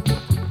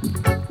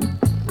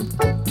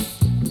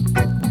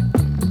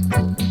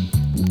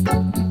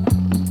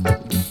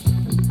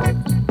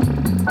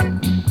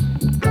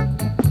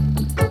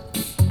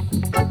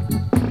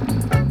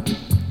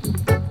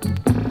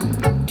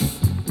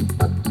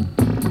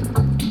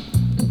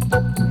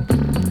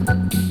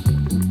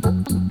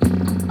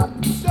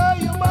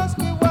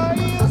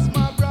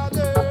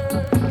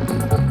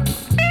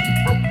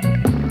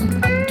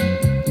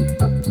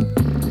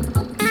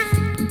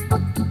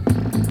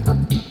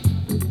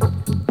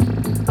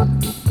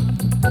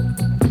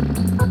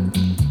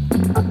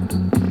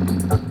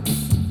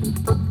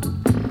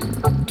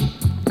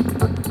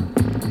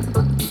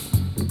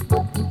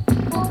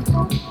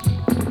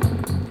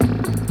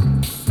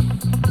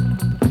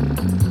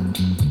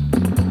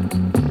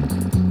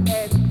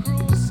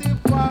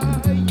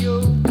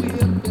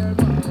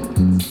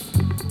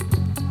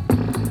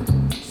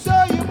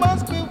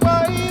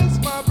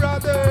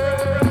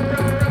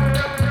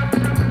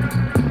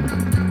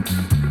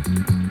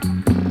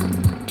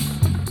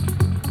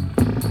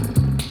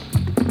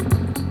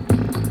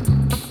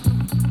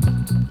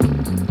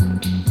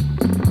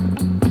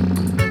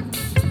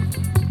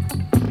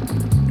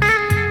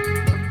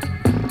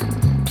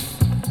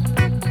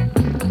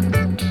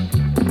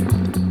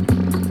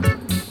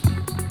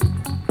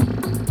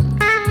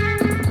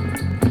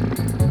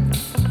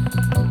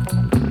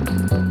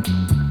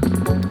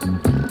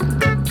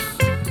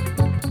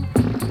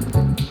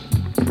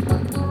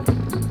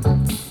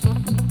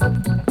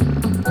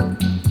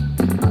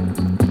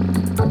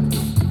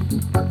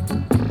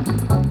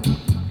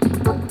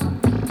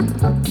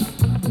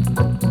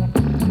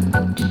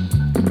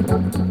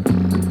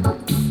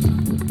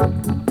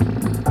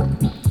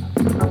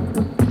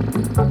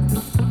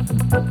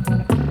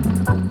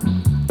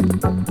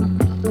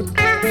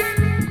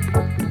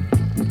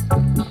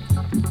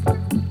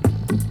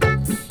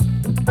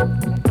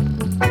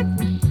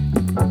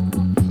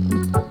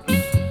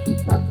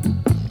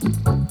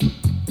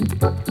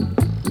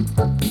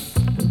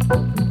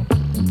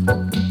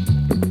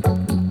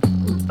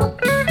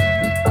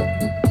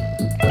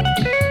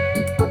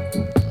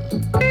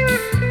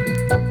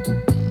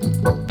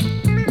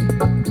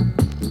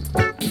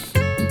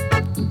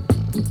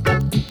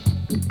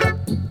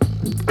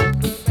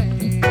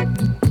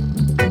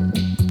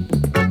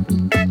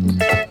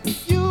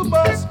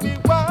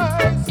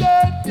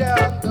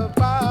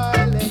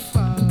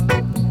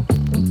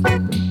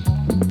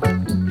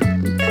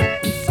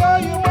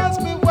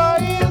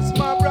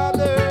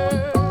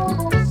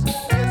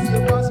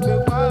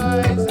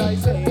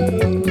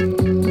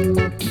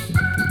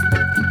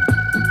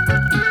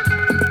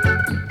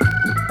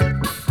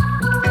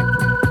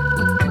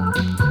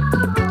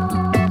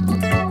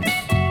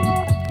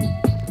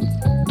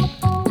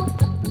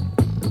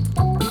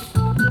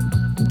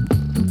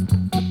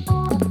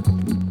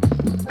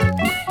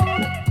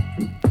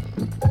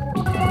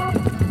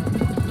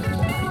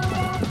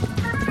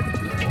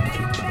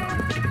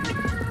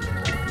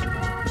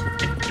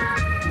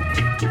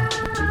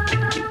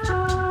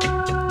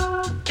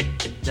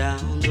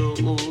 Down the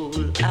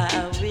hole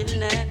I will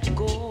not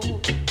go,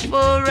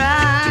 for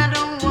I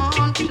don't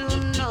want to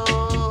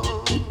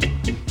know.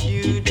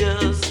 You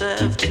just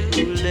have to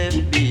let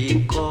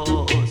me,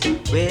 cause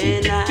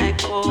when I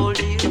call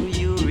you,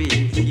 you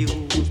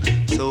refuse.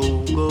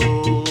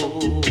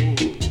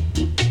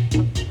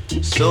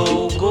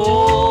 So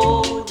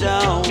go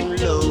down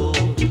low,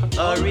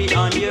 hurry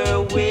on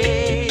your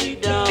way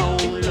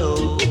down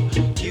low.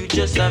 You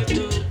just have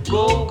to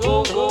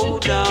go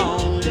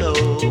down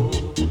low,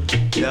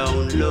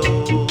 down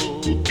low.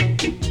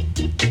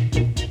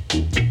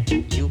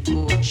 You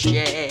could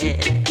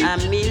shed a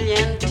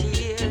million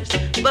tears,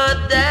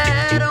 but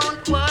that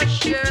don't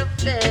wash your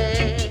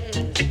face.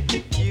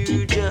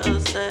 You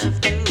just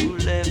have to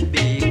let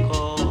me,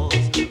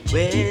 cause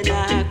when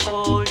I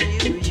call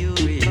you, you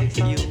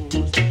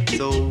refuse.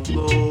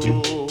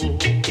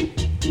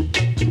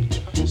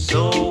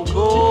 So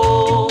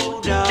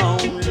go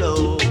down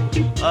low,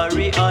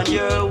 hurry on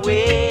your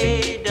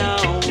way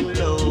down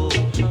low.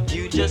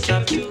 You just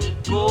have to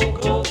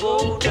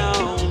go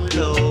down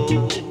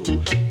low,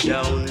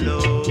 down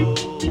low.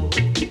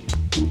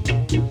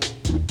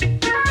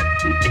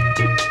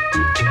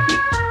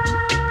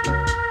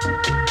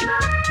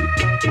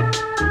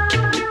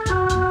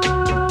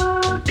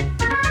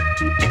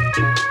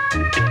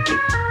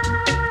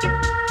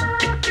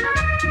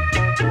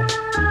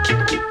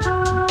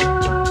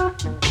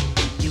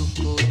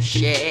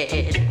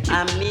 Shed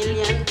a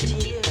million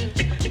tears,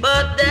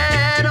 but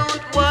that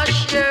don't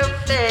wash your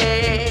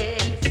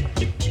face.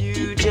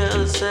 You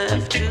just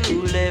have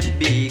to let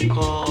be,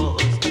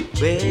 cause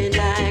when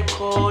I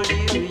call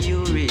you,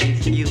 you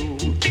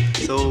refuse.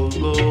 So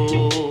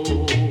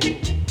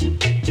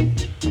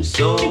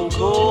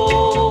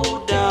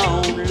go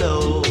down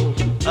low,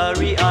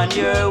 hurry on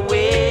your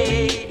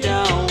way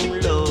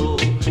down low.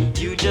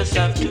 You just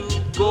have to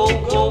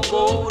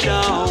go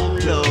down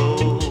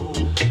low,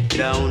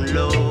 down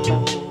low,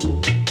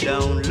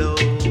 down low.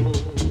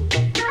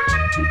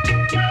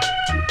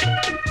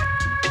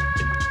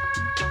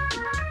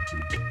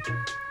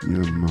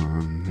 Yeah,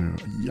 man,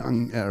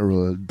 young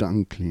Errol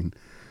Dunklin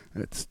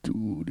at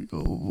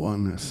Studio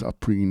One,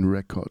 Supreme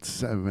Records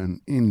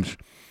 7-inch.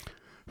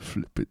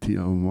 Flip it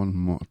here one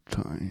more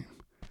time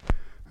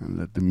and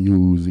let the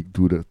music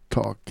do the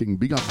talking.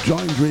 Big up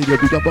Joint Radio,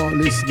 big up all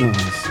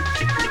listeners.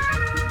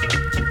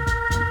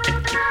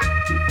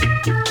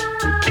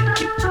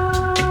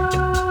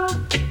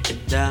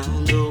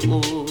 Down the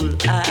hole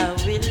I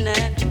will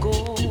not go,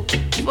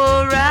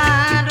 for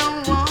I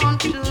don't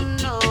want to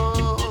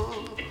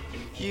know.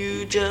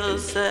 You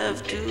just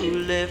have to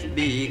let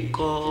me,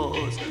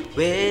 cause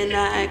when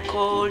I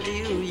called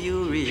you,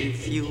 you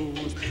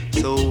refuse.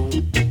 So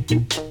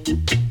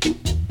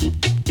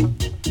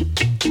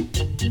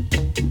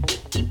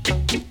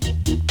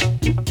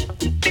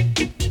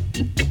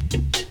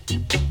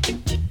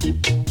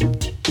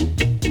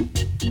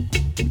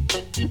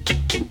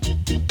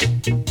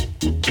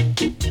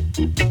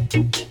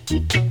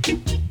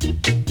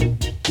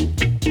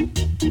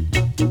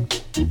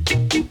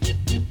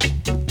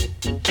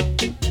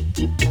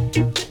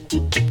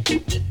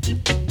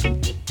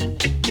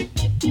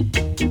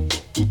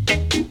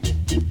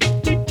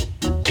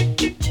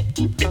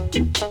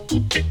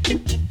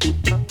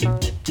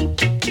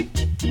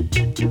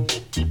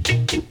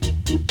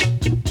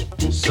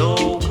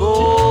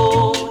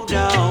go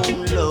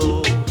down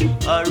low,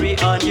 hurry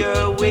on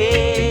your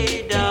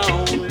way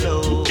down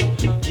low.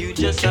 You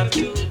just have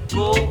to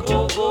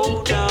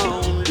go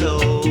down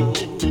low,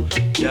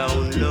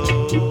 down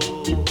low.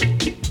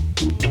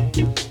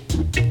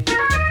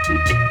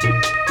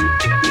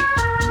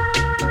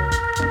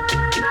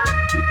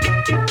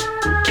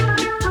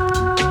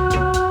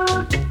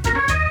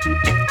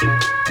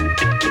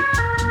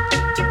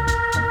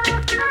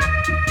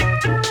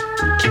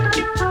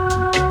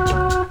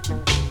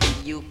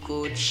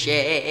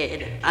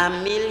 Shed a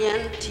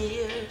million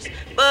tears,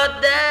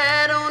 but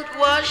that don't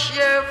wash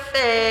your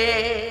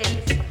face.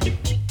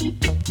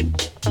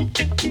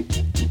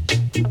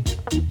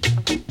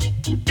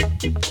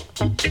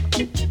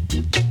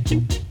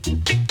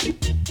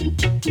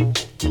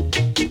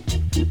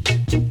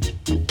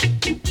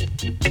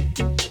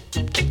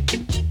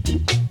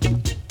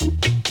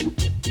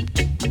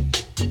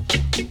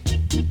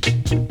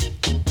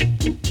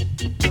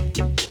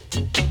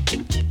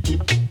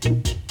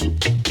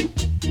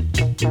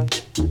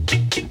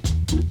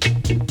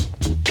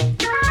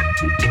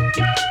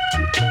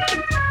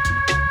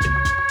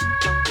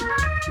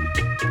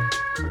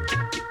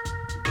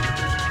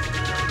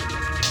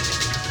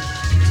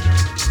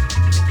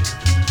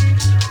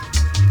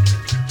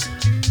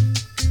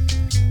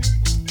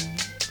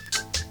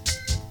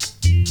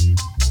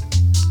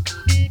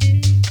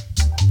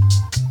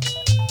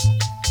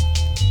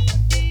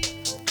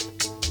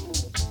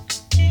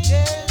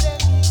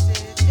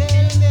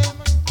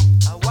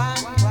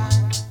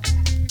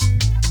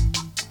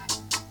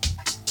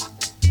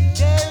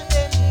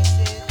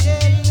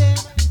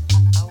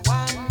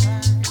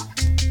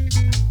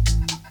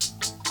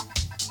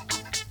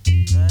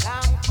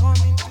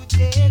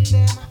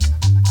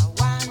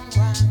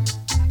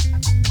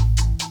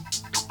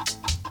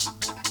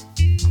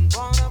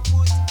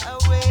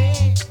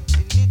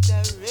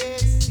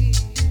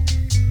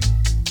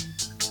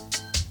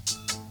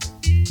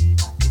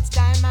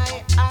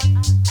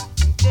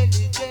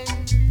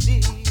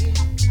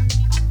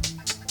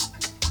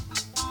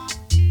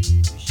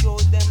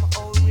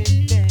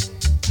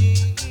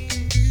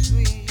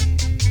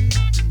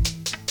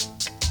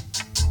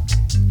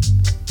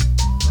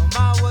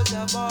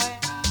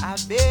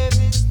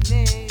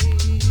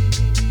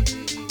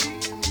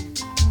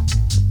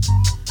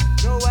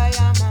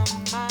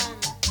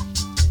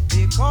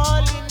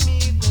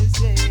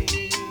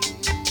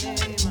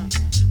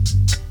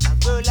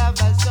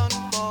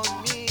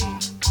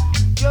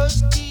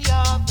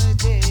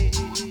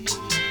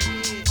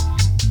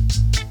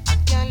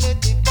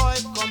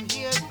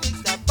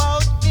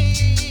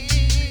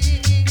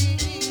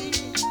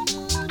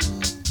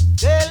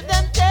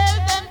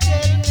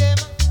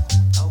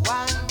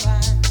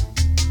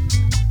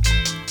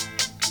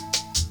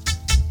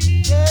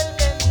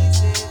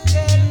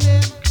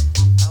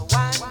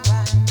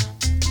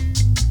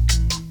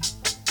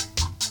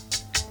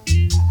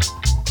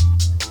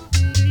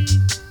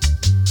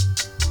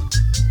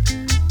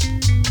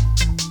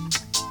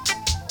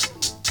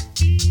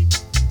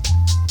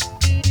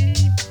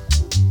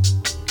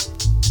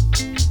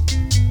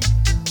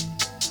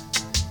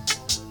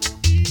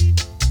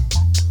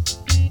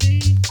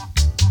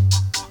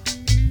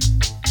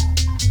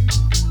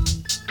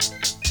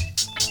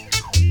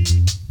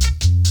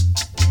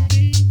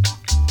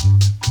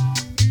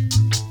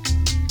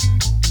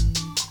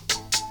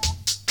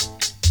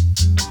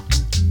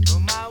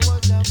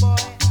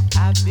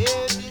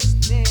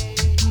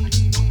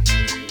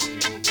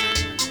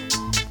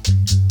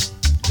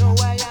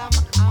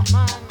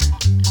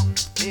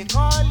 They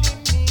calling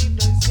me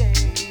the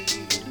same.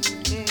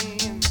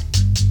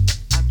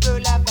 A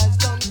girl have a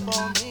done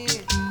for me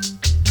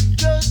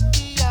just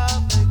the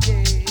other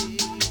day.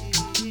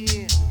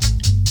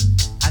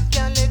 I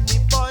can't let the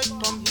boy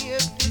come here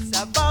this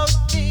about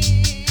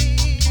me.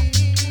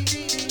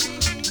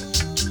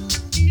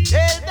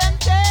 Tell them,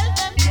 tell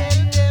them,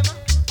 tell them.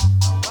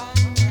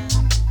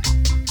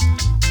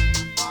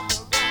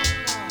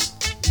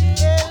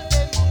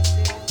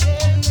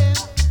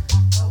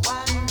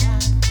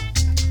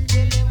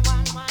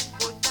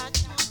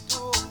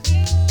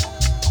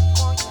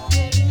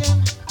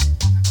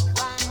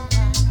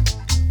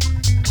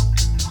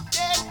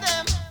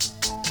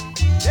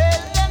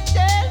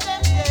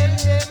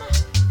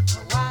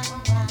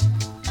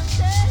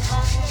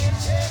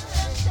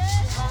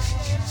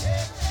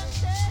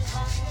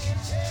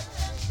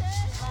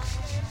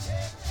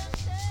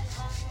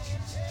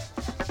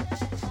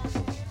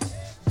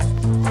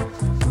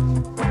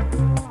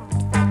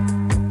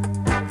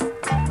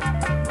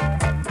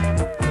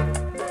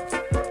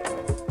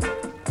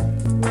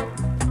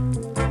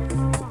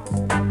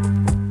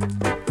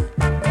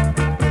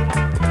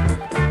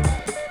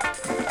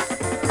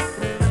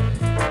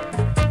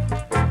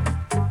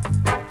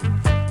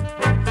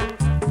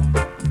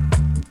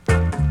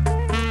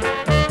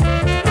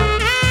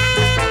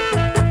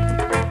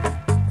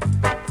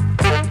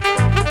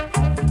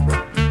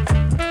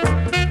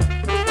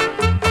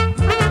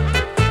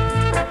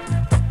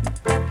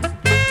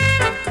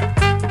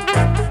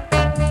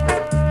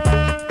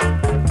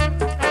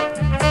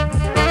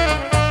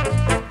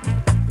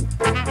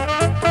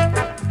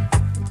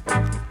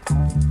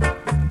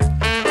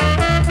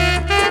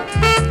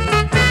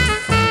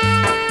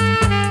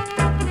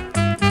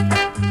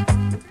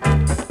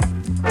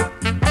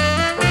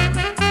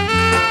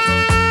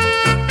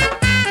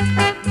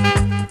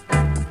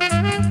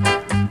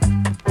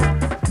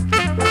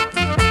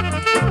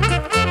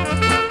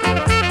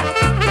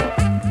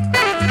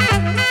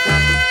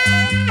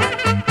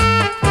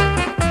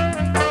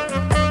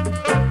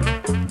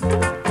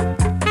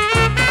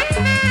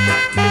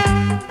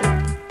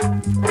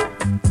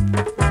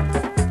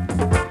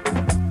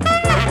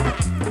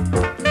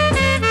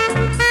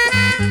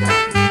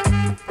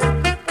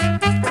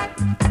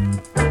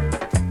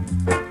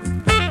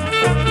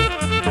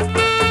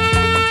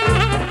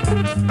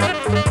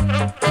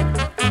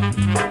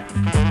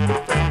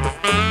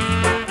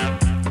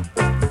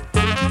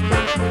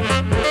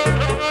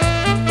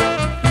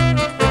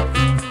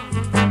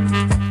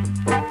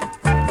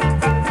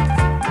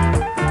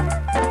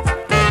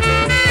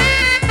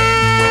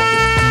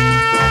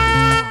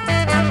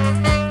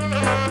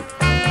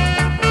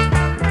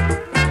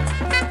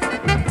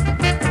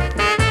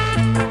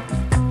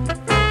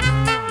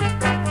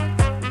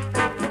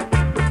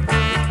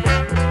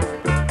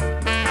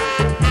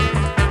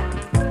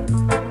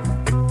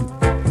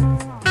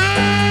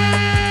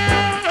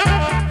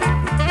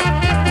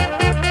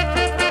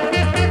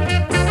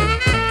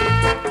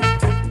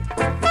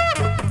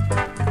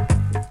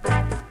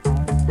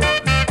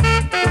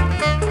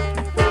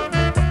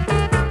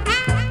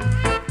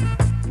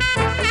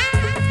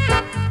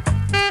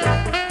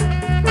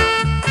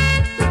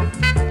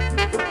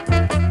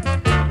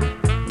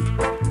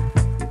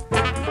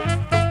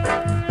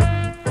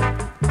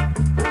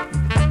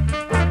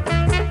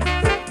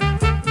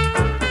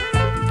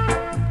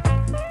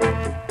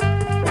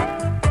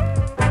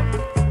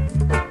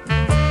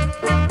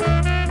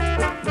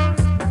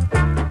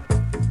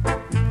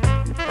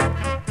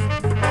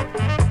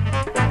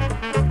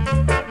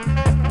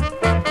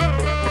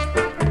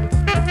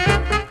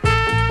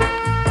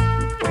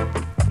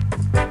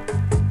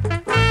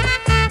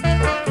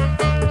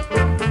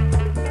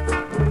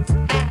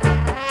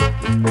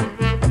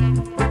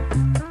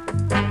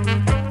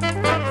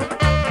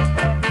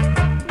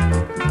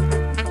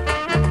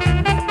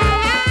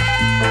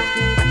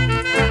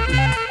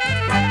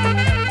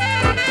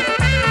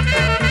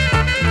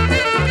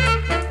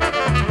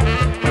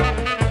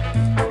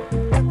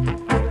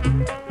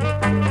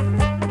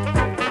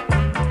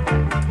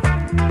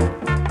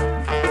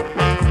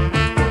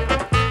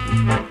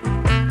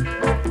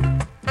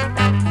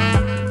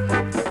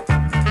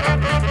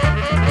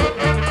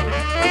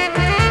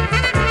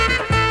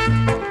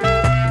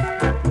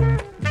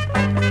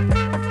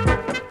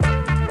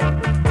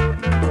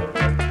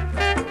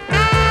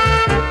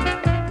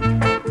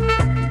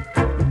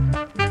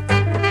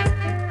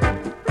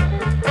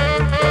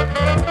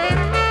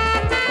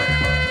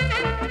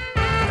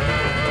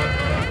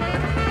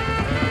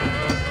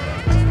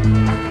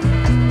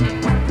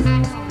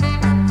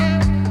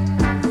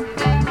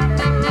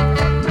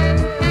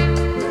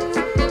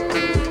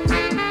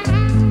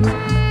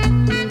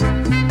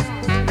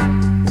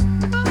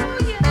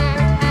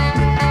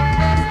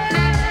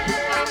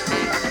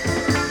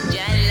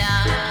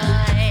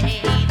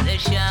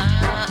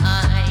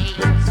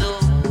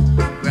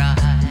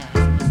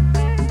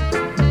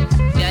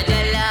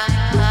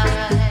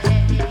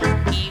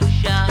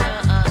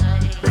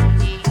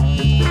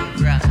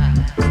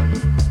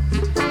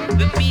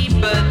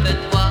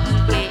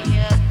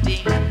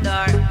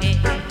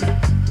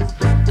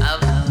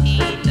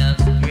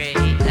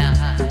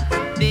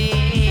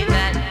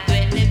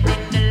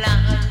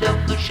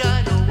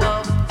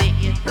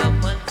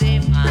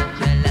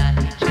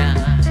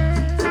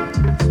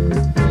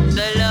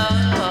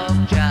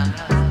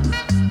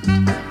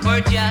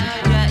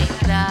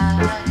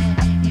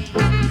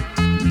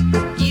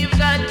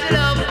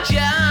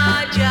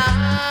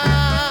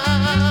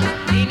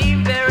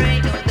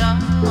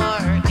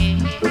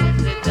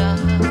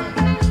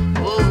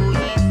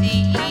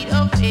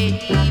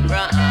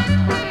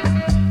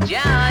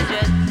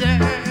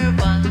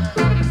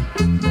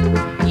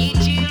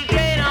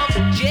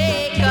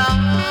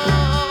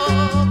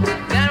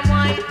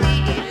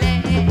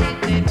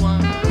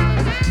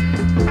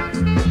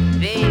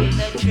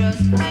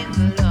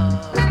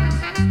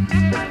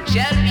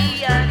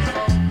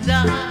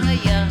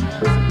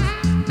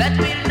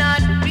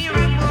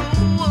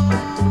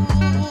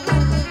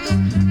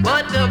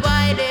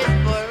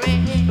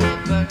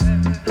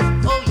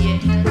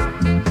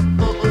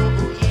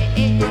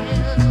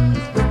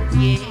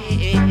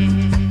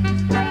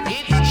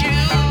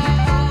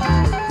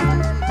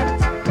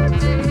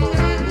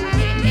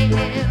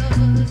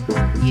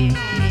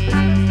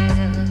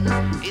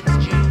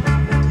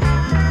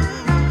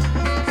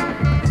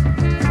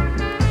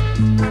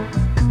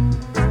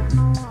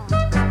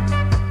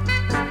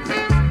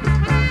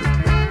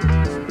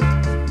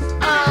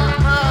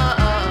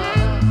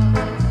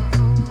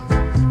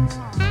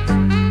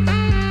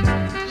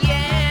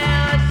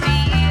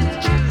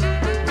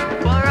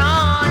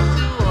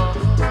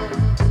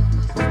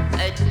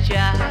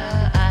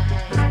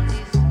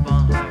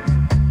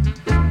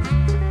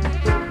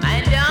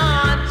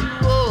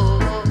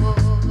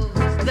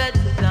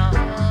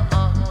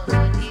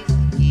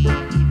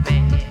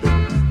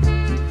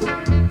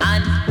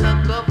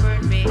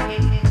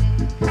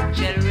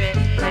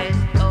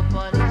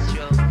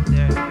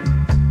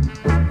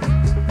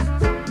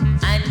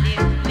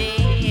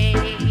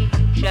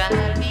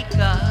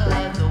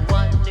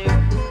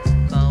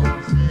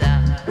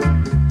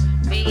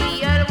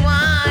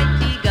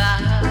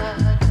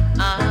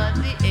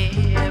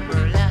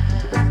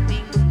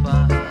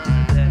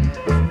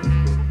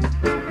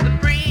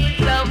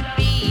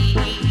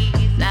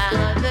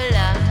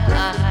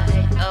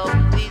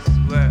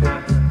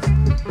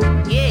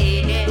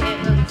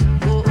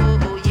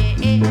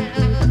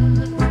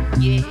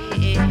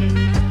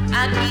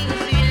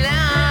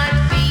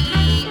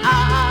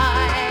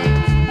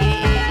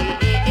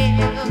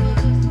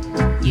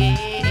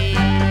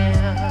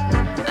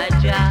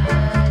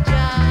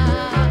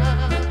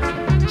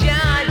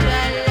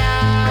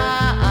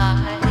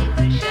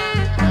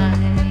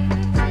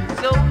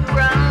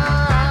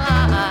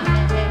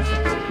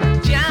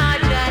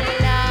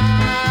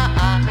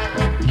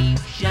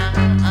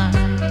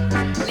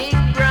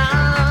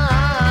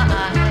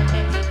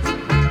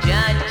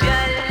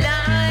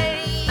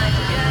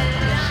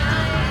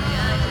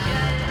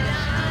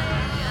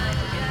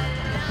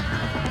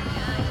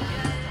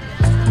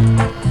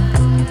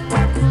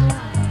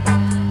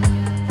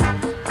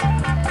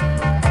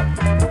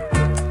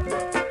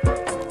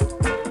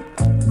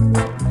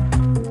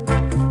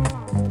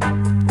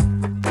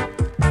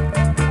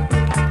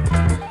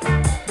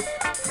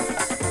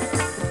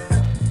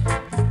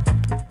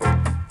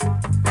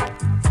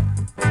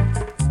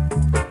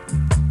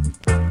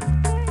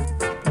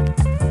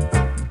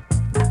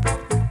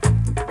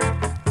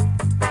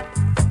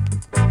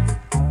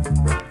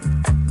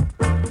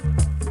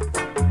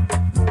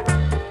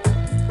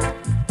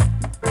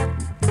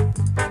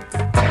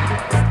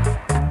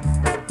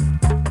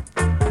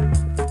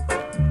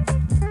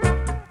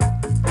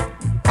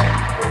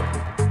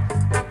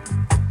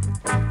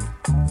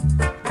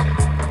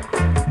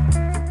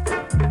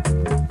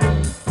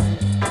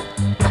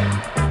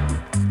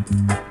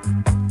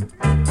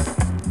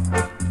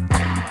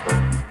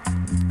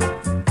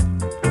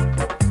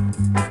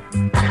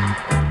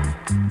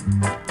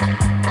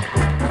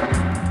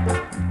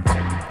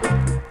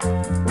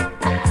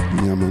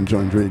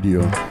 Joint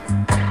Radio.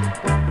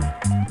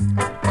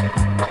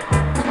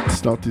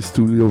 Start the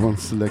Studio One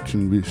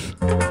selection with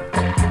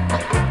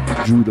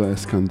Judah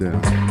Eskander,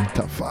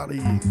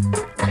 Tafari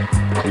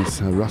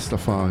is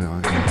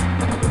Rastafari.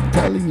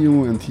 Telling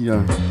you, and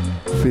here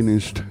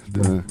finished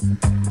the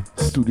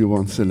Studio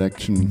One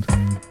selection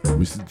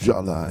with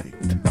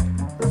Jalite.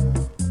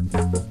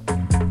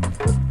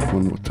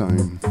 One more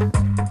time.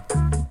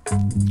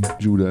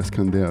 Judah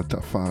Eskander,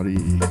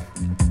 Tafari.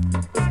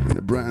 And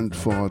a brand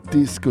for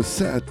disco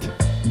set.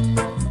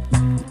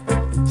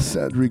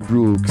 Cedric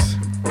Brooks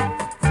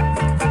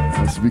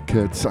as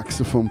wicked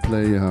saxophone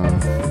player.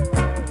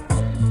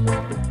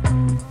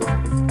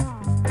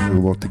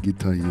 And what a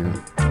guitar here.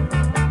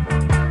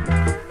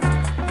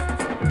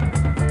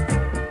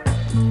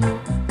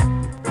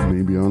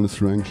 Maybe Honest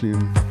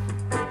Franklin.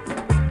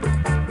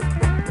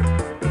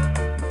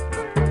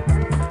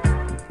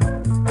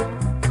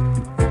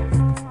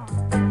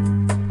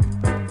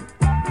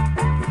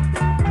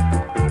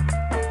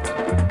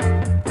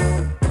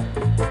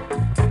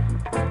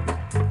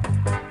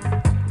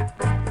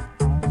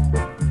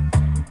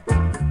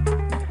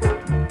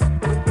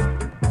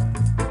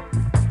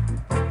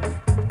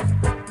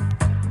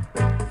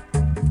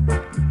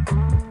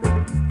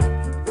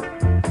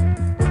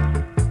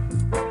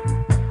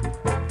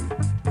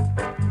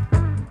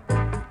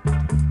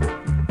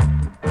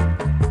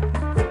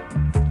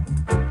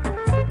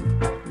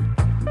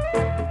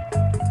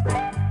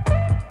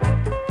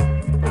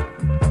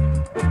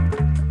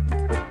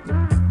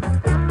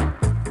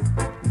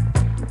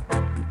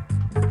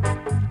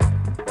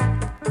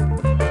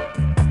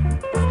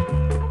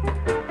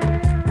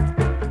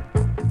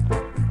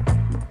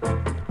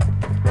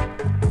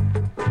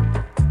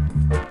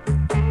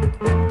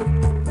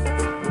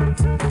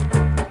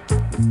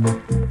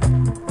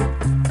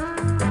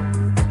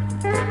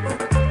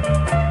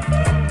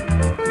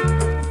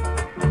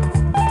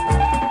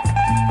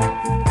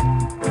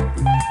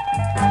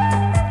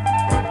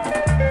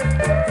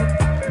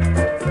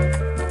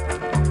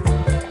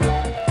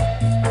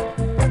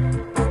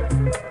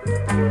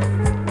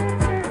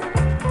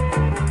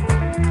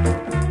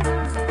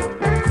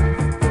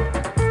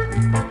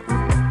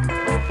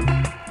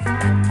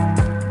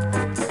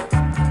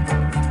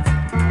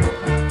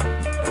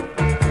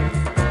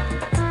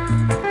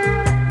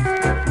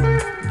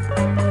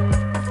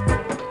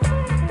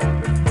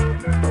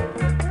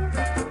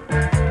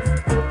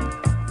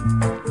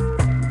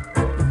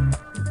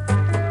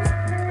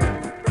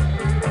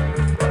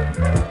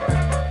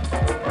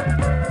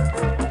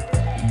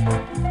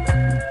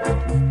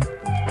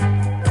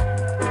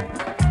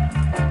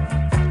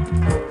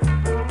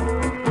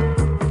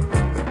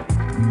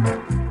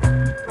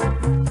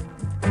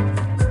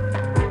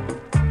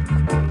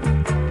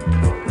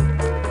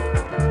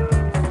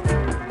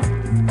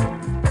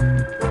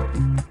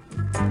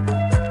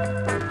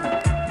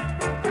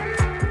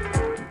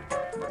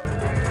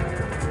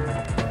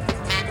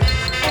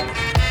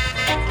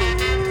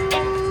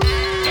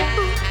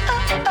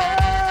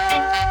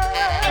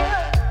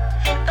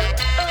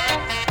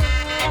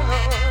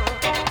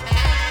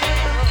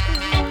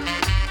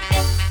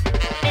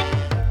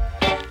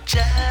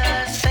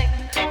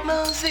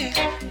 Moses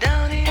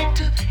down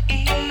into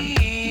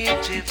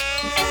Egypt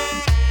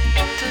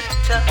to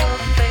tell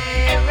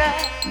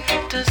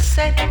Pharaoh to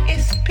set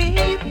his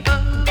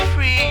people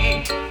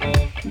free.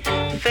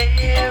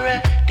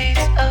 Pharaoh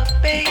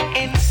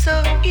disobeying,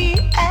 so he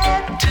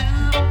had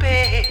to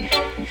pay.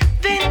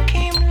 Then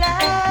came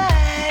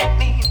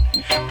lightning,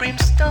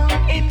 brimstone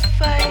and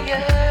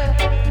fire.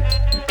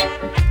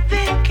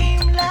 Then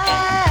came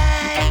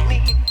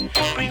lightning,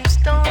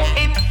 brimstone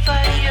and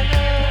fire.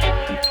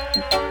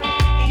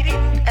 He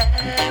didn't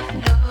have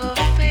no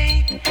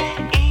faith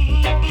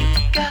in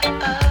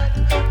God.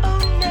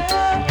 Oh no,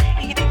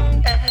 he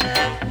didn't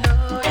have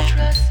no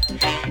trust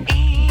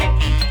in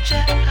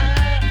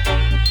God.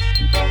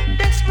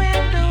 That's when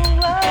the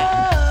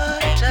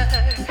water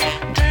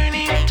turned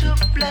into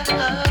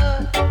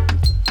blood.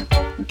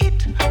 It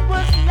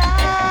was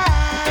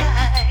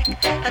like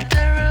a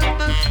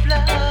terrible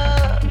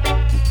flood.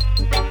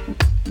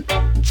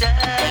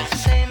 Just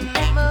send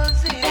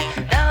Moses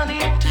down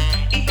into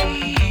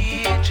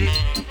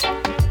Egypt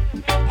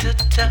to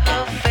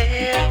tell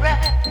Pharaoh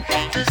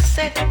to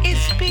set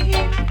his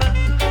people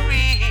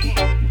free.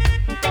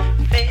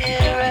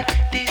 Pharaoh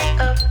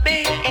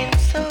disobeying,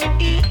 so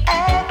he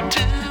had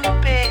to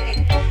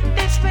pay.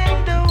 That's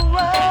when the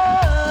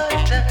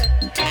water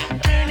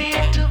turned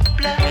into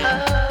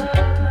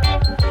blood.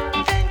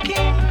 Then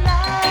came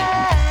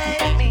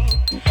lightning,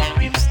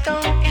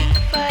 brimstone and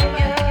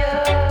fire.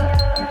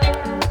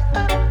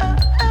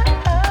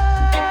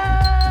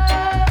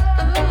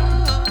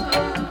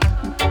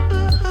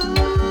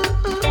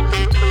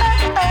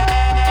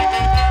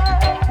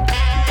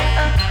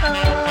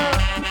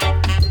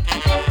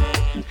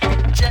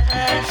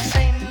 Just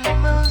send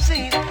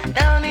Moses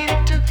down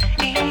into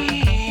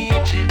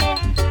Egypt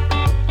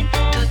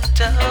to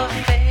tell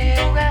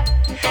Pharaoh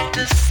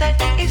to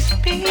set his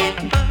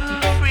people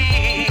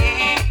free.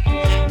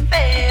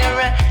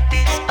 Pharaoh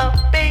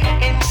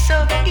disobeying, so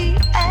he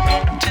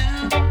had to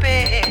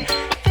pay.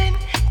 Then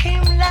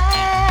came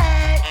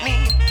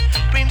lightning,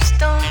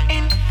 brimstone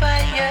and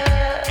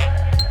fire.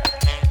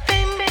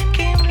 Then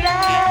came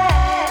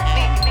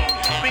lightning,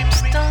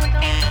 brimstone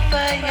and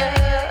fire.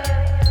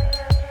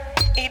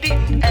 He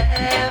didn't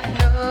have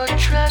no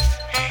trust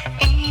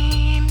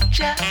in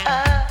Jah.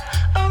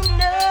 Oh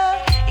no,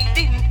 he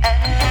didn't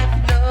have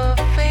no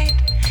faith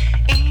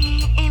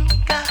in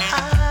God.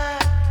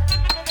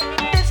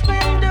 That's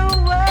when the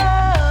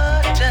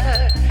water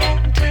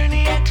turned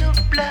into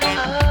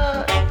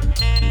blood.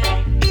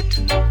 It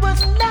was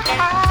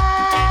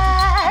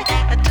like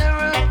a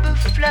terrible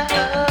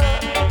flood.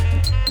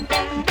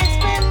 That's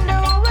when the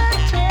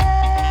water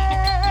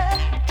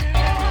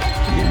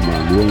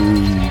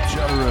Ray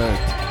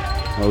Jarrett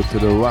out to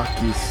the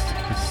Rockies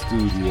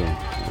studio.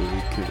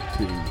 Okay,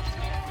 team.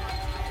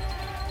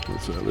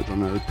 Also have it on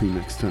LP, an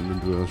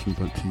extended version,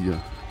 but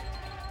here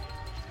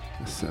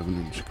a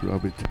 7-inch.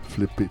 Grab it,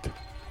 flip it,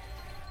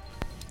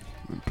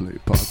 and play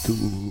part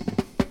 2.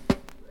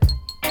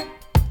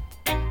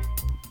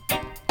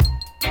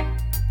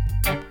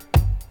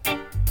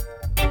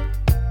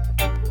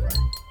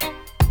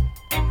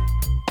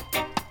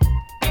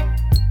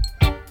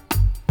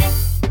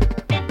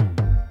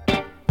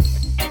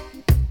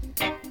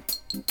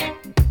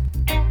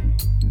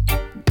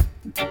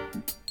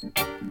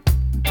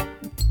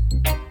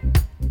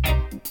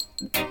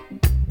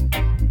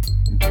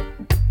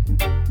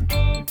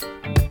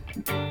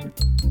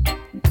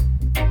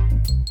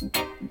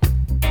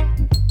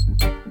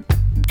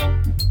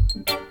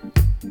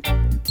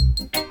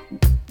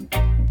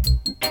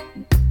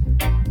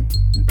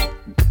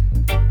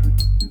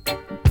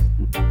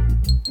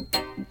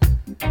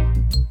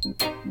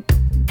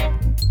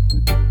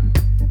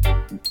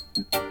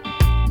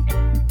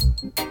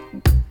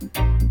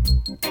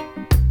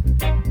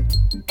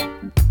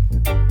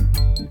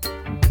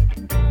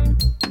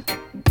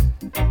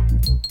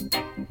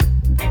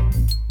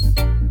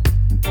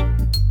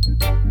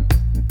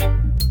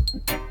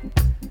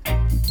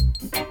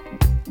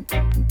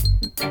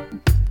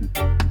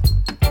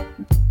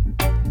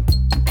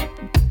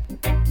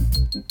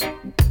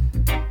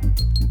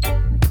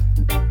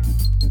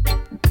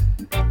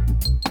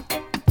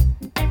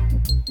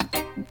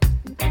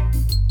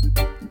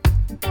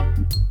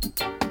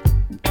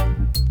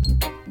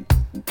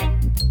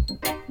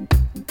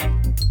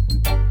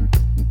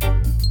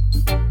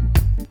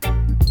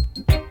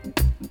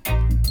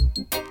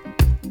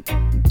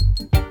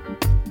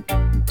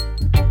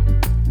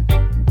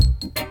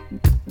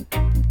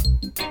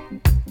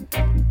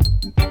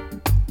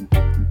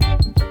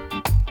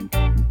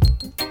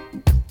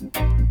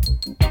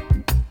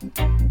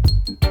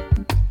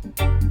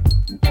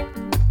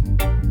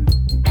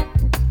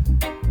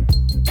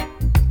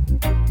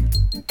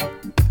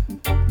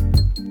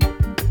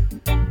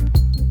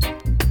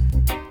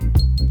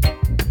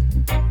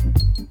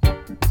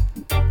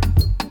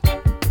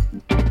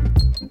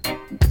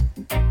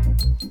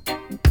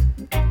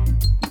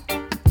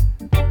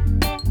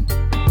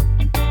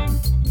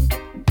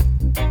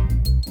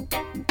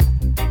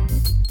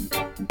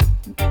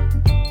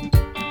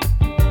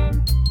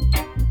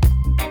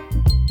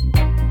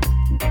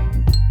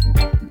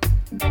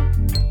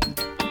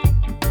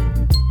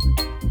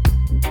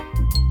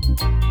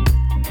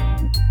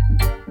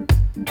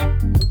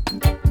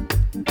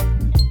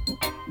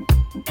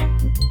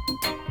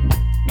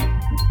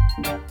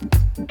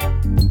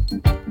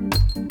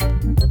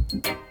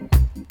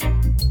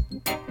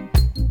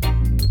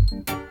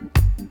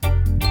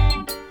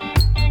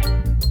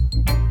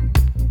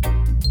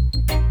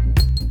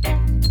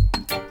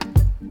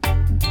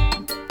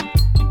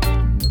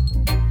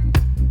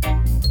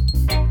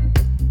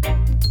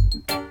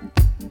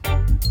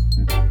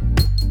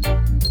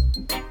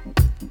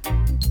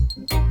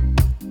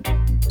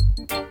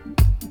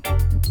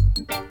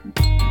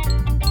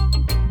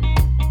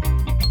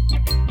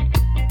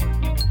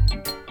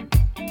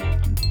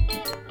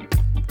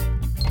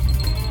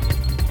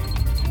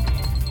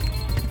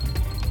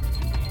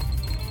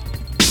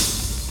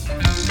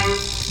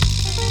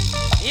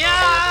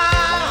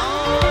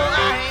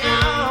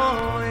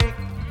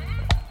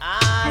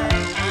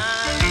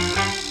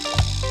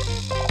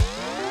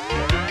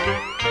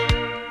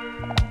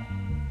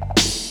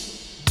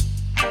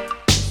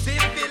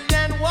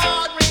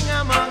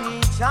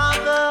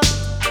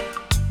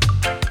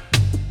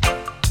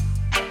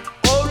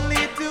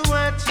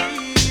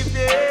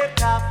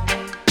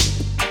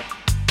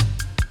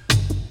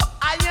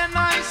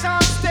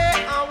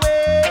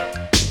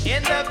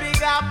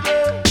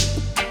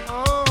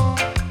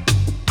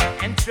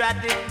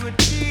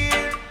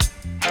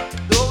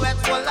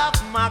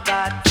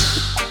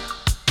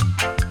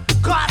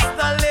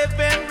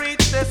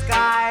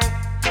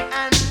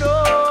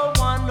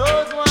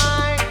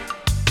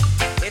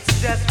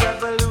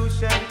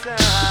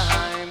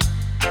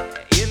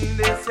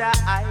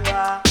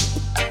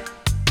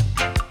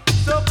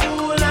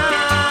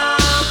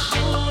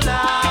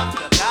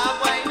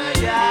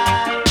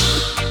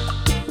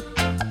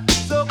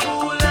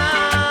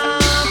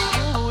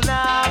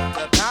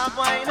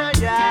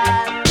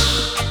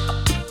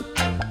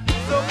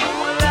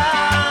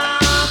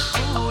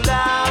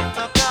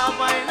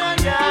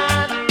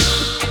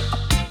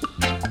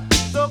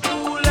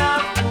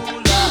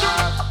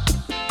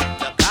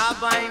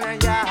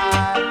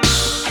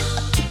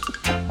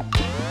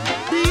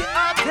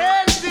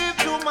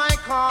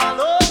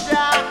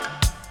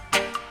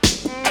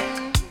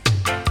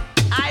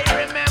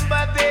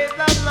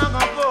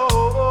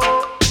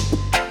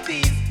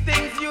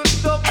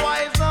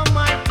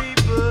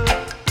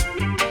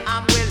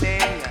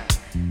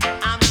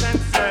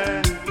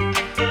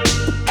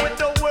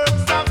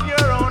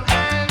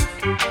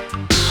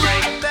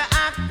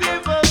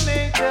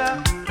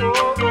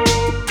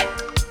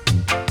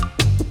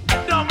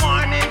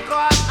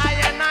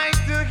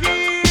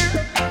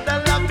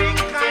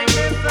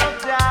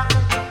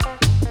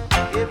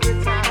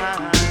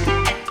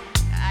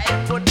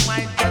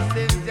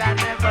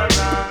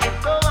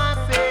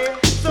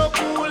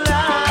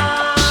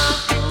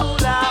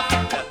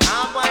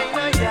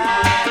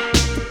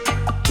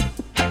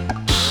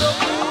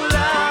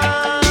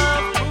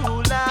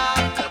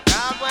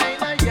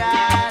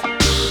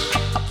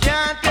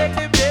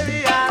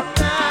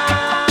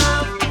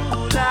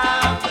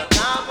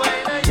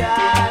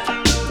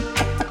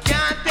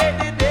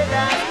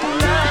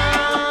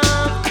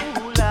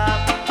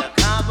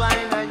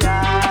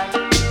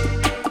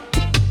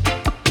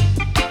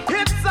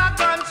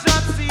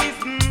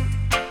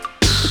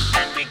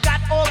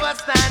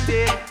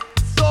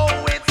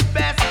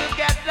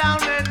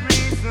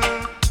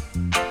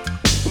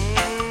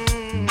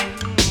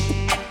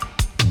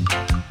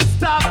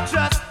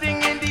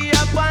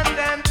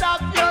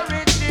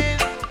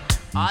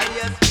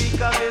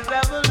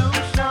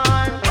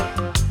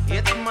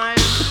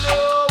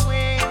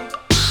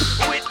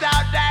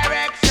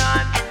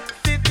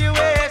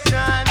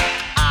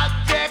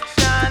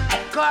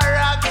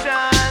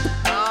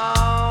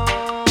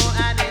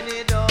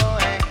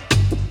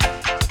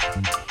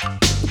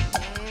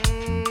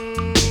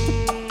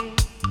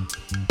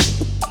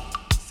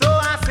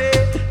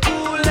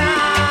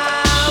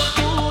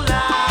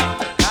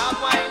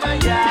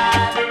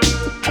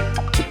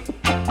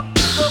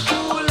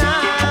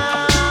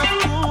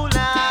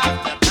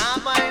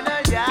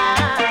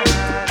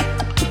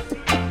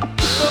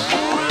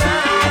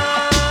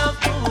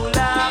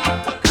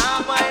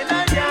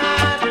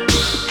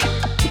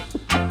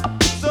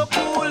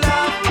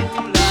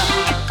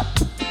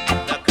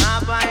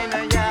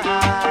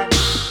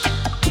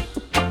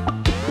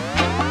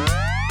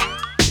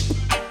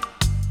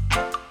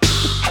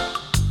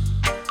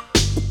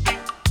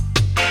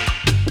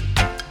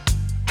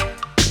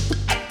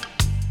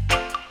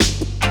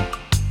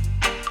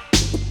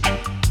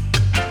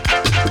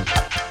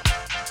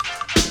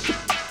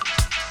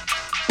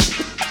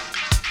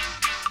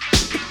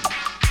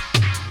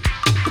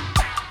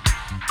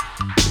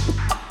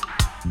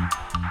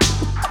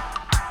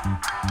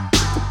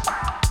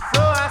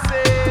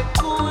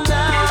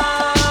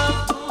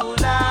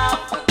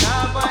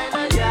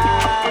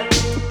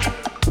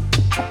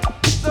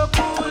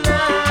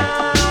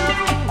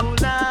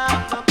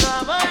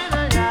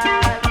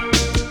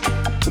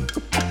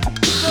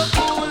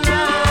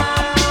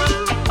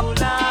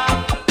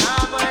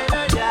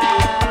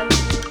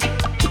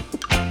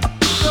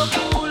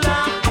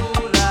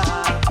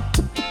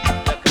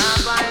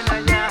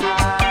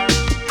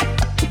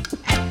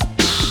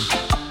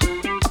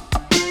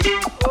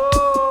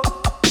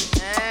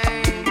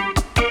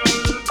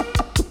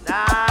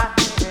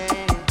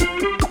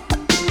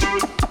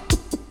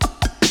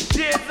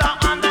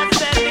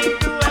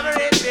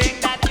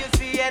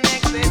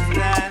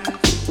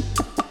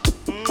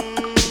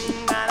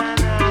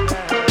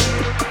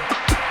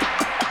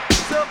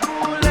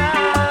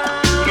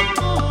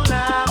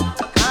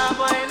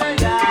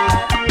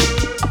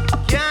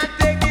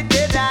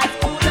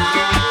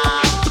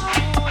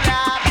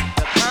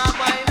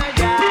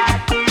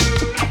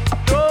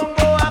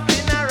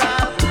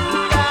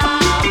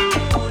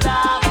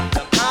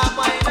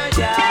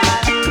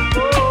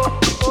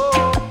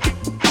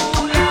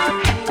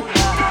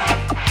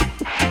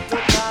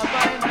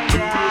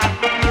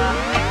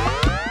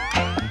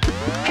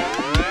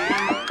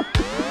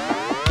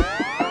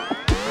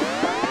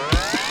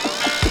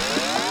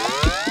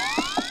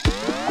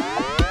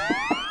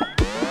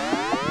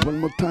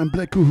 Time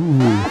Black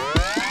Uhuru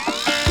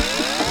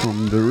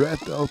from the Red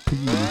LP,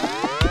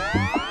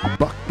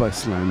 backed by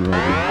Slime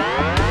Robbie.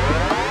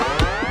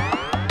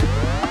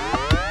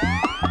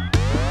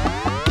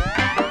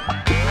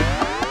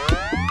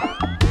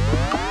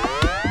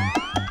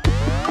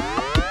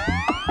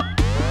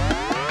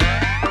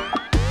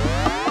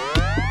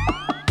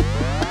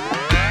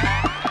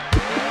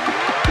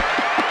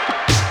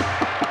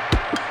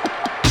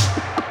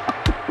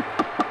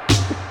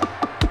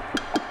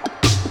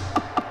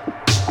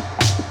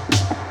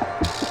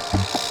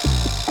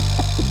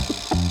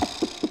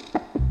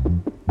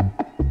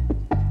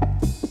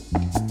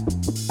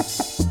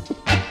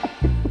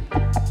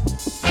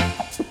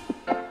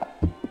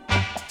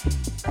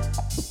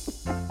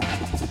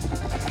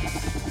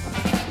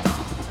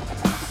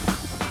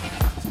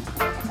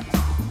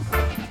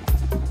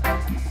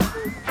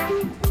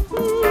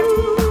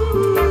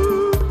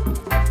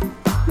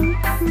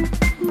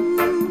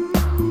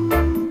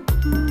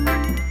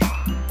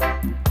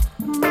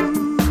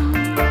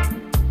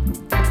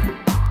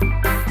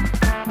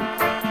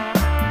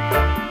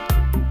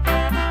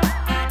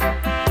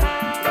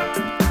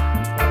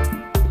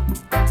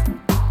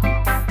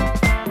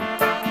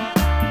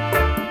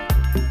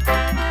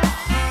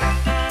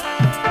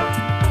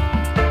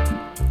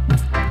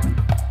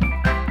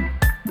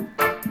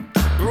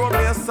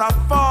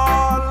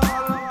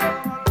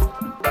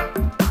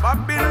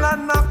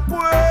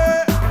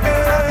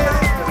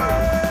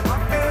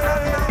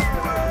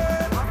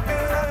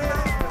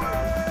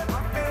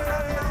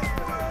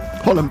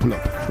 Holland Pull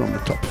Up from the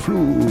Top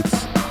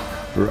Fruits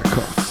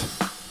Records.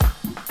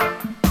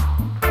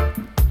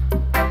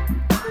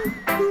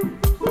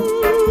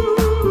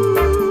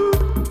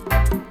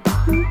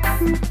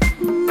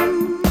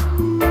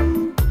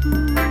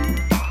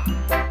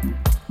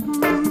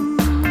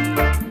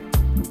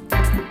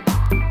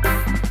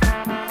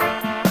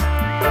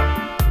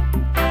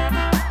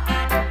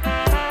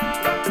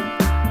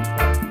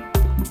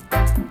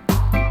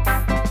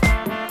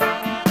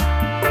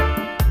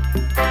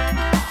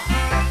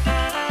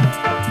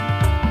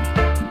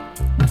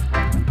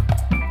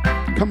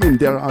 Come in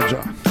there,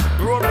 Aja.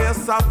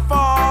 Romance a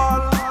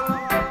fall,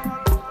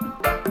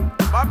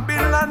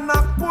 Babylon a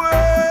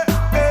quake.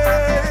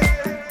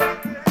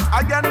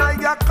 Again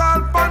I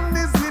call upon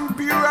His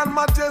Imperial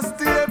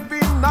Majesty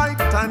every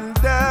night and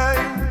day.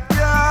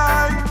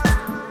 Yeah,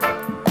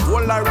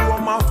 all I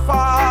Rome a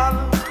fall,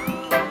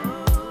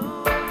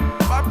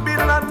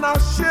 Babylon a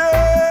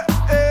shake.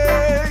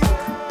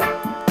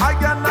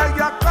 Again I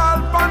call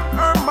upon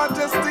Her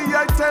Majesty, I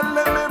tell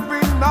them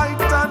every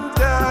night and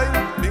day.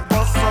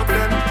 Because of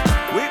them,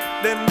 whip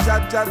them,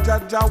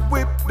 ja,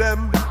 whip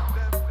them.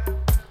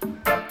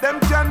 Them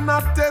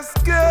cannot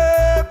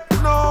escape,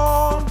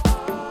 no.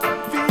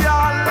 For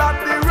all of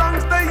the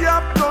wrongs they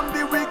have done,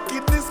 the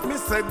wickedness, me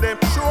say them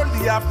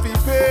surely have to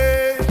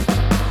pay.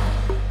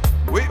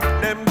 Whip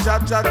them, ja,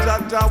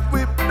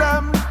 whip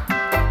them.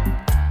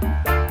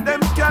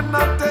 Them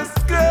cannot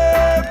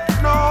escape,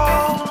 no.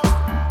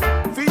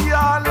 For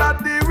all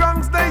of the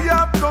wrongs they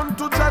have done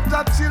to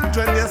Jaja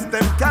children, yes,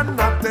 them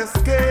cannot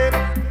escape.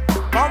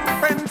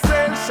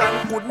 Compensation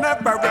could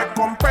never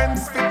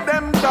recompense for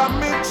them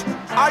damage.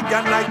 I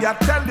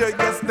tell you,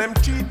 yes, them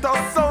cheat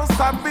us so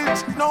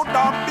savage. Now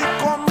that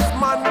becomes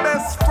my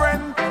best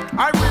friend.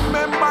 I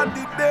remember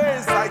the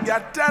days I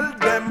tell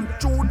them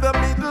through the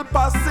middle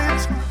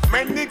passage.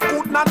 Many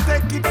could not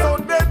take it, so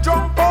they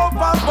jump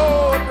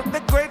overboard.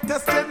 The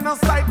greatest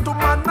genocide to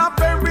man, a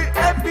very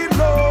heavy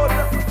load.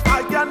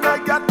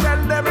 I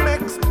tell them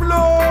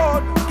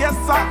explode. Yes,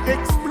 a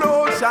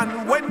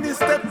explosion when they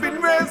step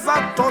in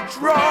razor touch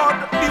road.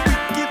 The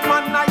wicked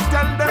man, I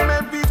tell them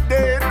every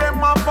day,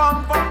 them a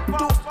bump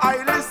to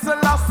Haile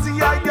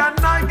Selassie. I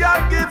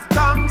give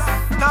thanks.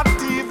 Not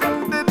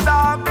even the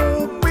dog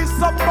who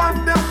piss up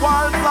on the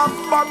walls of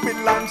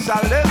Babylon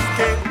shall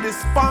escape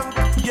this punk.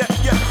 Yeah.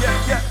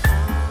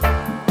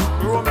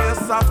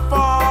 Romance a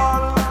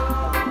fall,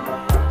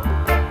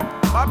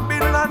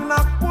 Babylon a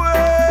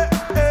quake.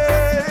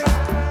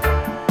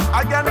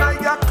 Again I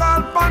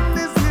call upon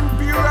His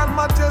Imperial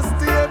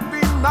Majesty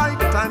every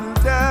night and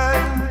day.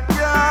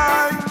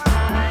 Yeah,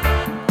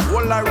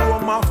 all I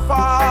Rome a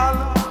fall,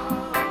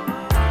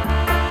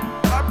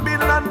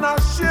 Babylon a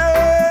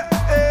shake.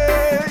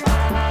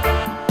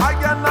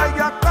 Again I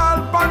call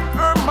upon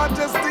Her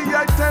Majesty,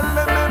 I tell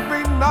them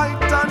every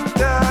night and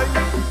day.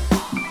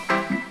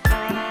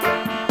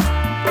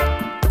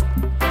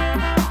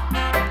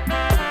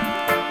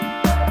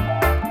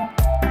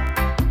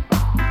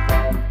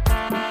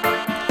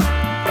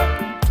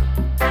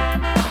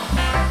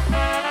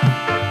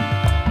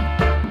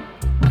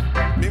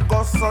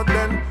 So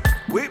then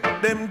whip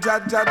them, ja,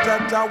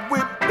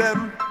 whip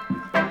them.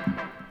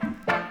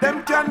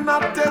 Them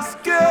cannot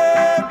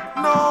escape,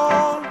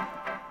 no.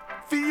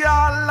 For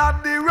all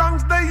of the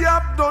wrongs they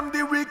have done,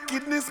 the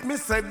wickedness, me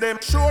say them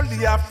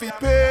surely have to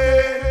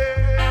pay.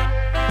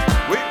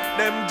 Whip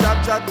them,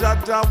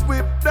 ja,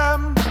 whip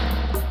them.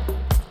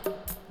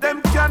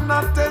 Them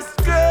cannot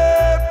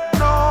escape,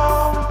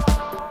 no.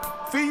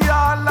 For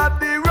all of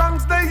the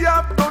wrongs they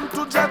have done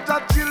to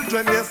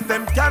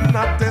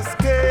cannot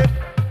escape.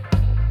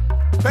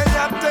 Pay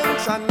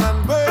attention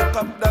and wake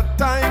up, the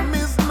time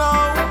is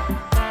now.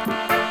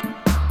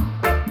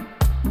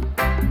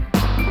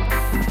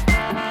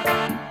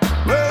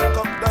 Wake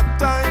up, the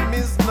time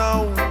is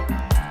now.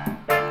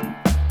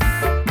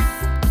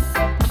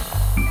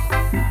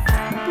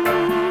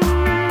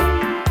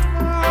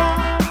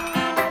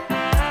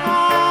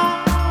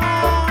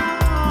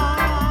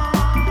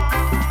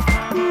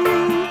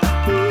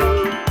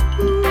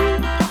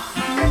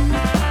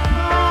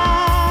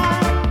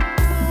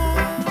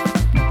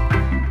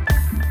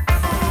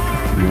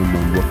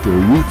 The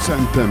Roots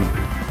Anthem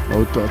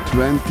out of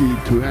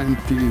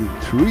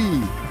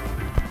 2023,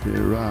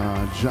 the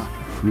Raja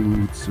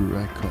Fruits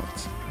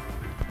Records.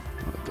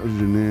 Out of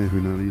Genève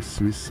in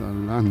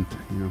Switzerland,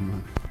 yeah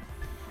man.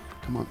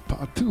 Come on,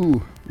 part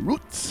 2,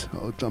 Roots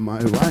out of my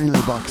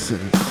vinyl boxes.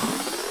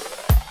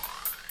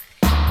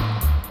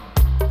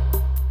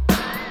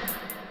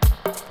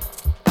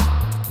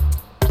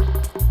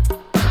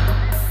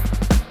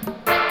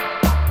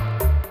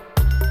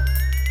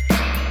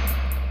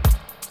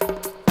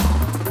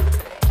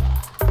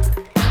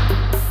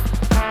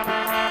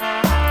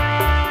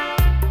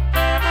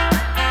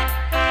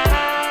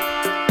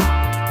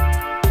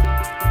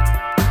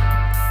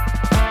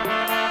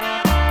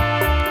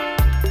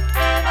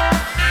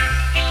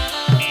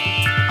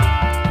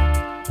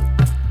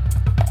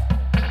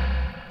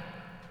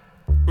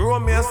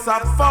 Romance a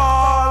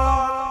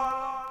fall,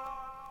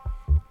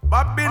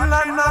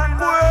 Babylon a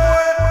quake.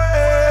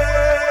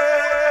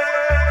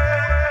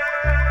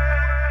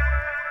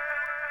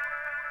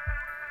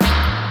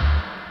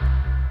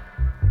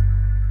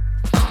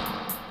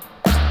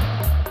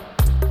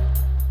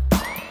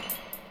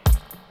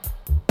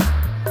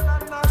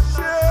 Babylon a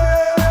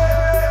shake.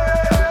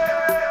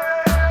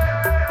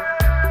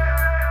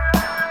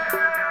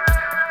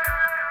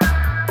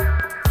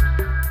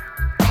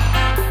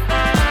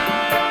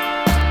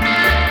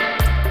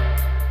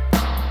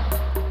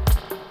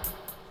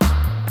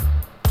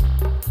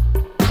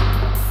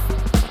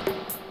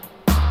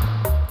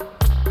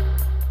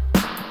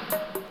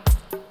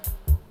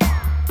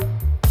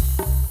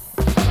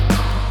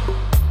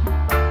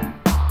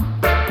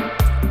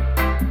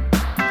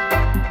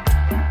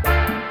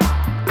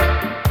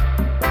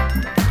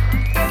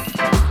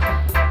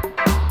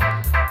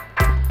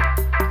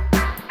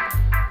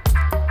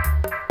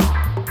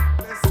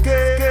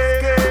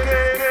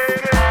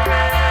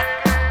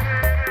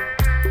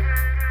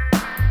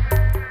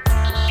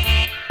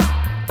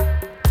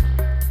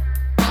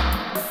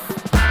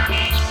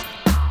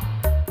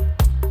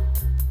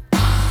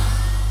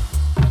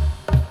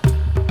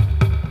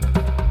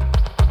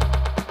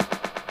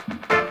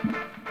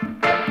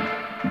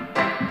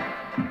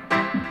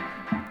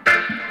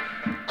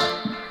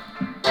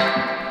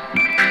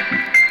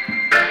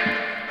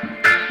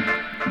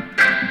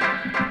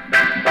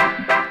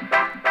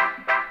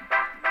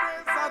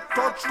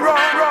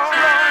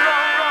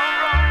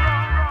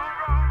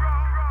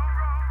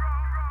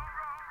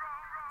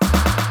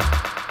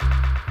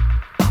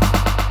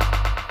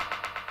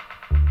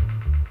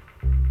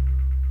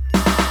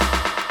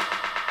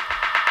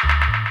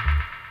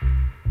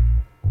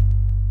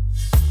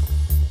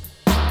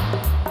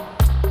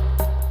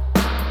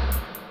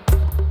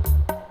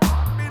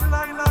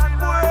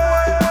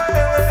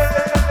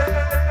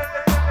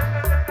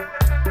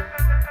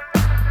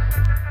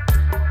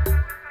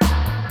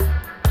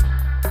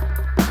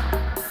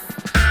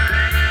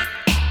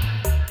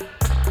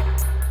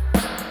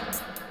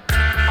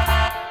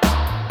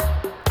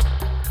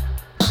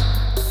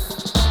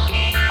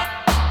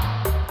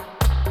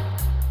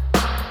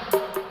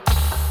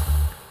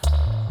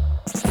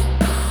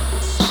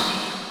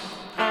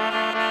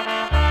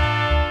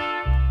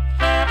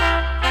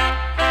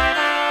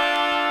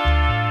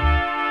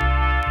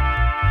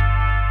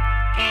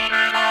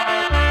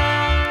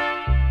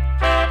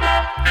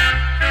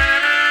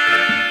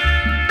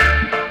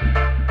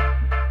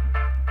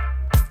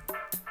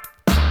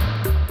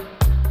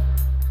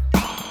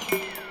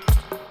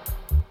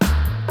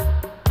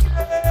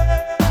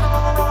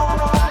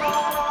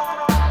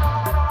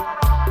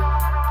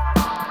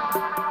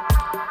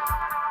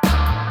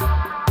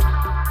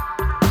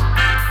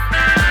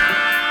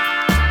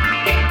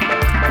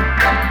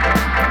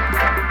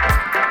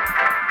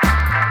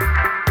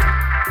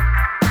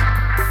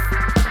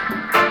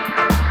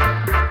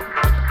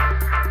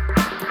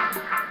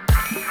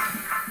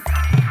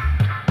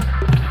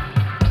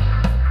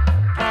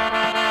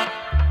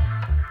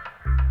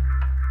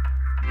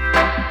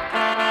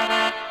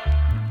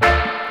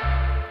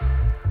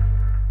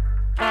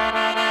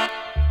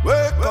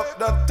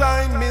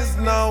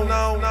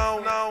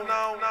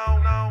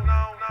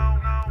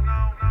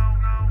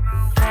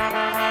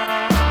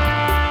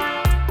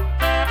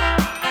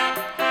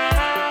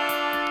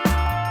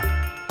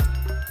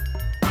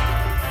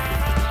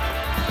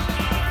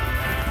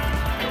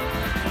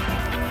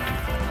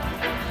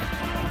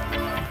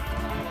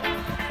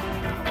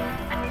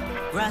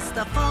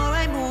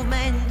 Rastafari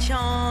movement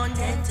chant.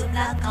 Dead to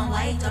black and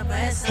white or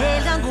person.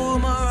 Hail and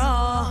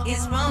Gomorrah.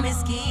 His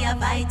promise key a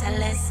vital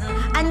lesson.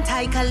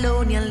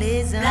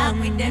 Anti-colonialism. Black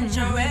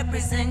redemption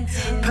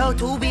representing. Proud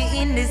to be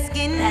in the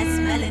skin. That's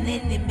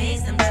melanin, it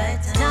makes them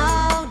threaten.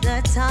 Now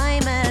the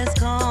time has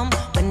come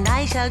when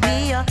I shall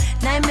be a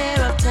nightmare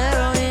of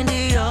terror in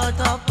the heart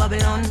of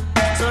Babylon.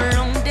 So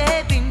long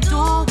they've been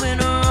doing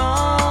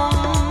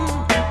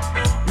wrong.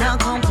 Now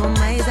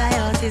compromise I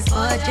artists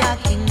for your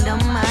kingdom,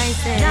 I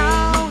say.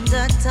 Now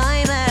the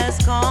time has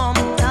come.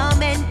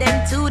 Torment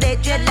them to their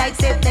dread like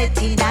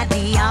 17 at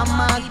the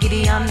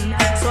Armageddon.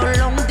 So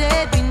long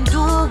they've been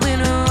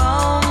doing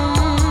wrong.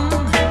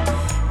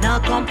 Now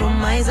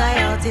compromise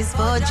I artists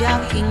for your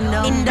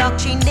kingdom.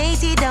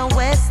 Indoctrinated the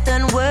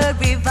Western world,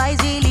 revise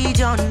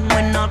religion.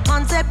 When all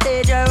concept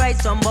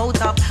plagiarized from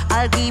both of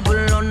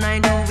Al-Ghibul, I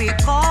do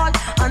recall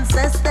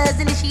ancestors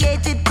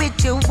initiated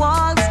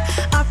rituals.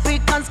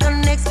 Africans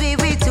connect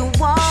spiritual.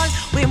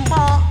 We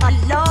more are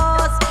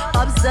lost,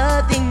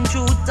 observing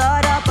truth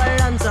out of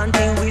balance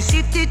until we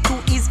shifted to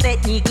his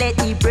fate, neglect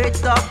the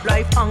breath of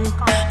life hunk.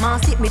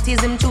 Mass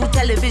hypnotism through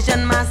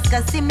television, mask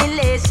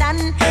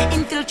assimilation.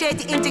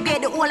 Infiltrate,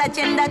 integrate the whole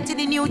agenda to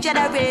the new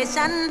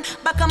generation.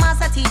 Back a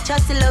master teacher,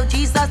 still love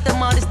Jesus, the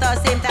morning star,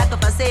 same type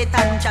of a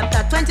Satan.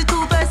 Chapter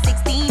 22 verse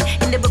 16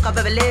 in the book of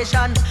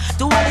Revelation.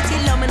 Duality,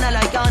 luminal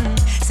lion.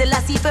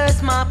 Selassie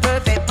first, my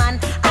perfect man.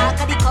 Ark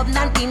of the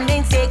covenant,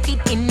 remain sacred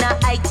in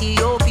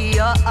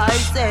Ethiopia, I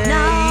say.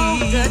 Now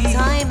the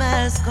time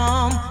has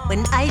come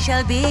when I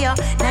shall be a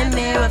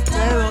nightmare of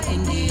terror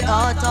in the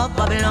heart of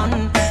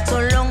Babylon. So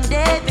long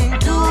they've been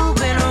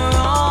doing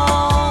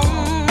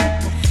wrong.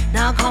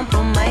 Now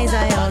compromise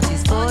I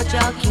artists for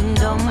your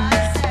kingdom.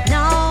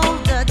 Now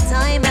the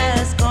time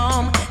has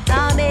come.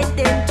 Torment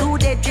them to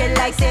the dread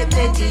like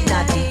 17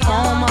 at the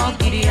home of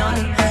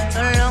Gideon.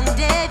 So long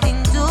they've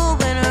been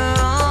doing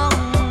wrong.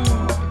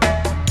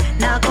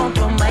 Now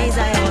compromise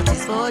I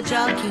artists for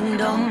your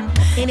kingdom.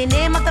 In the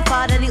name of the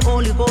Father, the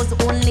Holy Ghost,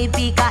 the only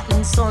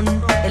begotten Son.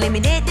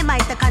 Eliminate the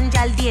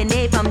mitochondrial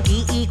DNA from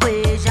the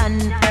equation.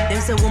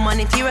 There's a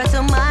woman inferior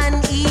to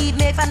man, Eve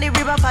made from the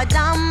river of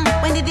Adam.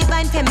 When the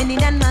divine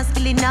feminine and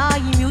masculine are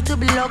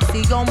immutable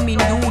oxygen in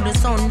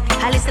unison.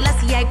 Haile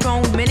Selassie I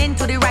crown, men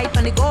into the right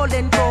from the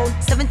golden throne.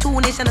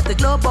 7-2 nation of the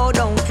globe bow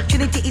down.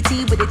 Trinity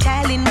E.T. with the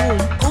child in womb.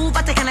 Prove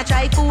but I cannot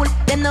try fool.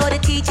 Them know the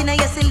teaching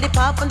and you still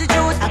depart from the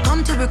truth. I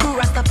come to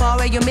recruit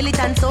Rastafari, your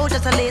militant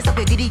soldiers, to lace up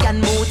your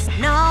Gideon boots.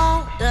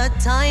 Now the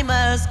time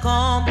has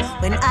come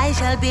when I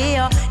shall be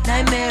a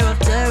nightmare of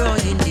terror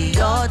in the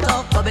heart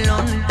of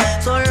Babylon.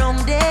 So long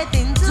they've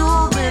been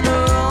doing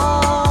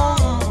wrong.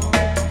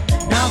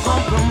 Now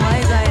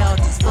compromise I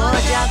artists for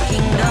your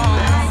kingdom.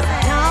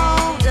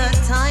 Now the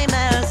time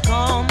has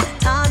come.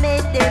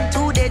 Torment them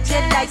to the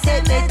dread like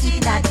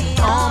 17 at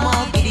the arm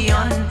of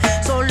Gideon.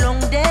 So long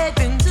they've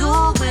been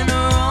doing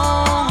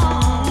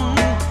wrong.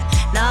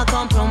 Now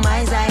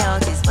compromise I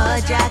artists for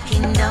your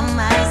kingdom,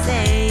 I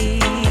say.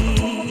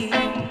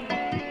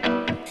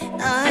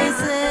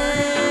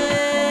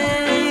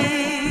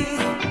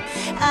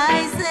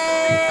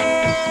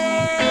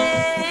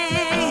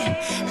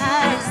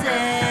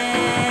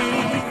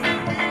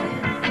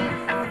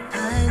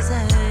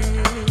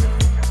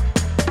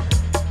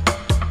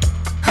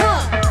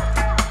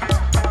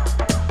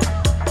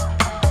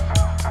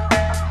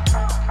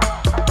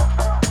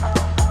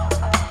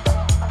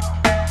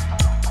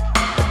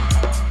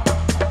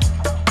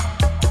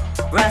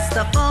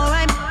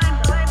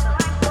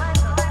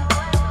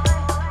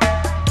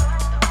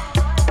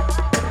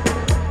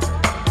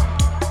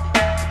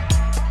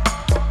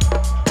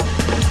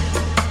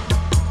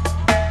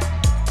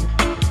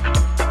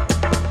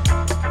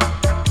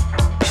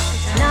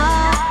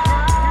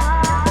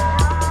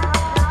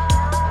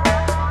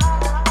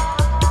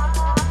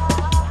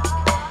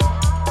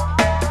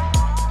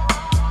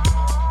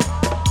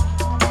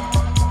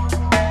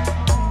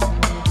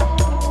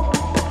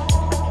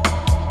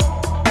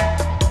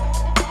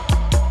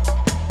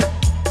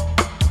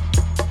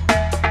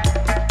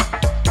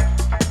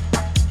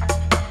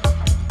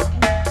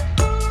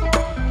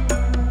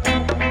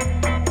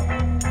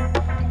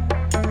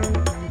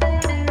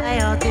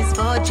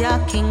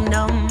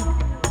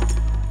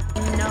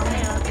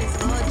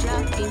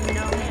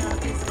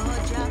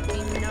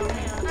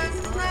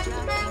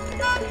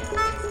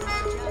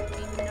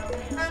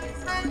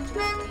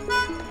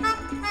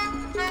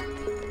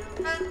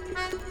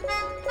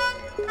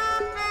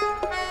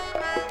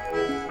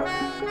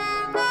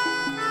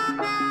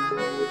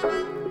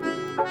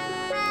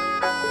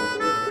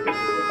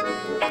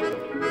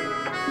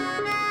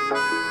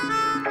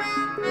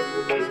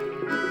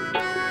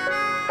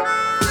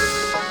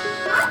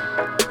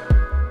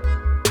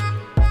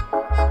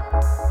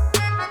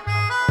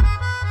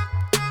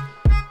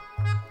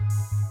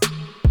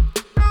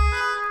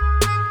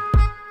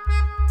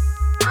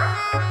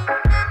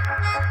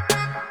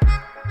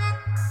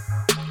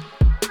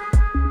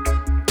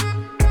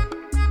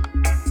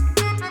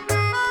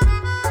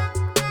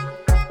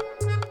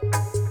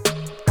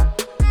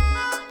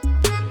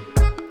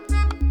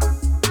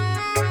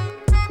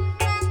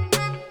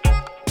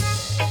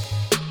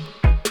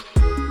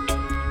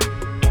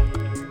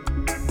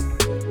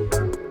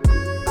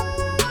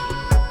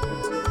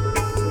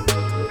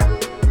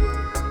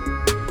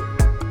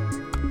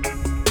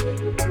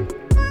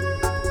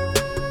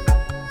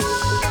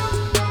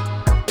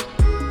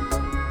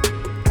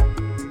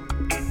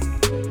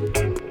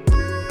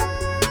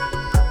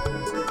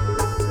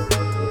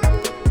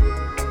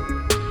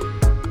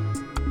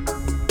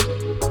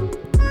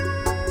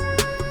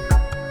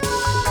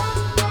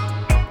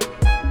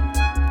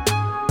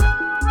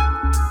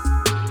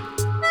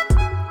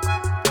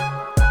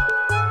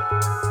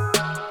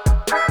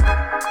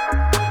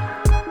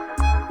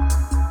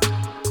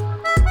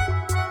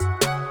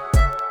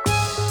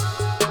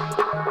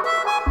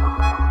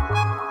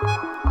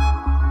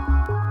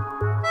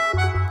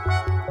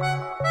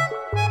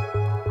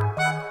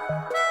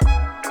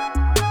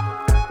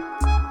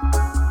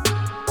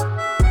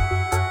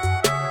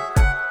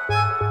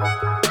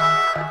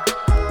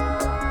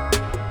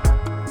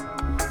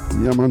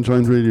 Yeah, man,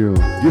 Joint Radio.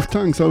 Give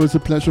thanks, always a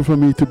pleasure for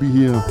me to be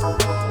here.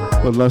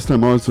 But last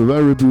time also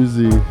very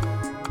busy.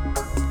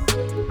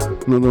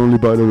 Not only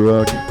by the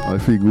work, I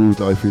feel good,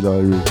 I feel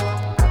irie.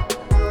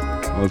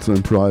 Also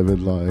in private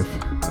life,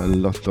 a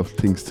lot of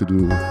things to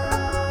do.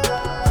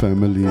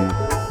 Family,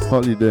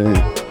 holiday,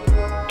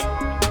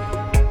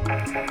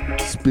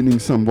 spinning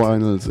some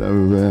vinyls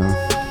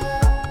everywhere.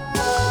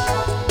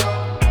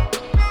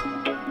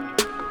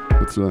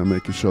 So I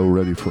make a show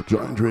ready for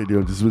Joint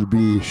Radio. This will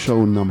be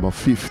show number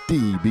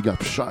 50. Big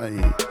up Shy.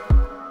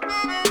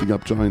 Big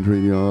up Joint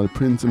Radio. All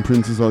prince and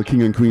princess, all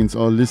king and queens,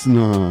 all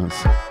listeners.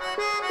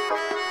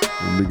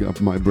 And big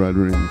up my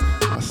brethren.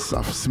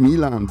 Asaf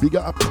Smille, big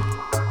up.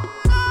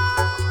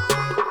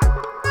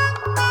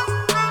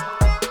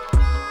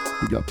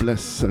 Big up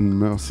Bless and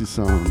Mercy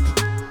Sound.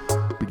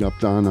 Big up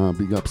Dana.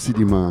 Big up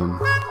City Man.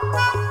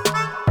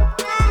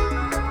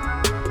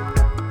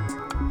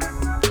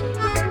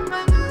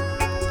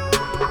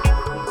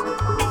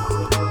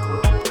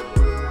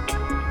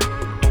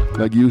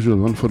 Like usual,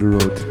 one for the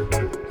road.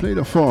 Play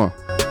the 4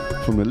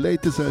 from the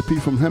latest LP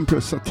from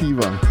Empress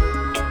Sativa.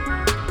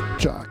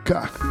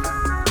 Chaka.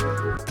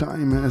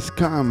 Time has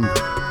come.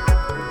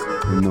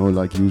 And now,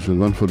 like usual,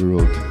 one for the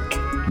road.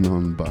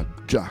 None but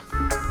Ja.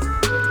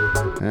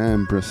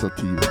 Empress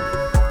Sativa.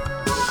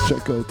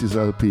 Check out this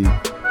LP.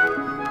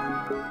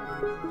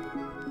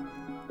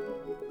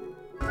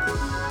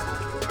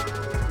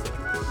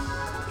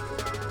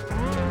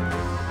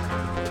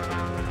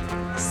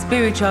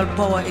 Spiritual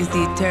power is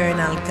the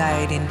eternal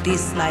guide in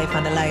this life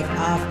and the life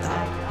after.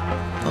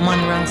 A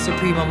man ranks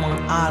supreme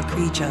among all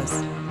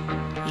creatures.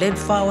 Led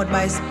forward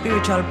by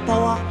spiritual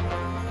power,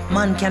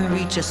 man can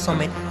reach a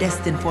summit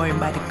destined for him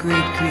by the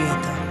great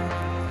Creator.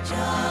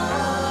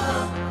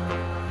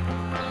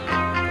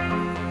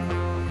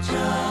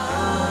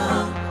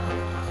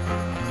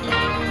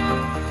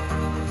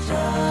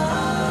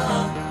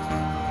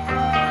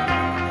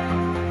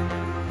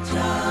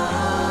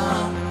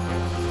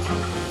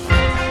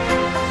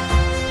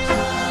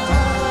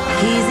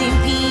 His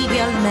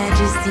imperial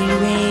majesty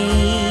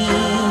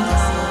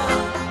reigns,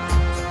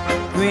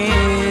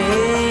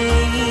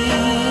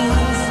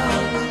 reigns,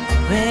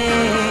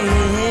 reigns.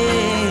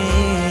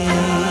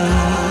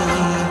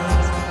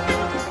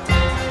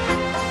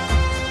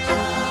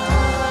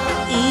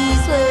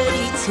 He's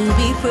worthy to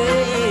be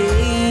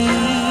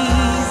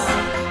praised,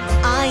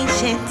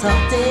 ancient of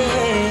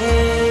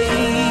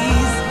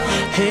days,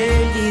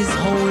 hail his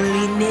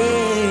holy name.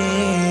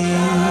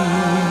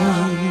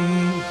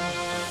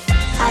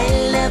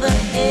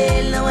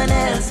 No one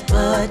else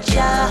but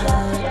Jah,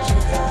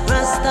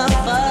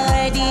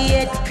 Rastafari, the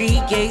head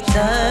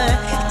creator,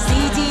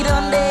 seated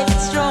on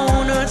David's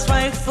throne, earth's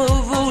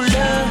rightful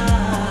ruler.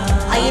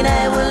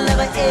 I will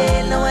never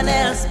hail no one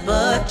else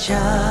but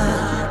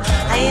Jah.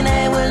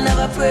 I will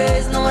never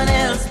praise no one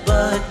else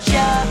but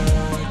Jah.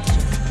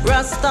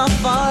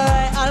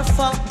 Rastafari,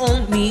 Alpha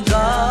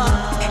Omega,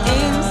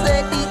 him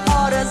set the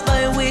orders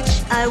by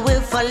which I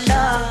will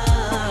follow.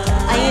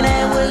 I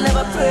will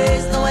never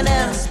praise no one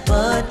else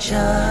but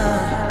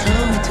Jah.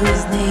 Glory to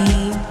his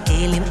name,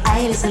 hail him,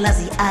 Haile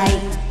Selassie I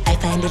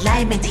find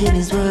alignment in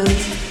his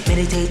words,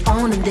 meditate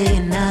on him day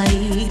and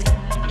night.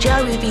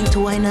 Jah revealed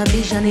to I in a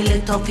vision, he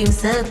let off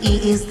himself,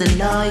 he is the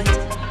light.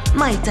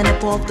 Might and the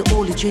power of the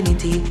Holy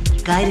Trinity,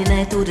 guiding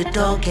I through the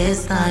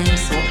darkest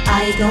times. So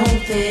I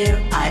don't fear,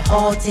 I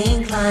ought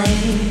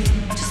incline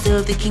to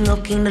serve the King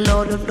of Kings, the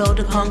Lord of Lords,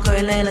 the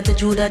conqueror Lion of the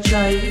Judah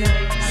tribe.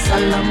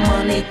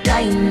 Solomonic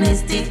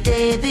dynasty,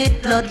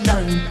 David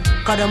bloodline.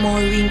 God am more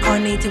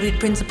reincarnated with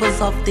principles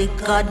of the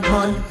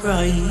God-man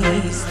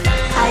Christ.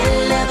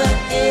 I'll never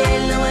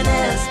hail no one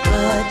else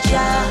but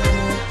Jah.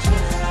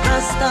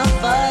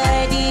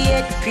 Rastafari, the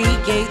head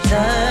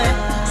creator,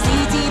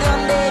 seated on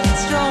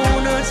David's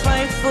throne, earth's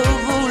rightful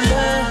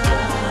ruler.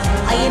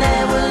 I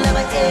will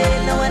never hail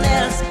no one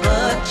else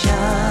but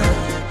Jah.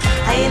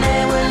 I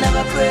will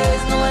never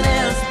praise no one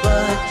else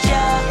but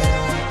Jah.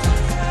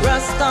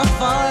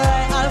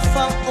 Rastafari,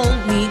 Alpha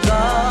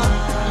Omega,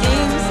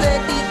 him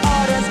set the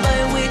orders by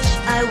which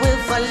I will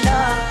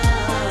follow.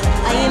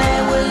 I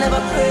will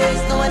never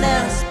praise no one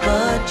else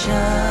but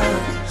Jah.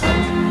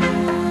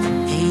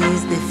 He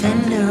is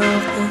defender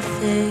of the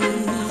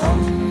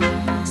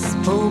faith,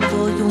 spoke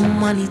for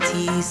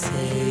humanity's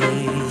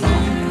sake,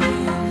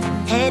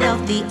 head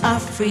of the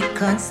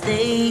African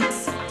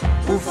states,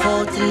 who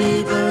fought to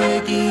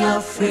liberate the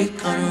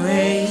African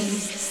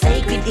race.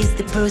 Sacred is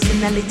the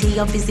personality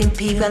of his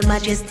imperial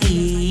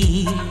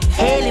majesty.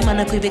 Hail him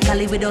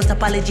unequivocally without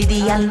apology,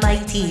 the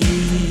Almighty.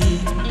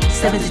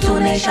 72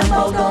 nations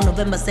bowed down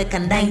November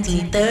 2nd,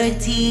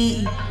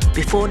 1930.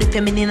 Before the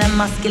feminine and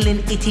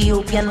masculine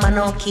Ethiopian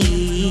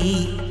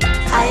monarchy.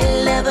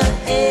 I'll never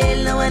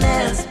hail no one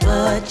else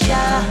but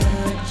Jah.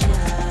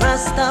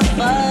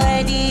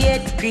 Rastafari, the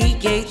head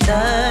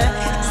creator,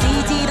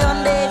 seated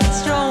on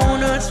David's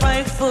throne, earth's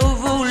rightful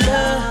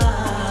ruler.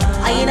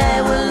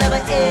 I will never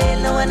hail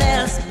no one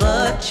else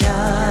but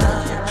Jah.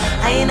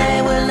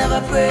 I will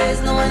never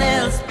praise no one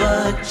else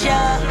but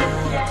Jah.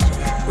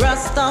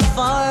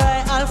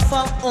 Rastafari,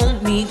 Alpha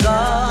only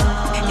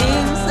God.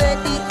 Him set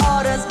the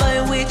orders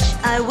by which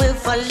I will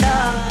follow.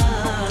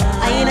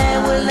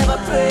 I will never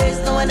praise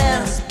no one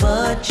else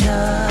but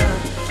Jah.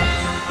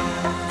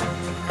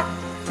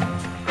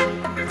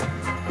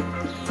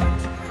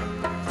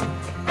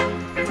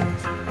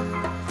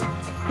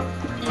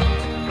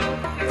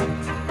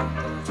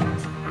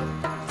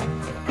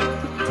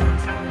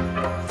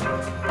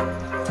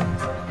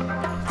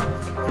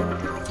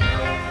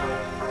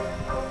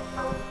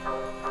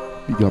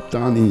 Big up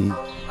Danny,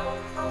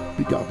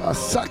 big up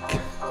Asak,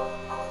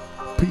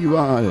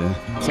 P.L,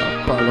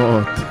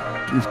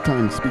 Zapalot, give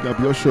thanks, big up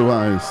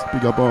Yoshua's,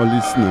 big up our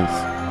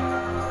listeners.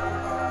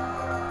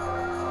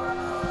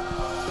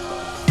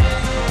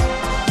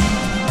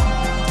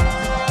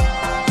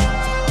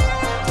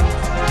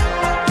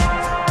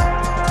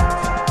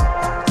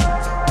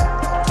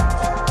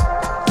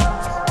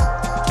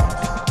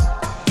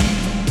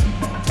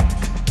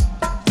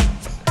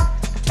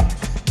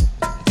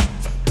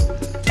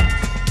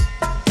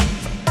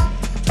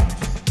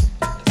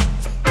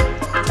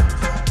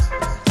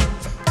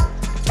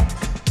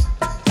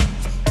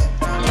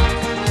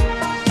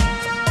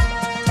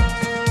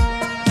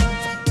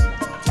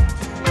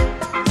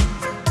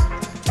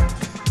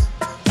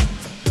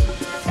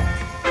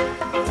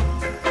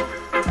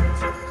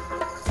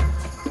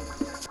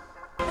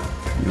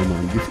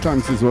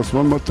 This was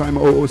one more time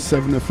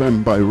 007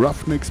 FM by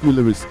Ruffneck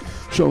Smille,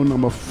 show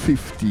number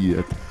 50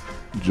 at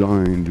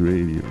Joint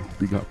Radio.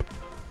 Big up,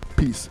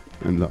 peace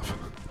and love.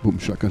 Boom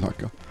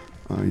shakalaka.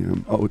 I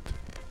am out.